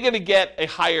are they going to get a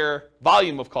higher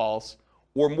volume of calls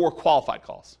or more qualified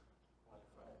calls?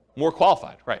 More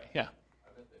qualified, right? Yeah. I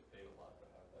bet they paid a lot to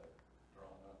have that drawn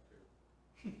up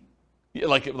too.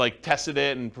 Yeah, like tested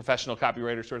it and professional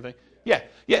copywriter sort of thing. Yeah,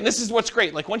 and this is what's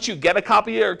great. Like once you get a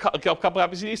copy or a couple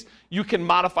copies of these, you can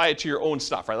modify it to your own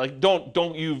stuff, right? Like don't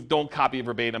copy it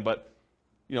verbatim, but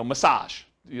massage.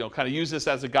 Kind of use this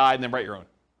as a guide and then write your own.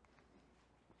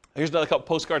 Here's another couple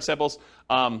postcard samples.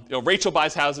 Rachel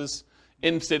buys houses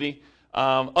in city.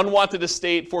 Unwanted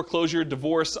estate, foreclosure,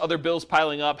 divorce, other bills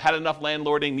piling up, had enough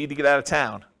landlording, need to get out of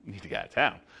town. Need to get out of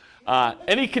town.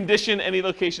 Any condition, any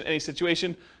location, any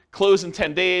situation, close in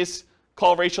 10 days.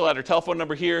 Call Rachel at her telephone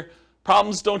number here.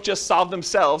 Problems don't just solve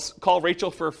themselves. Call Rachel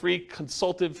for a free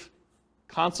consultative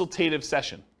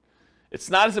session. It's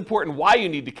not as important why you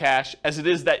need the cash as it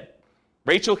is that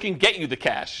Rachel can get you the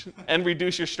cash and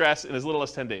reduce your stress in as little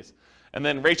as 10 days. And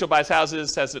then Rachel buys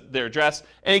houses, has their address,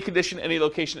 any condition, any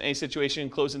location, any situation,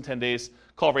 close in 10 days.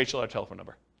 Call Rachel at her telephone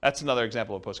number. That's another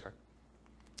example of a postcard.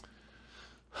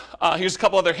 Here's a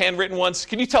couple other handwritten ones.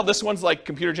 Can you tell this one's like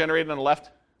computer generated on the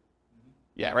left?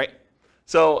 Yeah, right?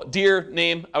 So, dear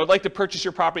name, I would like to purchase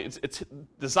your property. It's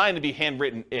designed to be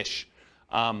handwritten-ish.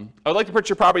 I would like to purchase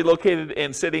your property located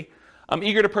in city. I'm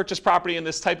eager to purchase property in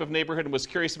this type of neighborhood and was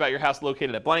curious about your house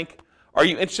located at blank. Are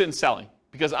you interested in selling?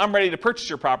 Because I'm ready to purchase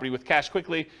your property with cash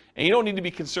quickly, and you don't need to be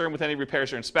concerned with any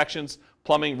repairs or inspections,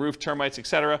 plumbing, roof, termites,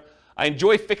 etc. I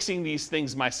enjoy fixing these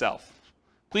things myself.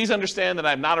 Please understand that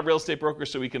I'm not a real estate broker,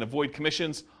 so we can avoid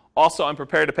commissions. Also, I'm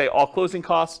prepared to pay all closing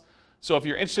costs. So if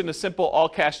you're interested in a simple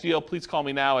all-cash deal, please call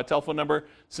me now at telephone number.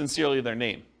 Sincerely, their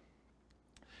name.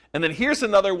 And then here's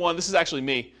another one. This is actually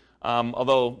me.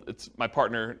 Although it's my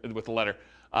partner with the letter.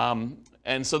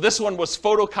 And so this one was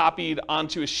photocopied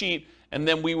onto a sheet, and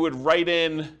then we would write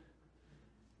in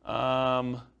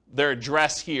their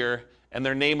address here and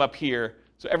their name up here.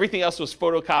 So everything else was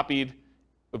photocopied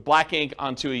with black ink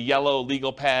onto a yellow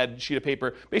legal pad sheet of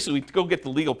paper. Basically, we'd go get the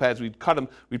legal pads, we'd cut them,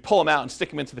 we'd pull them out and stick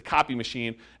them into the copy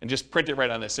machine and just print it right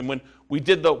on this. And when we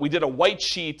did a white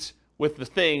sheet with the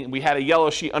thing, we had a yellow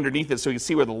sheet underneath it so you could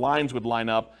see where the lines would line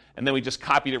up, and then we just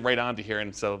copied it right onto here,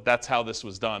 and so that's how this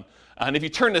was done. And if you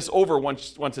turn this over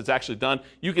once it's actually done,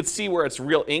 you could see where it's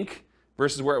real ink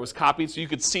versus where it was copied, so you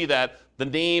could see that the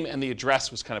name and the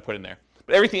address was kind of put in there.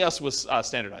 But everything else was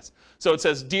standardized. So it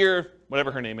says, dear,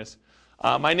 whatever her name is,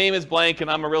 my name is blank,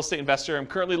 and I'm a real estate investor. I'm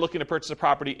currently looking to purchase a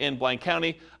property in blank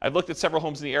county. I've looked at several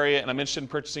homes in the area, and I'm interested in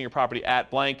purchasing your property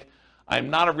at blank. I'm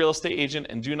not a real estate agent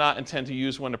and do not intend to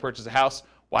use one to purchase a house.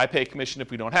 Why pay a commission if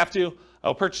we don't have to? I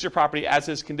will purchase your property as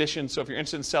is conditioned, so if you're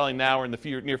interested in selling now or in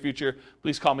the near future,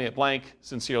 please call me at blank.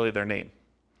 Sincerely, their name.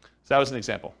 So that was an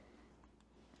example.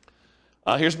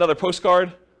 Here's another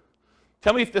postcard.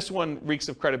 Tell me if this one reeks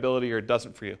of credibility or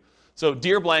doesn't for you. So,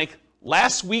 dear blank,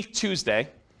 last week Tuesday,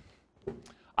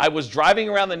 I was driving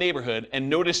around the neighborhood and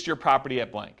noticed your property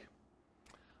at blank.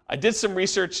 I did some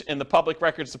research in the public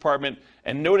records department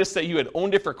and noticed that you had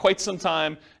owned it for quite some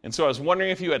time, and so I was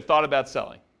wondering if you had thought about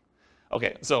selling.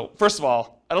 Okay, so first of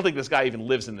all, I don't think this guy even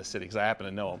lives in this city because I happen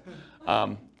to know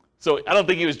him. So I don't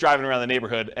think he was driving around the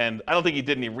neighborhood, and I don't think he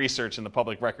did any research in the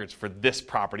public records for this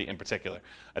property in particular.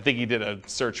 I think he did a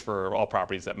search for all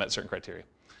properties that met certain criteria.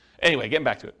 Anyway, getting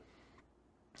back to it.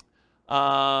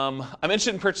 I'm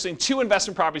interested in purchasing 2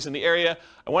 investment properties in the area.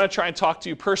 I want to try and talk to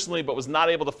you personally, but was not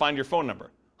able to find your phone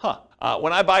number.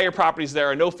 When I buy your properties, there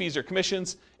are no fees or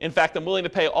commissions. In fact, I'm willing to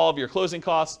pay all of your closing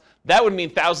costs. That would mean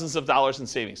thousands of dollars in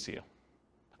savings to you.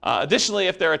 Additionally,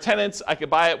 if there are tenants, I could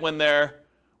buy it when they're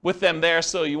with them there,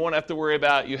 so you won't have to worry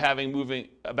about you having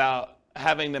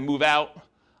them move out.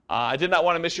 I did not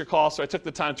want to miss your call, so I took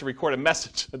the time to record a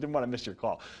message. I didn't want to miss your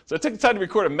call. So I took the time to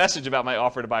record a message about my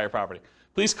offer to buy your property.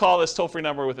 Please call this toll-free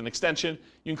number with an extension.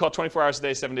 You can call 24 hours a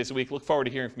day, 7 days a week. Look forward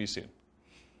to hearing from you soon.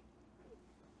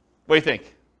 What do you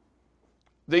think?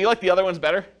 Do you like the other ones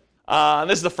better?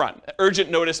 This is the front.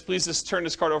 Urgent notice. Please just turn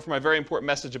this card over for my very important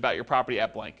message about your property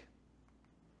at blank.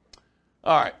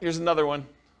 All right, here's another one.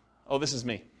 Oh, this is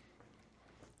me.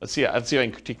 Let's see if I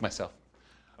can critique myself.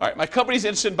 All right, my company's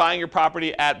interested in buying your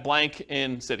property at blank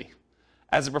in city.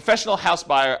 As a professional house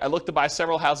buyer, I look to buy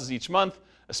several houses each month,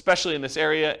 especially in this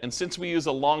area, and since we use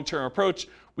a long-term approach,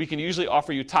 we can usually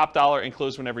offer you top dollar and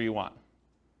close whenever you want.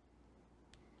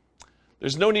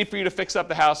 There's no need for you to fix up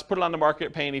the house, put it on the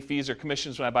market, pay any fees or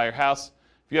commissions when I buy your house.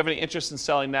 If you have any interest in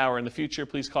selling now or in the future,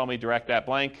 please call me direct at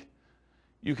blank.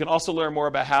 You can also learn more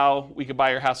about how we can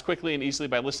buy your house quickly and easily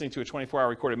by listening to a 24-hour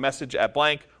recorded message at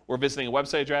blank or visiting a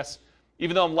website address.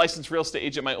 Even though I'm a licensed real estate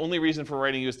agent, my only reason for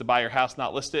writing you is to buy your house,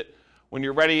 not list it. When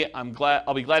you're ready,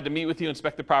 I'll be glad to meet with you,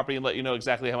 inspect the property, and let you know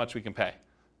exactly how much we can pay.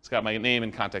 It's got my name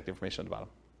and contact information on the bottom.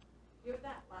 You have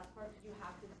that last part, you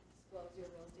have to disclose your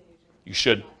real estate agent. You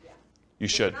should. Yeah. You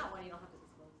should. If you're not one, you don't have to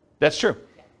disclose it. That's true.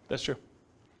 Yeah. That's true.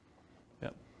 Yeah.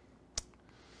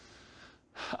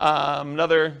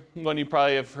 Another one you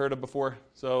probably have heard of before.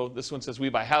 So this one says, we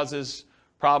buy houses,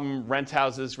 problem, rent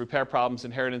houses, repair problems,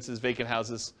 inheritances, vacant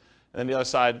houses. And then the other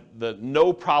side, the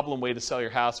no problem way to sell your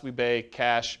house. We pay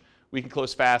cash. We can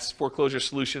close fast. Foreclosure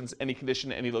solutions, any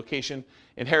condition, any location.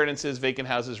 Inheritances, vacant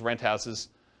houses, rent houses.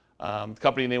 The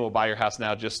company name will buy your house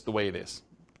now just the way it is.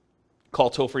 Call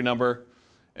toll-free number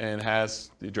and has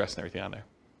the address and everything on there.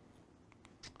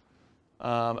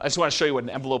 I just want to show you what an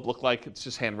envelope looked like. It's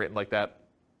just handwritten like that.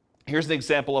 Here's an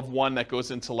example of one that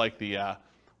goes into like the, what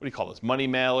do you call this, money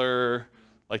mailer,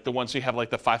 like the ones you have like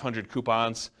the 500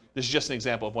 coupons. This is just an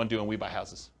example of one doing We Buy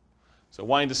Houses. So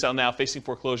wanting to sell now, facing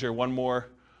foreclosure, one more,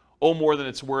 owe more than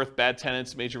it's worth, bad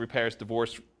tenants, major repairs,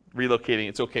 divorce, relocating.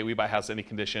 It's okay, We Buy House, any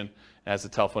condition. It has a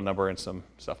telephone number and some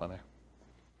stuff on there.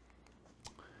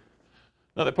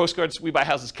 Another postcards, We Buy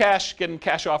Houses cash, getting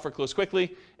cash offer, close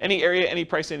quickly. Any area, any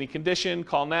price, any condition,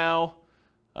 call now.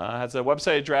 Has a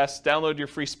website address, download your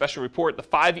free special report, the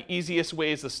 5 easiest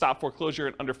ways to stop foreclosure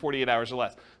in under 48 hours or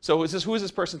less. So who is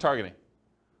this person targeting?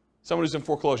 Someone who's in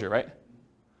foreclosure, right?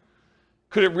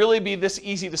 Could it really be this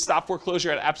easy to stop foreclosure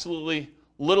at absolutely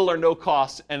little or no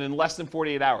cost and in less than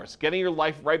 48 hours? Getting your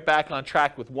life right back on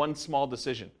track with one small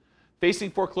decision.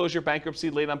 Facing foreclosure, bankruptcy,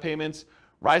 late on payments,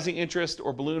 rising interest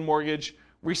or balloon mortgage,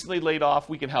 recently laid off,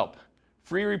 we can help.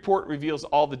 Free report reveals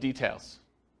all the details.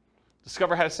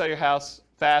 Discover how to sell your house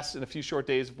fast in a few short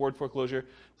days, avoid foreclosure,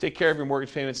 take care of your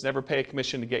mortgage payments, never pay a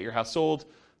commission to get your house sold.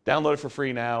 Download it for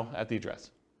free now at the address.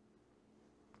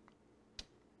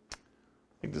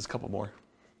 I think there's a couple more.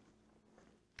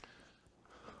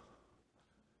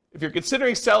 If you're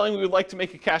considering selling, we would like to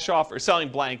make a cash offer, selling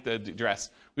blank, the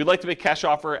address. We'd like to make cash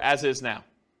offer as is now.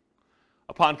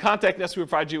 Upon contacting us, we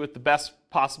provide you with the best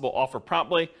possible offer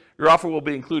promptly. Your offer will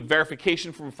include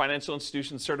verification from a financial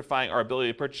institution certifying our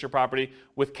ability to purchase your property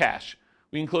with cash.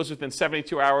 We can close within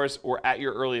 72 hours or at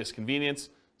your earliest convenience.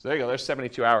 So there you go, there's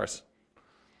 72 hours.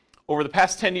 Over the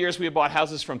past 10 years, we have bought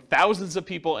houses from thousands of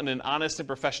people in an honest and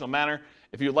professional manner.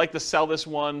 If you'd like to sell this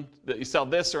one, that you sell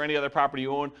this or any other property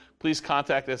you own, please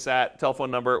contact us at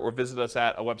telephone number or visit us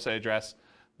at a website address.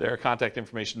 There are contact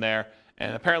information there.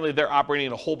 And apparently they're operating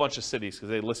in a whole bunch of cities because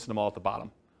they listed them all at the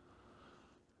bottom.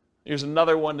 Here's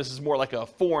another one. This is more like a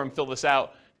form. Fill this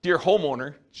out. Dear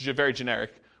homeowner, which is very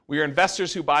generic. We are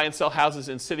investors who buy and sell houses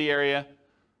in city area.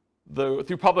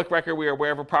 Through public record, we are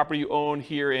aware of a property you own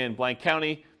here in blank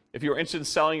county. If you're interested in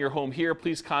selling your home here,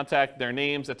 please contact their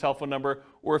names, a telephone number,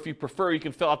 or if you prefer, you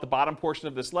can fill out the bottom portion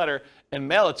of this letter and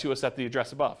mail it to us at the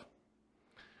address above.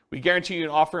 We guarantee you an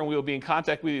offer and we will be in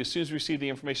contact with you as soon as we receive the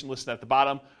information listed at the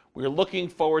bottom. We are looking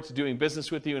forward to doing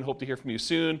business with you and hope to hear from you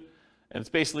soon. And it's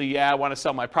basically, yeah, I want to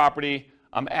sell my property.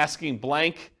 I'm asking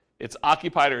blank. It's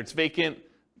occupied or it's vacant.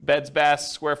 Beds, baths,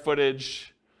 square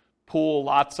footage, pool,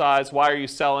 lot size. Why are you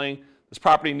selling? Does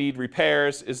property need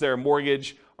repairs? Is there a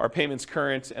mortgage? Are payments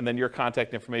current? And then your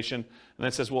contact information. And then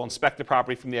it says we'll inspect the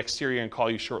property from the exterior and call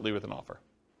you shortly with an offer.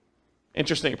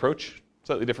 Interesting approach.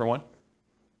 Slightly different one.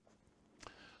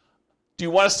 Do you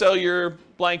want to sell your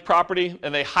blank property?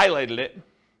 And they highlighted it.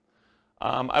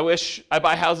 I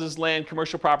buy houses, land,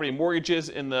 commercial property, and mortgages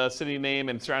in the city name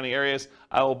and surrounding areas.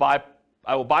 I will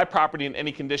buy property in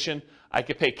any condition. I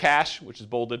could pay cash, which is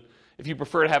bolded. If you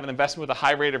prefer to have an investment with a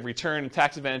high rate of return and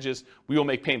tax advantages, we will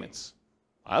make payments.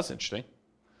 Wow, that's interesting.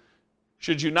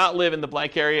 Should you not live in the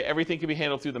blank area, everything can be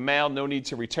handled through the mail, no need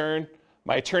to return.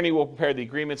 My attorney will prepare the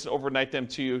agreements and overnight them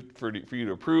to you for you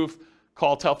to approve.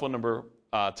 Call telephone number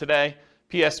today.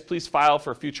 P.S. Please file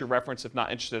for future reference if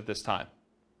not interested at this time.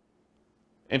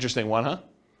 Interesting one, huh?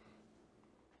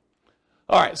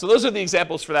 All right, so those are the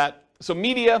examples for that. So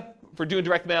media for doing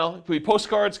direct mail, it could be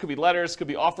postcards, could be letters, could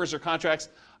be offers or contracts.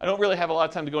 I don't really have a lot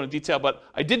of time to go into detail, but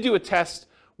I did do a test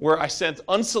where I sent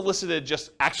unsolicited,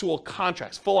 just actual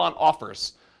contracts, full-on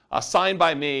offers, signed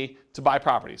by me to buy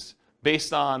properties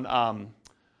based on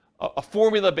a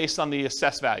formula based on the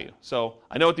assessed value. So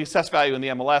I know what the assessed value in the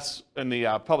MLS and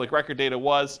the public record data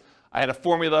was. I had a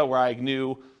formula where I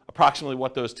knew approximately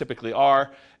what those typically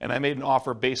are, and I made an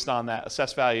offer based on that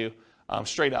assessed value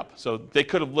straight up. So they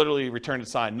could have literally returned it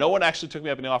signed. No one actually took me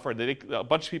up on the offer. A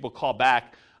bunch of people called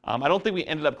back. I don't think we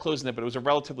ended up closing it, but it was a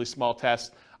relatively small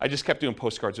test. I just kept doing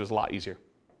postcards. It was a lot easier.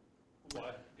 Why?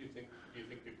 Do you think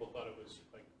people thought it was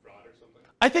like fraud or something?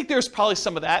 I think there's probably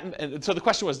some of that. And so the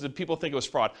question was, did people think it was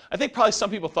fraud? I think probably some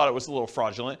people thought it was a little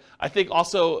fraudulent. I think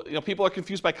also, people are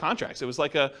confused by contracts. It was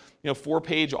like a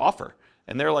 4-page offer.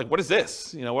 And they're like, what is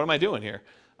this? What am I doing here?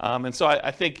 And so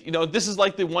I think, this is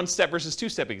like the 1-step versus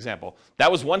 2-step example.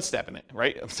 That was 1 step in it,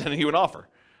 right? I'm sending you an offer.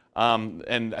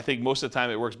 And I think most of the time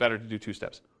it works better to do 2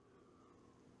 steps.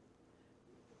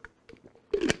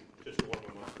 Just warm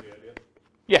them up to the idea.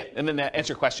 Yeah, and then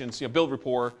answer questions, build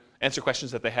rapport, answer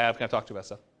questions that they have, kind of talk to about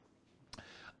stuff.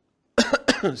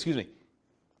 Excuse me.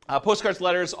 Postcards,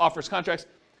 letters, offers, contracts,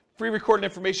 free recorded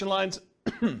information lines,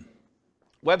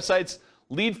 websites,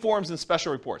 lead forms, and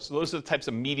special reports. So those are the types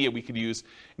of media we could use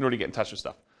in order to get in touch with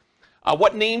stuff.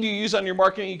 What name do you use on your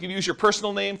marketing? You can use your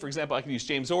personal name. For example, I can use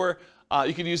James Orr.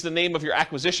 You could use the name of your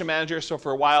acquisition manager. So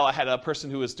for a while, I had a person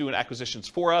who was doing acquisitions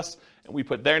for us, and we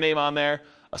put their name on there.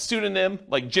 A pseudonym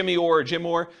like Jimmy Orr or Jim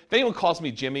Orr. If anyone calls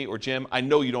me Jimmy or Jim, I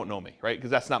know you don't know me, right?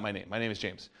 Because that's not my name. My name is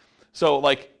James. So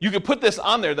you could put this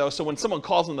on there, though, so when someone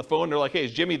calls on the phone, they're like, hey,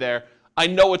 is Jimmy there? I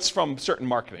know it's from certain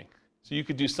marketing. So you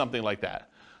could do something like that.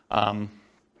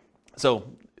 So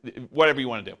whatever you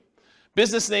want to do.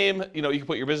 Business name, you can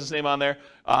put your business name on there.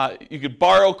 You could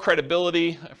borrow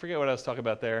credibility. I forget what I was talking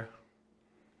about there.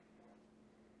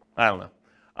 I don't know.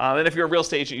 And if you're a real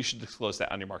estate agent, you should disclose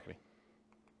that on your marketing.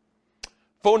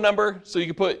 Phone number, so you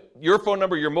can put your phone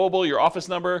number, your mobile, your office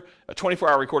number, a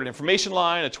 24-hour recorded information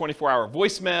line, a 24-hour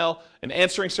voicemail, an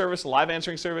answering service, a live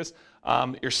answering service,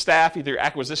 your staff, either your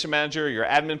acquisition manager or your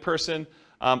admin person.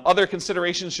 Other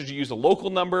considerations, should you use a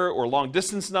local number or long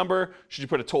distance number? Should you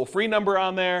put a toll-free number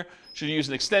on there? Should you use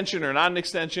an extension or not an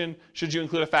extension? Should you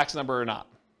include a fax number or not?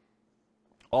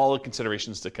 All the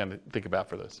considerations to kind of think about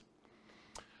for this.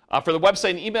 For the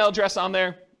website and email address on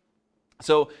there,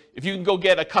 so if you can go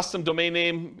get a custom domain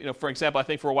name, for example, I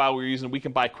think for a while we were using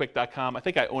wecanbuyquick.com. I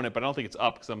think I own it, but I don't think it's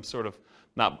up because I'm sort of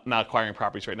not acquiring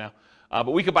properties right now.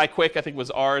 But We Could Buy Quick, I think, was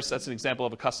ours. That's an example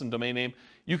of a custom domain name.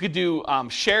 You could do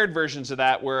shared versions of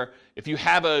that where if you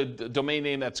have a domain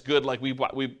name that's good, like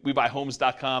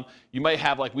WeBuyHomes.com, you might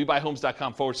have like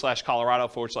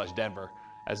WeBuyHomes.com/Colorado/Denver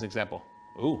as an example.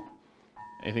 Ooh,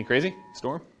 anything crazy?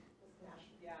 Storm?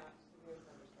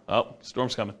 Oh,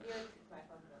 storm's coming.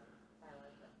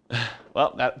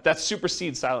 Well, that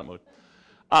supersedes silent mode.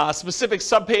 Specific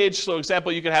subpage, so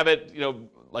example, you could have it,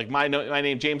 like my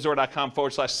name,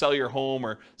 jamesorr.com/sellyourhome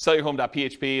or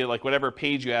sellyourhome.php, like whatever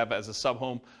page you have as a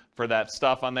subhome for that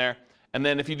stuff on there. And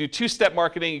then if you do 2-step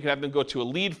marketing, you can have them go to a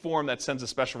lead form that sends a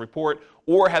special report,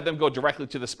 or have them go directly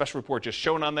to the special report just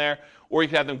shown on there, or you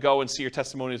can have them go and see your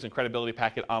testimonials and credibility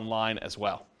packet online as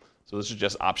well. So those are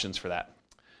just options for that.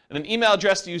 And then email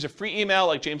address, do you use a free email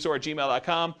like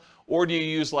jamesorr@gmail.com, or do you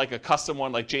use like a custom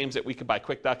one like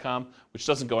james@wecoulddbuyquick.com, which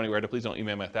doesn't go anywhere, so please don't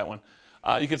email me at that one.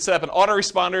 You can set up an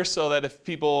autoresponder so that if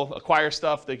people acquire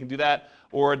stuff, they can do that.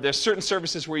 Or there's certain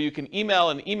services where you can email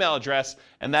an email address,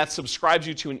 and that subscribes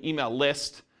you to an email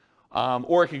list,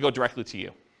 or it can go directly to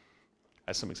you,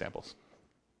 as some examples.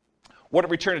 What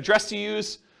return address to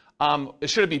use?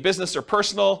 Should it be business or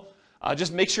personal?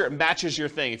 Just make sure it matches your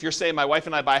thing. If you're saying my wife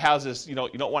and I buy houses, you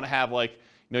don't want to have like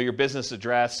your business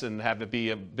address and have it be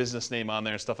a business name on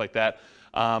there and stuff like that.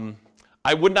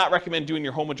 I would not recommend doing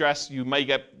your home address. You might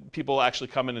get people actually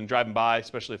coming and driving by,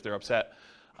 especially if they're upset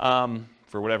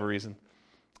for whatever reason.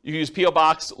 You can use P.O.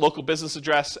 Box, local business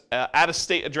address,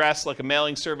 out-of-state address, like a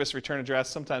mailing service return address.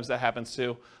 Sometimes that happens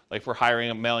too, like if we're hiring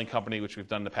a mailing company, which we've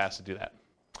done in the past to do that.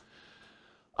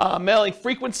 Mailing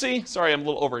frequency. Sorry, I'm a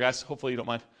little over, guys. Hopefully you don't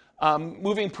mind.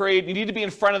 Moving parade. You need to be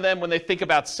in front of them when they think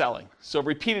about selling. So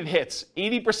repeated hits.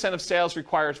 80% of sales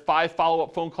requires 5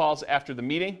 follow-up phone calls after the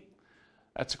meeting.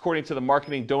 That's according to the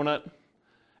Marketing Donut.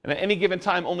 And at any given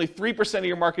time, only 3% of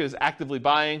your market is actively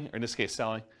buying, or in this case,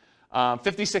 selling.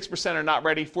 56% are not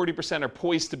ready. 40% are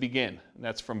poised to begin. And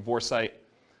that's from Vorsight.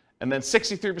 And then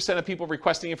 63% of people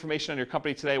requesting information on your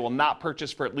company today will not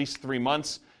purchase for at least 3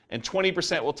 months. And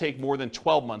 20% will take more than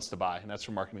 12 months to buy, and that's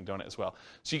from Marketing Donut as well.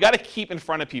 So you got to keep in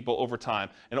front of people over time,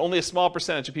 and only a small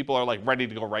percentage of people are like ready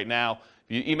to go right now.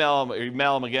 If you email them or you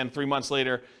mail them again 3 months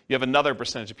later, you have another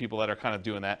percentage of people that are kind of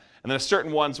doing that. And then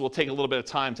certain ones will take a little bit of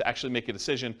time to actually make a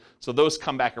decision, so those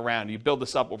come back around. You build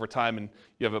this up over time, and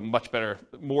you have a much better,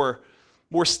 more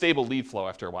stable lead flow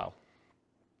after a while.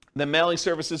 Then mailing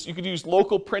services, you could use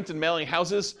local print and mailing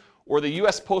houses, or the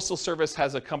U.S. Postal Service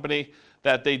has a company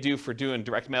that they do for doing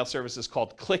direct mail services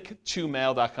called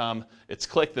click2mail.com. It's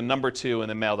click the number 2 and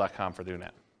then mail.com for doing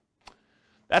that.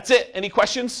 That's it. Any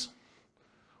questions?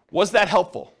 Was that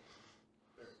helpful?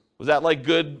 Was that like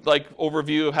good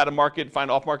overview of how to market, find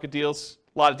off-market deals?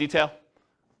 A lot of detail?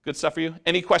 Good stuff for you?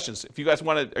 Any questions? If you guys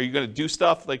want to, are you going to do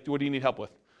stuff? Like, what do you need help with?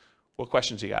 What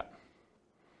questions you got?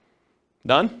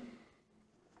 None?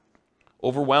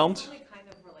 Overwhelmed? Only kind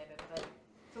of related, but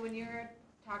so when you're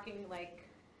talking like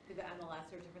to the MLS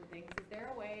or different things, is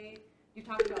there a way, you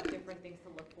talked about different things to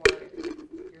look for if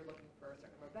you're looking for a certain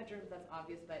number of bedrooms, that's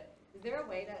obvious, but is there a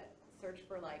way to search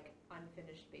for like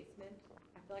unfinished basement?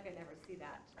 I feel like I never see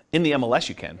that. In the MLS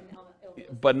you can,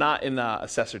 but not in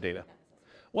assessor data.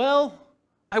 Well,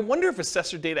 I wonder if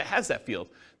assessor data has that field.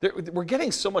 We're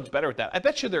getting so much better at that. I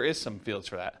bet you there is some fields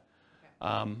for that.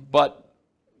 Okay. But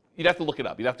you'd have to look it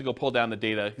up. You'd have to go pull down the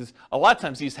data, because a lot of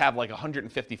times these have like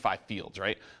 155 fields,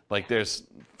 right? Like there's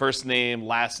first name,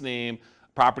 last name,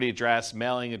 property address,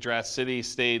 mailing address, city,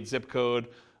 state, zip code,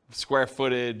 square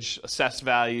footage, assessed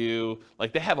value.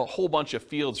 Like they have a whole bunch of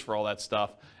fields for all that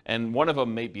stuff, and one of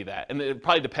them may be that. And it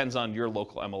probably depends on your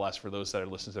local MLS for those that are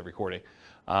listening to the recording.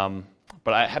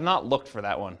 But I have not looked for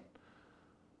that one.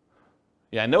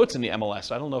 Yeah, I know it's in the MLS.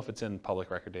 So I don't know if it's in public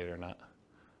record data or not.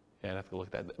 Yeah, I'd have to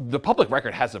look at that. The public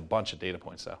record has a bunch of data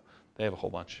points, though. They have a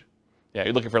whole bunch. Yeah,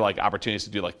 you're looking for like opportunities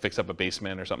to do like fix up a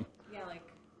basement or something. Yeah, I think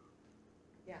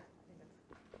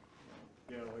that's.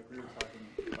 Yeah, like we were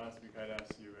talking last week, I'd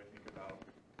asked you, I think, about,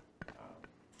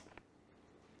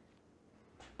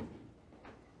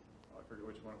 I forget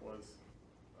which one it was,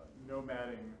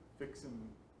 nomading, fix and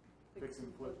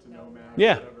flip to nomad,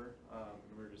 Yeah. or whatever.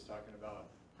 And we were just talking about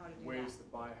ways to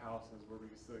buy houses where we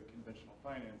still get conventional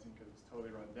financing because it's totally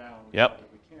run down. Yep.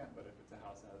 We can't, but if it's a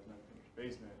house that has an unfinished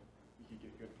basement, you can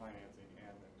get good financing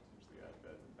and then potentially add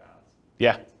beds and baths.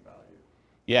 Yeah. Get some value.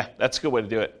 Yeah, that's a good way to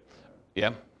do it.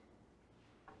 Yeah.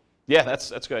 Yeah,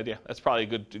 that's a good idea. That's probably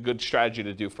a good strategy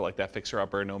to do for like that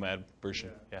fixer-upper nomad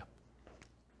version. Yeah.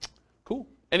 Cool.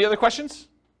 Any other questions?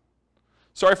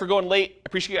 Sorry for going late. I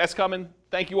appreciate you guys coming.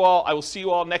 Thank you all. I will see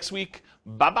you all next week.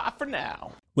 Bye-bye for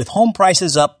now. With home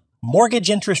prices up, mortgage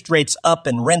interest rates up,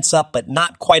 and rents up, but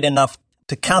not quite enough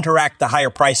to counteract the higher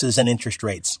prices and interest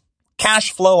rates,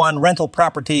 cash flow on rental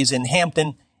properties in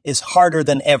Hampton is harder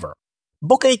than ever.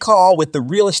 Book a call with the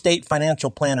Real Estate Financial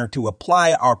Planner to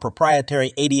apply our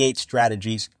proprietary 88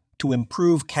 strategies to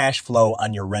improve cash flow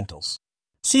on your rentals.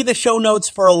 See the show notes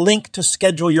for a link to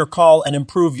schedule your call and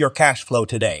improve your cash flow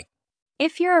today.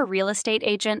 If you're a real estate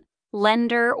agent,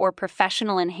 lender, or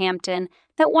professional in Hampton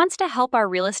that wants to help our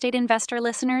real estate investor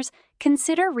listeners,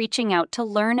 consider reaching out to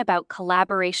learn about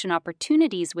collaboration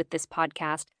opportunities with this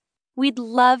podcast. We'd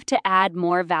love to add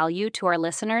more value to our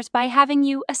listeners by having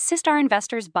you assist our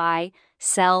investors buy,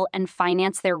 sell, and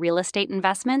finance their real estate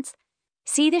investments.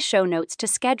 See the show notes to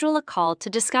schedule a call to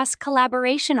discuss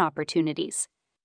collaboration opportunities.